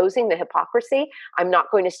exposing the hypocrisy. I'm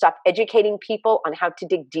not going to stop educating people on how to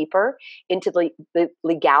dig deeper into the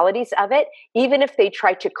legalities of it. Even if they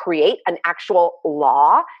try to create an actual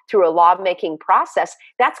law through a lawmaking process,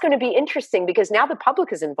 that's going to be interesting because now the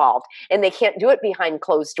public is involved and they can't do it behind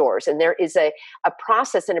closed doors. And there is a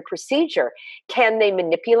process and a procedure. Can they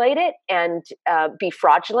manipulate it and be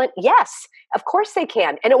fraudulent? Yes, of course they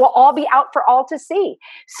can. And it will all be out for all to see.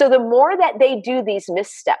 So the more that they do these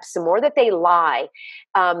missteps, the more that they lie,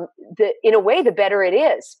 in a way, the better it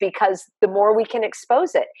is, because the more we can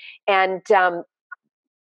expose it. And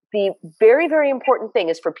the very, very important thing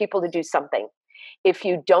is for people to do something. If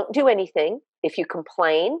you don't do anything, if you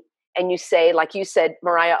complain and you say, like you said,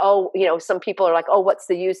 Mariah, oh, some people are like, oh, what's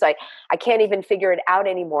the use? I can't even figure it out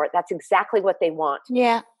anymore. That's exactly what they want.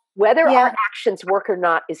 Yeah. Whether our actions work or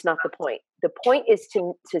not is not the point. The point is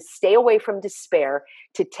to stay away from despair,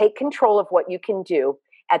 to take control of what you can do.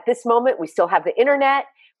 At this moment, we still have the internet,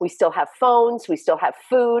 we still have phones, we still have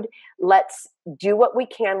food. Let's do what we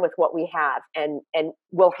can with what we have, and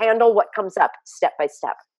we'll handle what comes up step by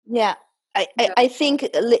step. Yeah. I think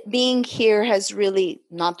being here has really,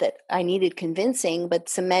 not that I needed convincing, but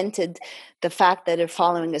cemented the fact that they're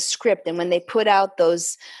following a script. And when they put out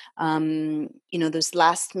those, those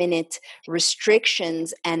last minute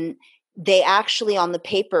restrictions, and they actually, on the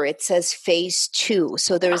paper, it says phase 2.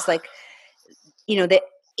 So there's like,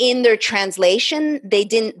 in their translation,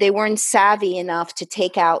 they weren't savvy enough to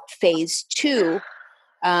take out phase 2.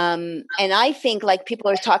 And I think, like, people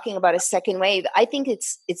are talking about a second wave. I think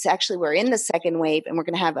it's actually, we're in the second wave, and we're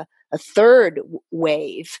going to have a third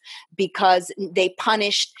wave, because they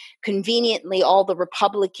punished conveniently all the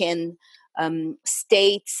Republican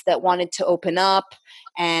states that wanted to open up,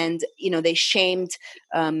 and they shamed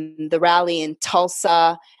the rally in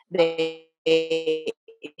Tulsa. They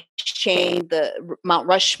shamed the Mount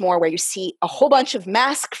Rushmore, where you see a whole bunch of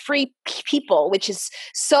mask-free people, which is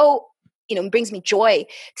so brings me joy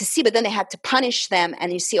to see. But then they had to punish them,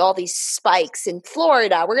 and you see all these spikes in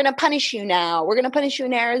Florida. We're going to punish you now. We're going to punish you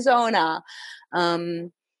in Arizona,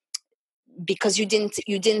 because you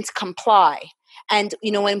didn't comply. And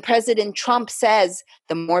when President Trump says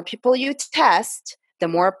the more people you test, the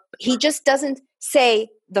more, he just doesn't say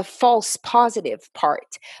the false positive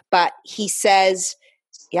part, but he says,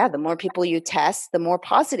 yeah, the more people you test, the more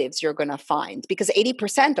positives you're going to find, because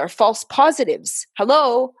 80% are false positives.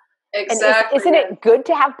 Hello. Exactly. And isn't it good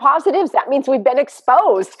to have positives? That means we've been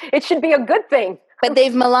exposed. It should be a good thing. But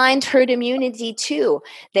they've maligned herd immunity too.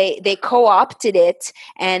 They co-opted it,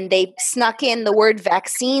 and they snuck in the word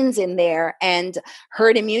vaccines in there, and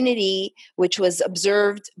herd immunity, which was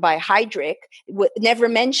observed by Heydrich, never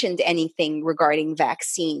mentioned anything regarding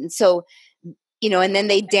vaccines. So, and then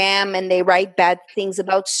they damn and they write bad things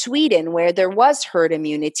about Sweden, where there was herd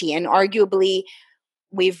immunity, and arguably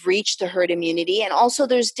we've reached the herd immunity. And also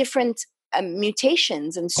there's different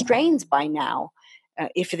mutations and strains by now,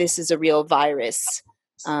 if this is a real virus.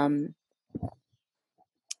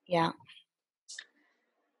 Yeah.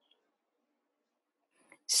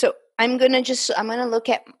 So I'm going to look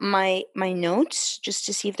at my notes just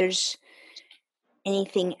to see if there's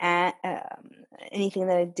anything that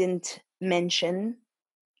I didn't mention.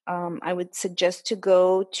 I would suggest to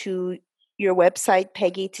go to your website,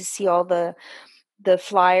 Peggy, to see all the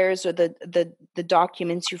flyers or the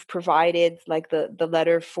documents you've provided, like the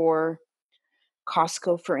letter for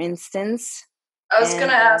Costco, for instance. I was going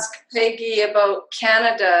to ask Peggy about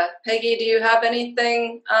Canada. Peggy, do you have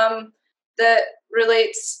anything that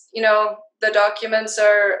relates, the documents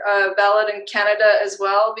are valid in Canada as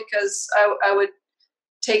well? Because I would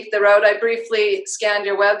take the route. I briefly scanned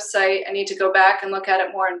your website. I need to go back and look at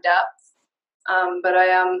it more in depth. But I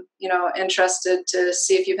am, interested to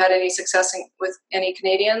see if you've had any success with any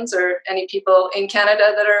Canadians or any people in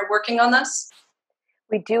Canada that are working on this.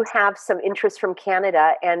 We do have some interest from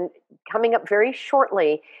Canada, and coming up very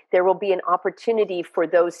shortly, there will be an opportunity for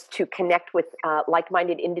those to connect with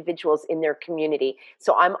like-minded individuals in their community.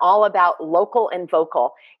 So I'm all about local and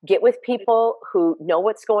vocal. Get with people who know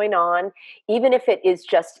what's going on, even if it is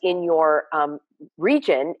just in your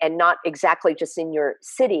region and not exactly just in your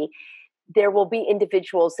city. There will be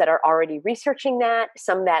individuals that are already researching that,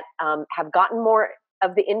 some that have gotten more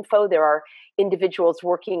of the info. There are individuals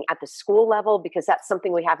working at the school level, because that's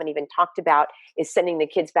something we haven't even talked about, is sending the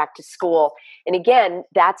kids back to school. And again,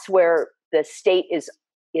 that's where the state is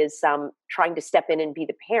trying to step in and be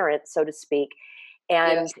the parent, so to speak.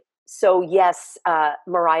 And so, yes,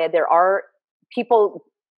 Mariah, there are people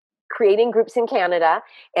creating groups in Canada,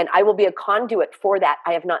 and I will be a conduit for that.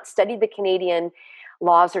 I have not studied the Canadian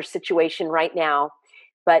laws or situation right now,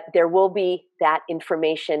 but there will be that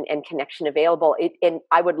information and connection available. And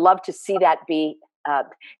I would love to see that be,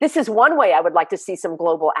 this is one way I would like to see some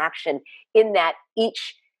global action, in that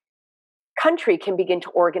each country can begin to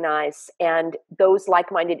organize, and those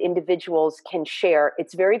like-minded individuals can share.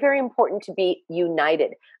 It's very, very important to be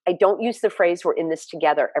united. I don't use the phrase "we're in this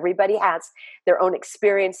together." Everybody has their own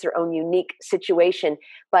experience, their own unique situation.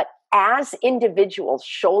 But as individuals,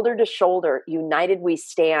 shoulder to shoulder, united we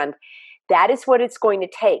stand. That is what it's going to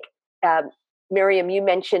take. Miriam, you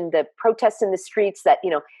mentioned the protests in the streets that,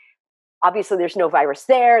 obviously there's no virus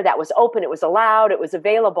there. That was open. It was allowed. It was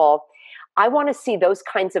available. I want to see those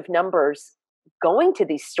kinds of numbers going to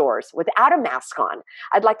these stores without a mask on.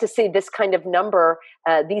 I'd like to see this kind of number,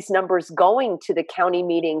 these numbers going to the county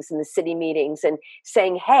meetings and the city meetings and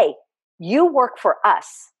saying, hey, you work for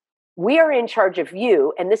us. We are in charge of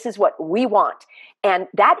you, and this is what we want. And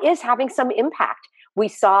that is having some impact. We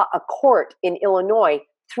saw a court in Illinois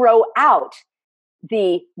throw out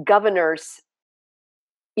the governor's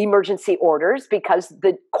emergency orders because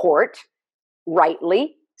the court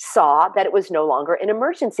rightly saw that it was no longer an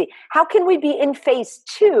emergency. How can we be in phase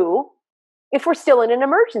 2 if we're still in an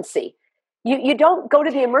emergency? You don't go to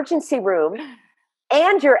the emergency room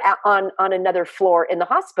and you're on another floor in the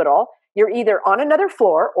hospital. You're either on another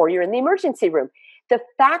floor or you're in the emergency room. The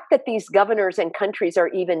fact that these governors and countries are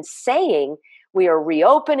even saying we are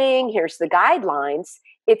reopening, here's the guidelines,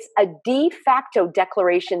 it's a de facto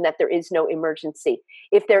declaration that there is no emergency.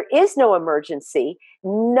 If there is no emergency,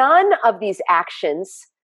 none of these actions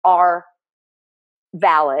are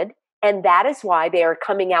valid. And that is why they are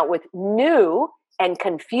coming out with new and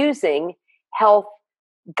confusing health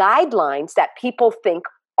guidelines that people think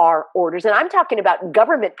are orders. And I'm talking about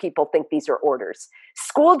government people think these are orders.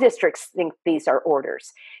 School districts think these are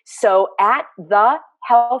orders. So at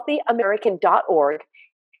thehealthyamerican.org,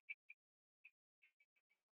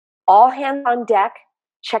 all hands on deck.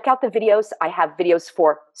 Check out the videos. I have videos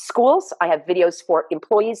for schools. I have videos for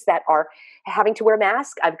employees that are having to wear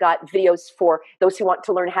masks. I've got videos for those who want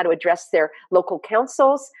to learn how to address their local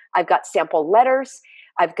councils. I've got sample letters.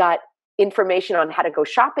 I've got information on how to go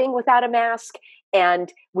shopping without a mask.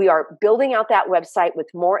 And we are building out that website with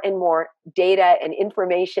more and more data and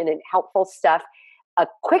information and helpful stuff. A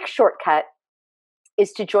quick shortcut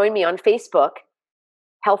is to join me on Facebook.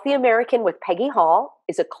 Healthy American with Peggy Hall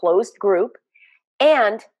is a closed group.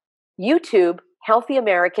 And YouTube, Healthy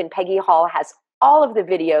American Peggy Hall has all of the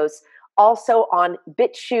videos also on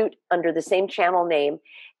BitChute under the same channel name.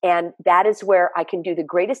 And that is where I can do the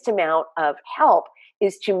greatest amount of help,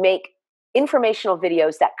 is to make informational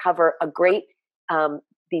videos that cover a great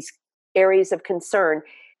these areas of concern,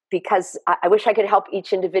 because I wish I could help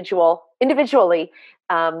each individual individually.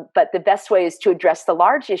 But the best way is to address the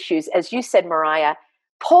large issues. As you said, Mariah,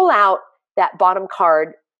 pull out that bottom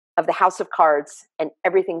card of the house of cards and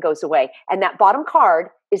everything goes away. And that bottom card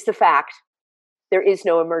is the fact there is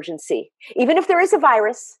no emergency. Even if there is a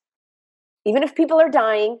virus, even if people are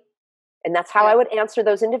dying, and that's how I would answer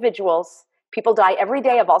those individuals. People die every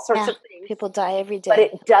day of all sorts of things. People die every day. But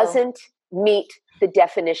it doesn't meet the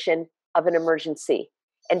definition of an emergency.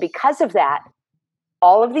 And because of that,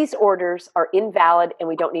 all of these orders are invalid and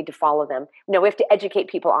we don't need to follow them. No, we have to educate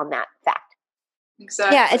people on that fact.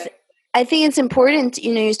 Exactly. Yeah, I think it's important,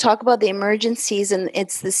 you talk about the emergencies, and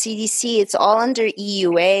it's the CDC, it's all under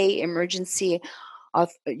EUA, emergency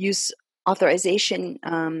use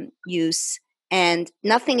authorization use, and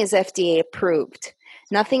nothing is FDA approved.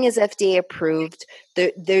 Nothing is FDA approved.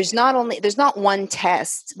 There's not one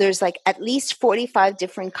test. There's like at least 45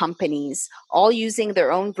 different companies, all using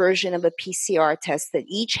their own version of a PCR test that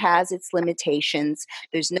each has its limitations.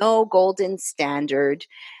 There's no golden standard.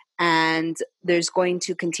 And there's going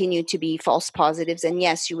to continue to be false positives. And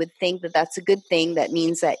yes, you would think that that's a good thing. That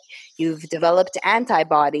means that you've developed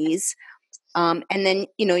antibodies. And then,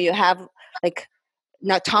 you have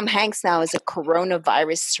now Tom Hanks now is a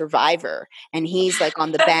coronavirus survivor. And he's like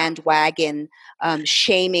on the bandwagon,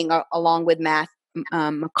 shaming along with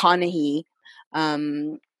McConaughey,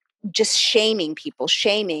 just shaming people,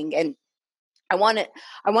 And I want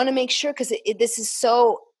to make sure, because this is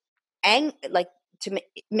so it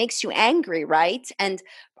makes you angry, right? And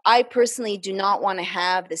I personally do not want to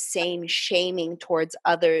have the same shaming towards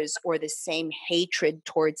others or the same hatred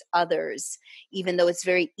towards others, even though it's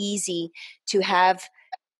very easy to have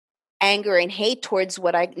anger and hate towards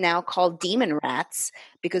what I now call demon rats,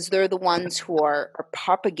 because they're the ones who are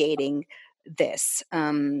propagating this.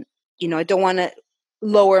 I don't want to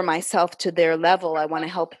lower myself to their level. I want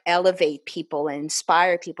to help elevate people and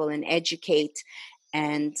inspire people and educate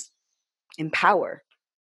and empower.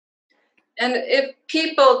 And if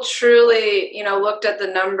people truly, looked at the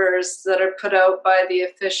numbers that are put out by the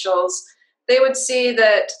officials, they would see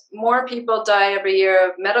that more people die every year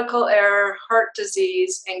of medical error, heart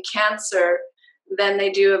disease, and cancer than they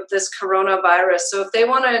do of this coronavirus. So if they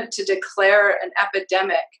wanted to declare an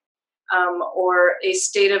epidemic or a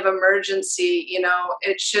state of emergency,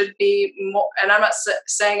 it should be more. And I'm not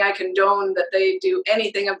saying I condone that they do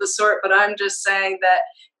anything of the sort, but I'm just saying that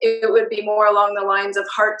it would be more along the lines of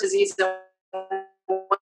heart disease and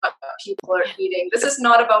what people are eating. This is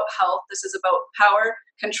not about health. This is about power,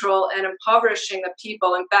 control, and impoverishing the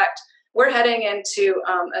people. In fact, we're heading into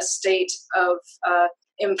a state of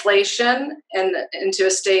inflation and into a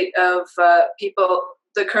state of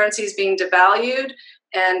the currency is being devalued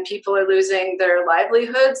and people are losing their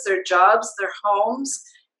livelihoods, their jobs, their homes,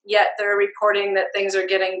 yet they're reporting that things are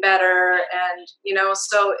getting better. And,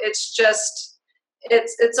 so it's just,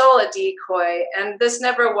 it's all a decoy. And this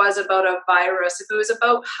never was about a virus. If it was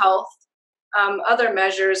about health, other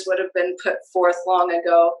measures would have been put forth long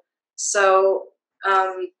ago. So,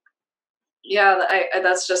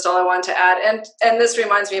 that's just all I want to add. And this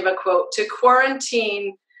reminds me of a quote: to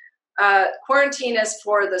quarantine is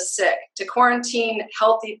for the sick. To quarantine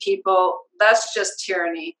healthy people, that's just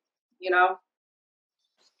tyranny,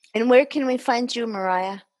 And where can we find you,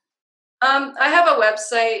 Mariah? I have a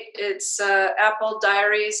website. It's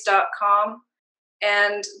applediaries.com.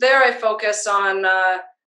 And there I focus on,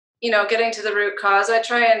 getting to the root cause. I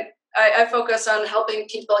focus on helping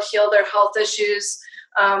people heal their health issues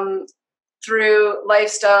through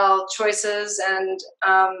lifestyle choices and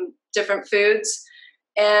different foods.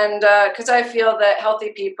 And because I feel that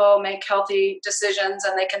healthy people make healthy decisions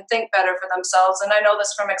and they can think better for themselves. And I know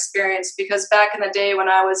this from experience because back in the day when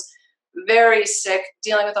I was very sick,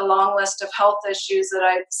 dealing with a long list of health issues that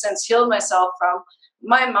I've since healed myself from,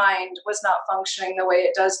 my mind was not functioning the way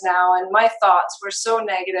it does now. And my thoughts were so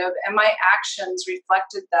negative and my actions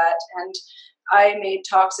reflected that. And I made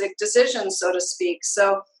toxic decisions, so to speak.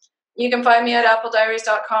 So you can find me at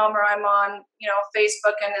applediaries.com, or I'm on,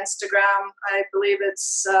 Facebook and Instagram. I believe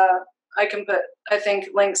it's, I can put, I think,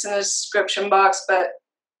 links in the description box, but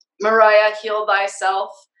Mariah Heal Thyself,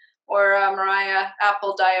 or Mariah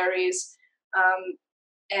Apple Diaries.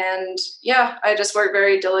 I just work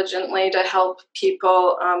very diligently to help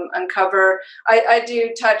people uncover. I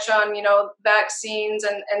do touch on, vaccines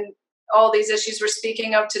and all these issues we're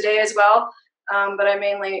speaking of today as well. But I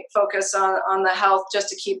mainly focus on the health just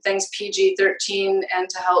to keep things PG-13 and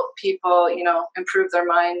to help people, improve their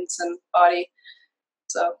minds and body.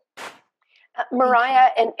 So,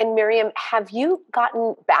 Mariah and Miriam, have you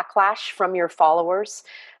gotten backlash from your followers?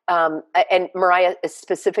 And Mariah,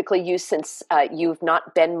 specifically you, since you've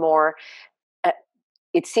not been more,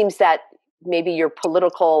 it seems that maybe your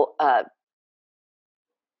political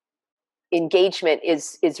engagement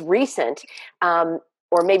is recent.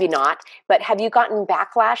 Or maybe not, but have you gotten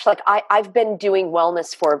backlash? Like I've been doing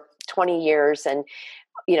wellness for 20 years and,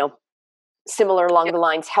 similar along the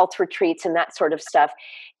lines, health retreats and that sort of stuff.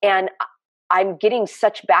 And I'm getting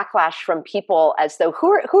such backlash from people as though,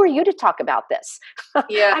 who are you to talk about this?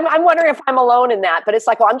 Yeah. I'm wondering if I'm alone in that, but it's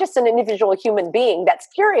like, well, I'm just an individual human being that's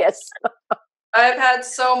curious. I've had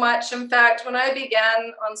so much. In fact, when I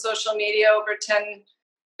began on social media over 10,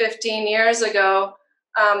 15 years ago,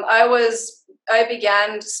 I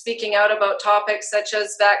began speaking out about topics such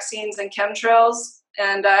as vaccines and chemtrails,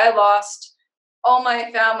 and I lost all my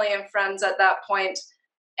family and friends at that point.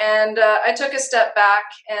 And I took a step back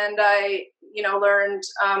and I, learned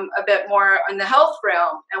a bit more in the health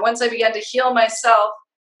realm. And once I began to heal myself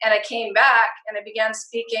and I came back and I began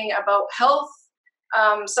speaking about health,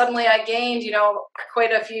 suddenly I gained,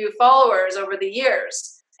 quite a few followers over the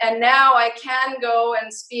years. And now I can go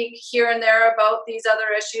and speak here and there about these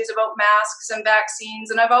other issues, about masks and vaccines.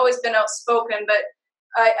 And I've always been outspoken, but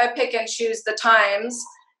I pick and choose the times.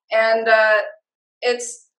 And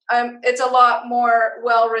it's a lot more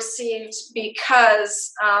well received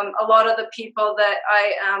because a lot of the people that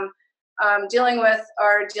I am dealing with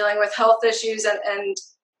are dealing with health issues. And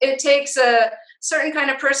it takes a certain kind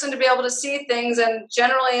of person to be able to see things. And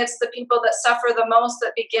generally, it's the people that suffer the most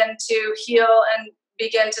that begin to heal and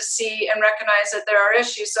begin to see and recognize that there are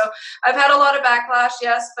issues. So I've had a lot of backlash,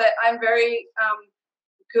 yes, but I'm very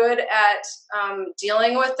good at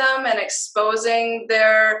dealing with them and exposing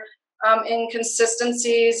their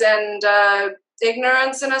inconsistencies and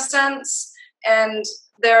ignorance in a sense. And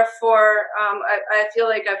therefore, I feel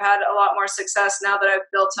like I've had a lot more success now that I've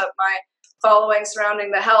built up my following surrounding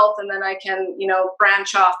the health, and then I can,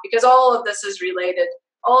 branch off because all of this is related.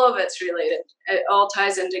 All of it's related. It all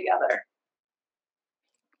ties in together.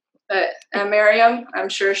 And Miriam, I'm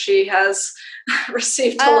sure she has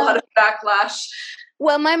received a lot of backlash.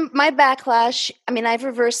 Well, my backlash, I've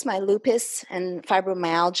reversed my lupus and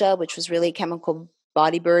fibromyalgia, which was really chemical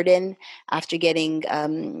body burden after getting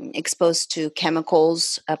exposed to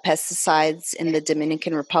chemicals, pesticides in the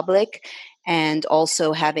Dominican Republic, and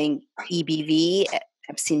also having EBV,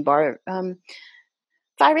 Epstein-Barr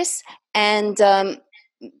virus. And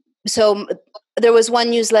so there was one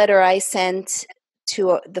newsletter I sent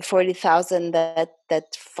to the 40,000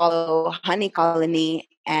 that follow Honey Colony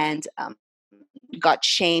and got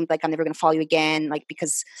shamed, like, I'm never going to follow you again, like,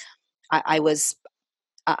 because I was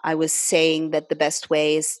I was saying that the best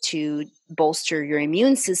way is to bolster your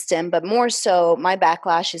immune system, but more so my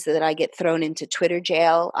backlash is that I get thrown into Twitter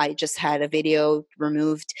jail. I just had a video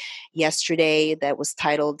removed yesterday that was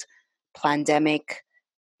titled Plandemic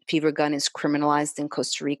Fever Gun is Criminalized in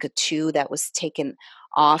Costa Rica too. That was taken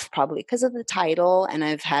off probably because of the title. And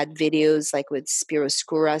I've had videos like with Spiro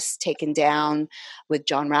Skouras taken down, with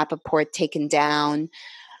John Rappaport taken down,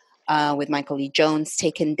 with Michael Lee Jones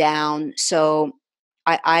taken down. So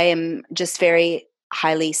I am just very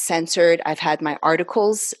highly censored. I've had my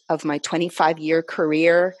articles of my 25-year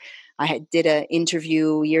career. Did an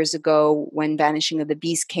interview years ago when Vanishing of the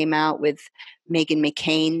Beast came out with Meghan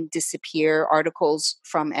McCain disappear. Articles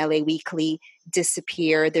from LA Weekly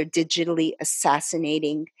disappear. They're digitally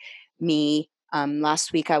assassinating me.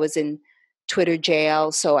 Last week I was in Twitter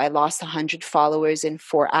jail, so I lost 100 followers in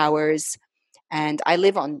 4 hours. And I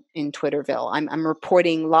live in Twitterville. I'm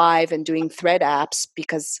reporting live and doing thread apps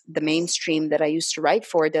because the mainstream that I used to write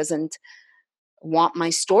for doesn't want my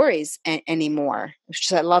stories anymore.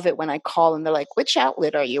 I love it when I call and they're like, "Which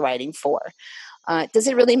outlet are you writing for?" Does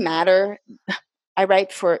it really matter? I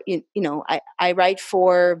write for I write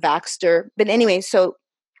for Baxter, but anyway, so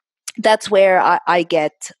that's where I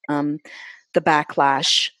get the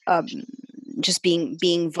backlash, just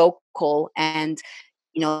being vocal and.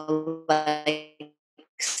 Like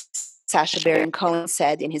Sacha Baron Cohen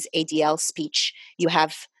said in his ADL speech, you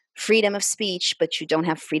have freedom of speech, but you don't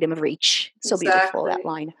have freedom of reach. So beautiful, that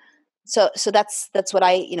line. So that's what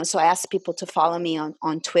so I ask people to follow me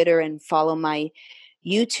on Twitter and follow my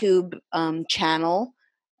YouTube channel.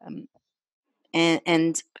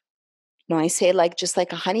 And I say, like, just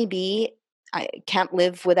like a honeybee, I can't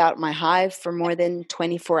live without my hive for more than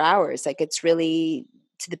 24 hours. Like, it's really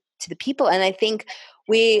to the people. And I think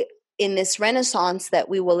we, in this renaissance that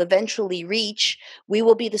we will eventually reach, we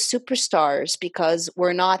will be the superstars because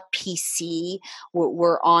we're not PC,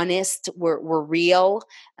 we're honest, we're real.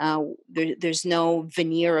 There's no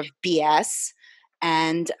veneer of BS.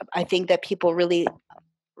 And I think that people really,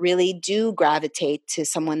 really do gravitate to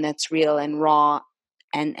someone that's real and raw.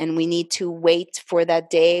 And we need to wait for that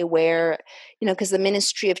day where, because the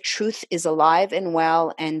ministry of truth is alive and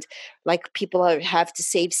well. And like people have to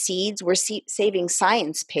save seeds, we're saving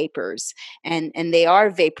science papers, and they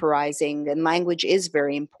are vaporizing, and language is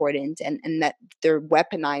very important, and that they're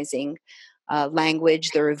weaponizing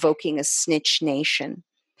language. They're evoking a snitch nation.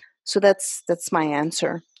 So that's my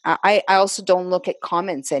answer. I also don't look at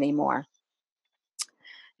comments anymore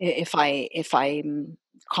if I'm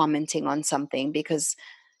commenting on something, because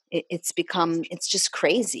it's just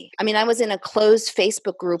crazy. I mean, I was in a closed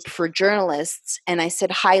Facebook group for journalists and I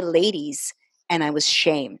said, "Hi, ladies," and I was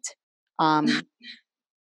shamed.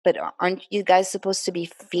 But aren't you guys supposed to be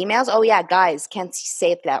females? Oh yeah, guys, can't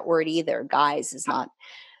say that word either. Guys is not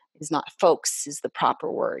folks is the proper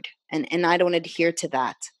word. And I don't adhere to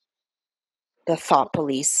that. The thought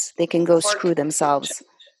police, they can go screw themselves.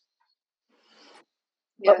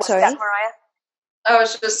 What was that, Mariah? I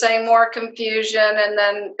was just saying, more confusion, and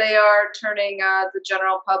then they are turning the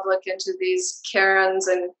general public into these Karens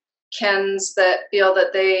and Kens that feel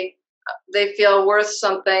that they feel worth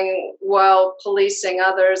something while policing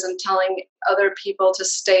others and telling other people to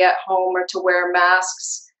stay at home or to wear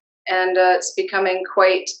masks, and it's becoming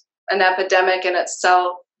quite an epidemic in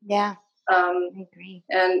itself. Yeah, I agree.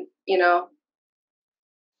 And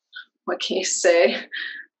what can you say?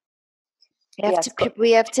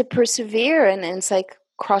 We have to persevere, and it's like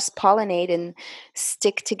cross-pollinate and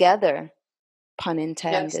stick together, pun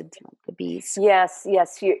intended. Yes. The bees. Yes,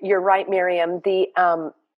 you're right, Miriam. The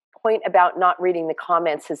point about not reading the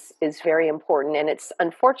comments is very important, and it's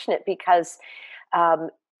unfortunate because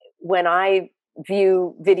when I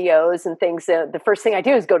view videos and things, the first thing I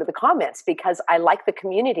do is go to the comments because I like the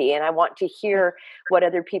community and I want to hear what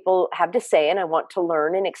other people have to say, and I want to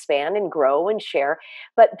learn and expand and grow and share.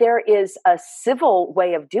 But there is a civil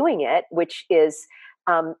way of doing it, which is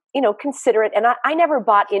considerate. And I never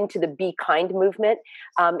bought into the be kind movement.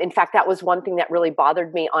 In fact, that was one thing that really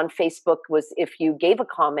bothered me on Facebook, was if you gave a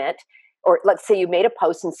comment, or let's say you made a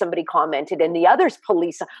post and somebody commented and the others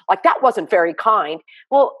police, like, that wasn't very kind.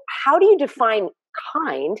 Well, how do you define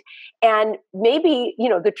kind? And maybe,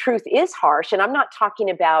 the truth is harsh. And I'm not talking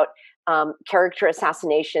about character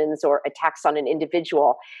assassinations or attacks on an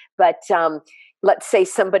individual, but let's say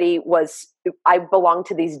I belong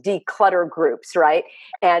to these declutter groups, right?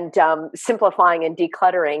 And simplifying and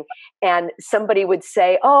decluttering. And somebody would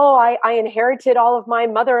say, "Oh, I inherited all of my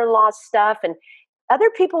mother-in-law's stuff." And other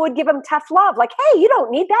people would give them tough love, like, "Hey, you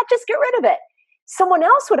don't need that, just get rid of it." Someone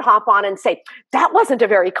else would hop on and say, "That wasn't a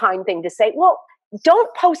very kind thing to say." Well,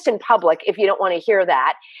 don't post in public if you don't want to hear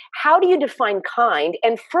that. How do you define kind?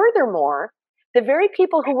 And furthermore, the very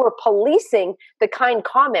people who were policing the kind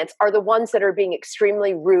comments are the ones that are being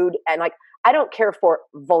extremely rude. And like, I don't care for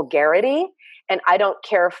vulgarity, and I don't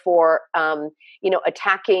care for,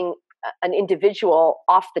 attacking an individual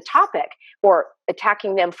off the topic or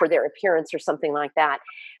attacking them for their appearance or something like that.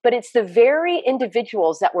 But it's the very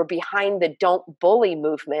individuals that were behind the don't bully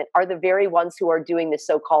movement are the very ones who are doing the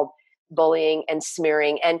so-called bullying and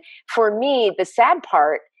smearing. And for me, the sad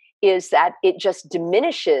part is that it just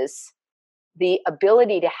diminishes the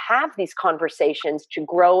ability to have these conversations, to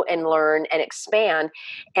grow and learn and expand.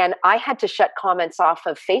 And I had to shut comments off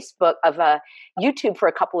of Facebook, of YouTube for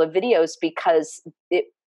a couple of videos because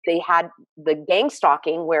they had the gang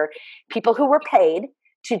stalking where people who were paid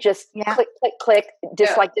to just click,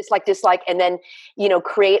 dislike, and then,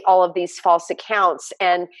 create all of these false accounts.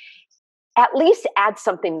 And at least add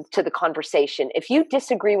something to the conversation. If you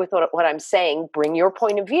disagree with what I'm saying, bring your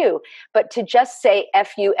point of view. But to just say,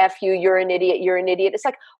 F you, you're an idiot, it's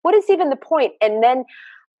like, what is even the point? And then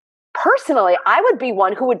personally, I would be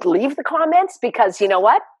one who would leave the comments because you know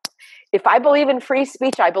what? If I believe in free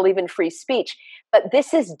speech, I believe in free speech. But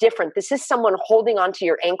this is different. This is someone holding onto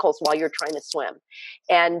your ankles while you're trying to swim.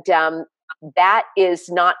 And that is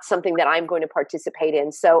not something that I'm going to participate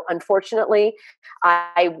in. So unfortunately,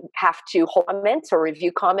 I have to hold comments or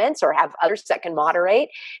review comments or have others that can moderate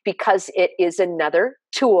because it is another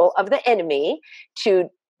tool of the enemy to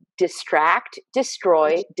distract,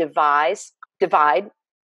 destroy, divide,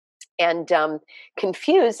 and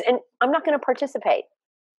confuse. And I'm not going to participate.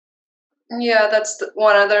 Yeah, that's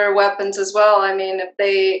one of their weapons as well. I mean, if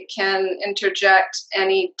they can interject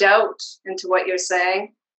any doubt into what you're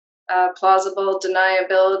saying, plausible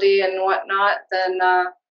deniability and whatnot, then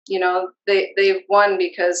they've won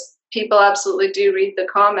because people absolutely do read the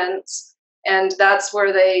comments, and that's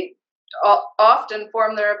where they often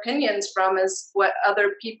form their opinions from, is what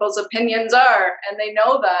other people's opinions are, and they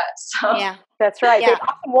know that. So yeah, that's right. Yeah. They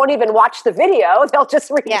often won't even watch the video; they'll just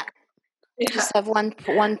read. Yeah, just have one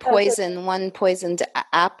poisoned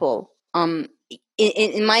apple.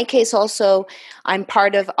 In my case, also, I'm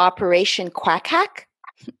part of Operation Quack Hack.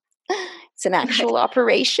 It's an actual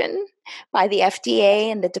operation by the FDA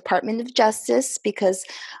and the Department of Justice because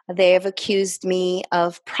they have accused me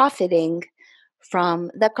of profiting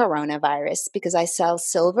from the coronavirus because I sell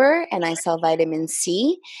silver and I sell vitamin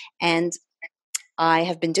C, and I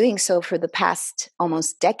have been doing so for the past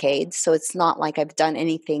almost decade. So it's not like I've done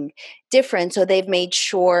anything different. So they've made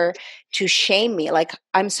sure to shame me. Like,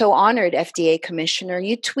 I'm so honored, FDA Commissioner,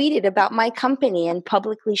 you tweeted about my company and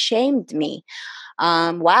publicly shamed me.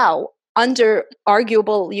 Wow.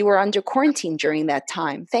 You were under quarantine during that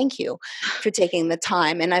time. Thank you for taking the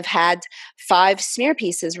time. And I've had 5 smear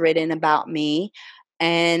pieces written about me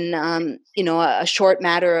in, a short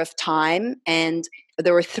matter of time. And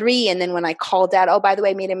there were 3. And then when I called out, oh, by the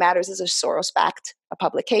way, Media Matters is a Soros-backed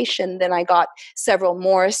publication, then I got several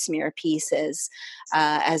more smear pieces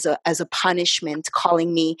as a punishment,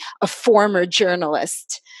 calling me a former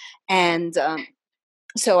journalist. And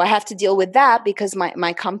so I have to deal with that because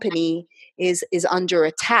my company is under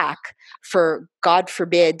attack for, God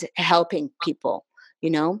forbid, helping people,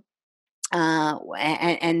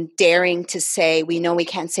 and daring to say, we know we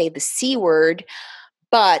can't say the C word,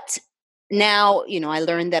 but now, I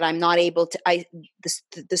learned that I'm not able to,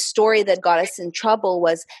 the story that got us in trouble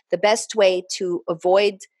was the best way to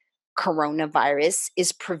avoid coronavirus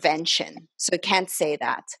is prevention. So you can't say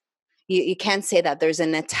that. You can't say that. There's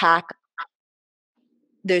an attack.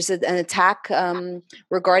 There's an attack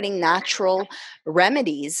regarding natural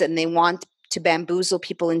remedies, and they want to bamboozle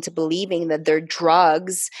people into believing that their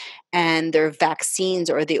drugs and their vaccines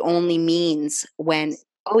are the only means when,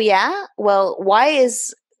 oh yeah, well, why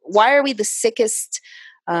are we the sickest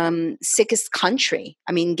country?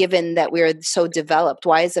 I mean, given that we're so developed,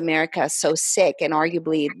 why is America so sick and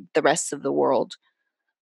arguably the rest of the world?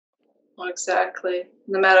 Well, exactly.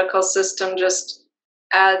 The medical system just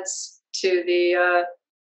adds to the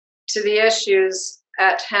issues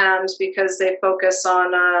at hand because they focus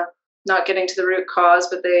on not getting to the root cause,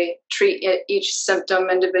 but they treat each symptom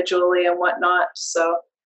individually and whatnot. So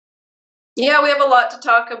yeah, we have a lot to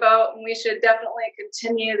talk about, and we should definitely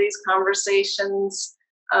continue these conversations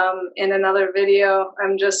in another video.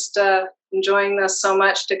 I'm just enjoying this so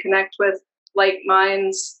much to connect with like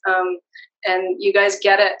minds, and you guys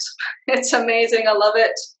get it. It's amazing. I love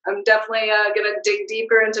it. I'm definitely going to dig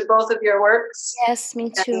deeper into both of your works. Yes, me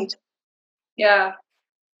too. And, yeah.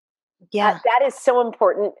 Yeah. That is so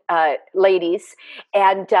important, ladies.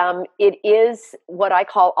 And it is what I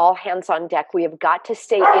call all hands on deck. We have got to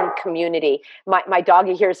stay in community. My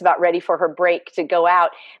doggy here is about ready for her break to go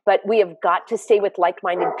out, but we have got to stay with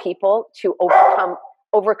like-minded people to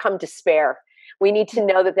overcome despair. We need to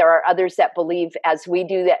know that there are others that believe as we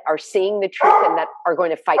do, that are seeing the truth and that are going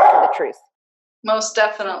to fight for the truth. Most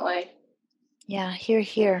definitely. Yeah,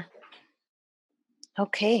 here.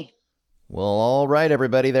 Okay. Well, all right,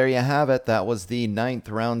 everybody, there you have it. That was the 9th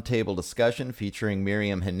Roundtable Discussion featuring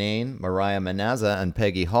Maryam Henein, Mariah, Manazza, and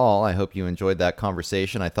Peggy Hall. I hope you enjoyed that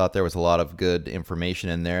conversation. I thought there was a lot of good information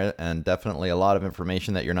in there, and definitely a lot of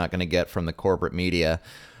information that you're not going to get from the corporate media.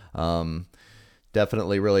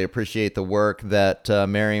 Definitely really appreciate the work that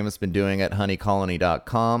Maryam has been doing at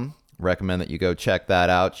honeycolony.com. Recommend that you go check that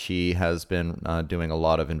out. She has been doing a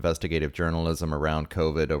lot of investigative journalism around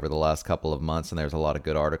COVID over the last couple of months, and there's a lot of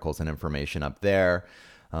good articles and information up there.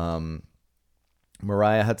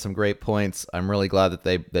 Mariah had some great points. I'm really glad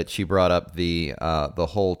that she brought up the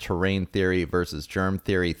whole terrain theory versus germ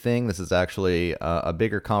theory thing. This is actually a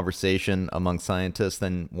bigger conversation among scientists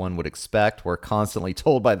than one would expect. We're constantly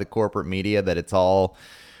told by the corporate media that it's all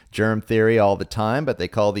germ theory all the time, but they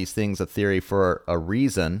call these things a theory for a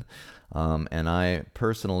reason. And I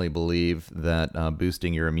personally believe that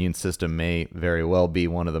boosting your immune system may very well be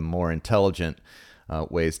one of the more intelligent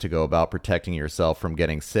ways to go about protecting yourself from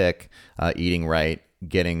getting sick, eating right,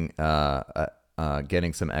 getting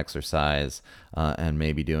some exercise, and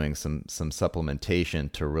maybe doing some supplementation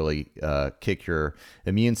to really kick your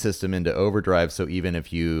immune system into overdrive. So even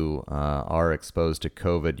if you are exposed to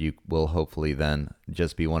COVID, you will hopefully then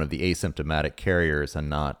just be one of the asymptomatic carriers and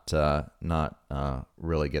not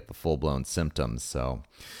really get the full-blown symptoms. So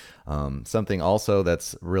something also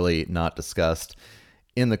that's really not discussed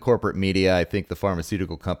in the corporate media, I think the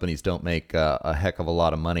pharmaceutical companies don't make a heck of a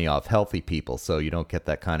lot of money off healthy people, so you don't get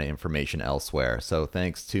that kind of information elsewhere. So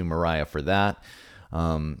thanks to Mariah for that.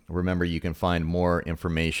 Remember, you can find more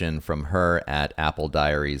information from her at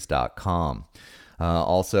applediaries.com.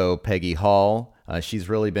 Also, Peggy Hall, she's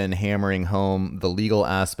really been hammering home the legal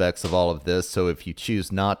aspects of all of this, so if you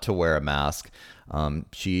choose not to wear a mask,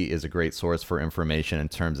 she is a great source for information in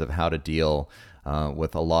terms of how to deal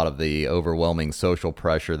with a lot of the overwhelming social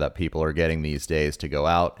pressure that people are getting these days to go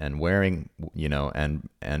out and wearing,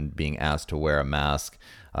 and being asked to wear a mask.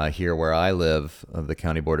 Here where I live, the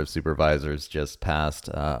County Board of Supervisors just passed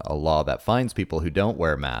a law that fines people who don't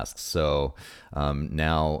wear masks. So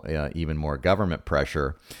now even more government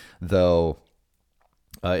pressure, though.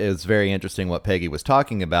 It's very interesting what Peggy was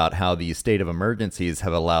talking about, how these state of emergencies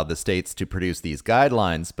have allowed the states to produce these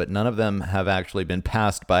guidelines, but none of them have actually been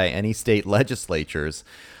passed by any state legislatures.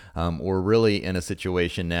 We're really in a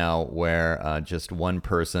situation now where just one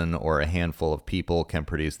person or a handful of people can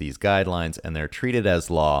produce these guidelines, and they're treated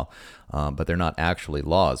as law, but they're not actually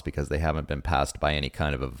laws because they haven't been passed by any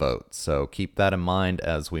kind of a vote. So keep that in mind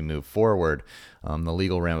as we move forward. The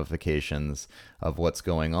legal ramifications of what's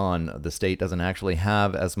going on. The state doesn't actually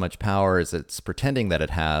have as much power as it's pretending that it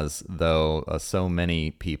has, though so many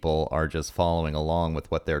people are just following along with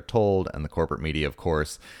what they're told, and the corporate media, of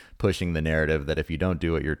course, pushing the narrative that if you don't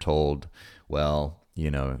do what you're told, well,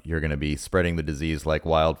 you're going to be spreading the disease like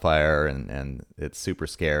wildfire, and it's super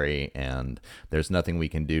scary, and there's nothing we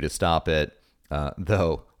can do to stop it.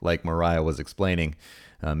 Though, like Mariah was explaining,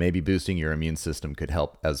 maybe boosting your immune system could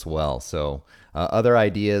help as well. So other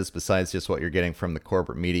ideas besides just what you're getting from the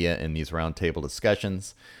corporate media in these roundtable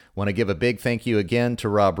discussions. Want to give a big thank you again to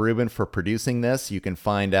Rob Rubin for producing this. You can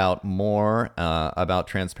find out more about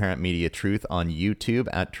Transparent Media Truth on YouTube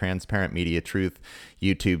at Transparent Media Truth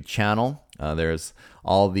YouTube channel. There's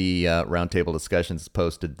all the roundtable discussions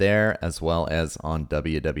posted there, as well as on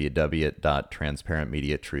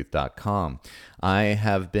www.transparentmediatruth.com. I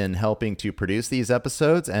have been helping to produce these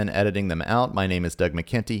episodes and editing them out. My name is Doug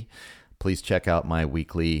McKenty. Please check out my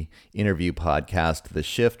weekly interview podcast, The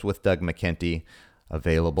Shift with Doug McKenty,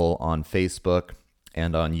 available on Facebook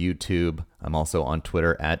and on YouTube. I'm also on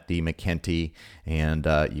Twitter at DMcKenty, and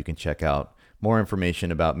you can check out more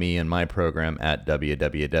information about me and my program at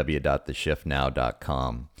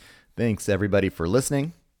www.theshiftnow.com. Thanks, everybody, for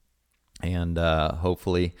listening, and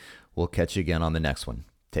hopefully we'll catch you again on the next one.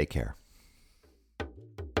 Take care.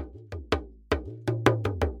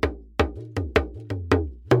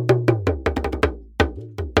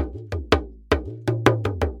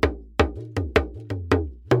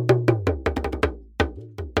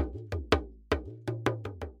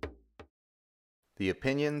 The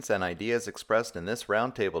opinions and ideas expressed in this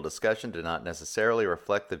roundtable discussion do not necessarily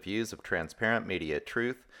reflect the views of Transparent Media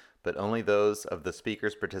Truth, but only those of the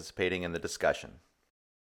speakers participating in the discussion.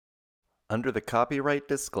 Under the copyright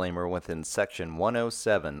disclaimer within Section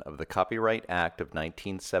 107 of the Copyright Act of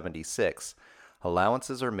 1976,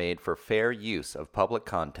 allowances are made for fair use of public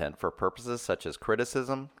content for purposes such as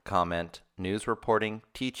criticism, comment, news reporting,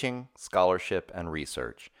 teaching, scholarship, and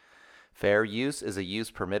research. Fair use is a use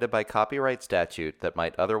permitted by copyright statute that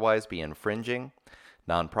might otherwise be infringing.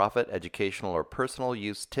 Nonprofit, educational, or personal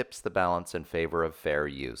use tips the balance in favor of fair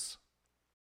use.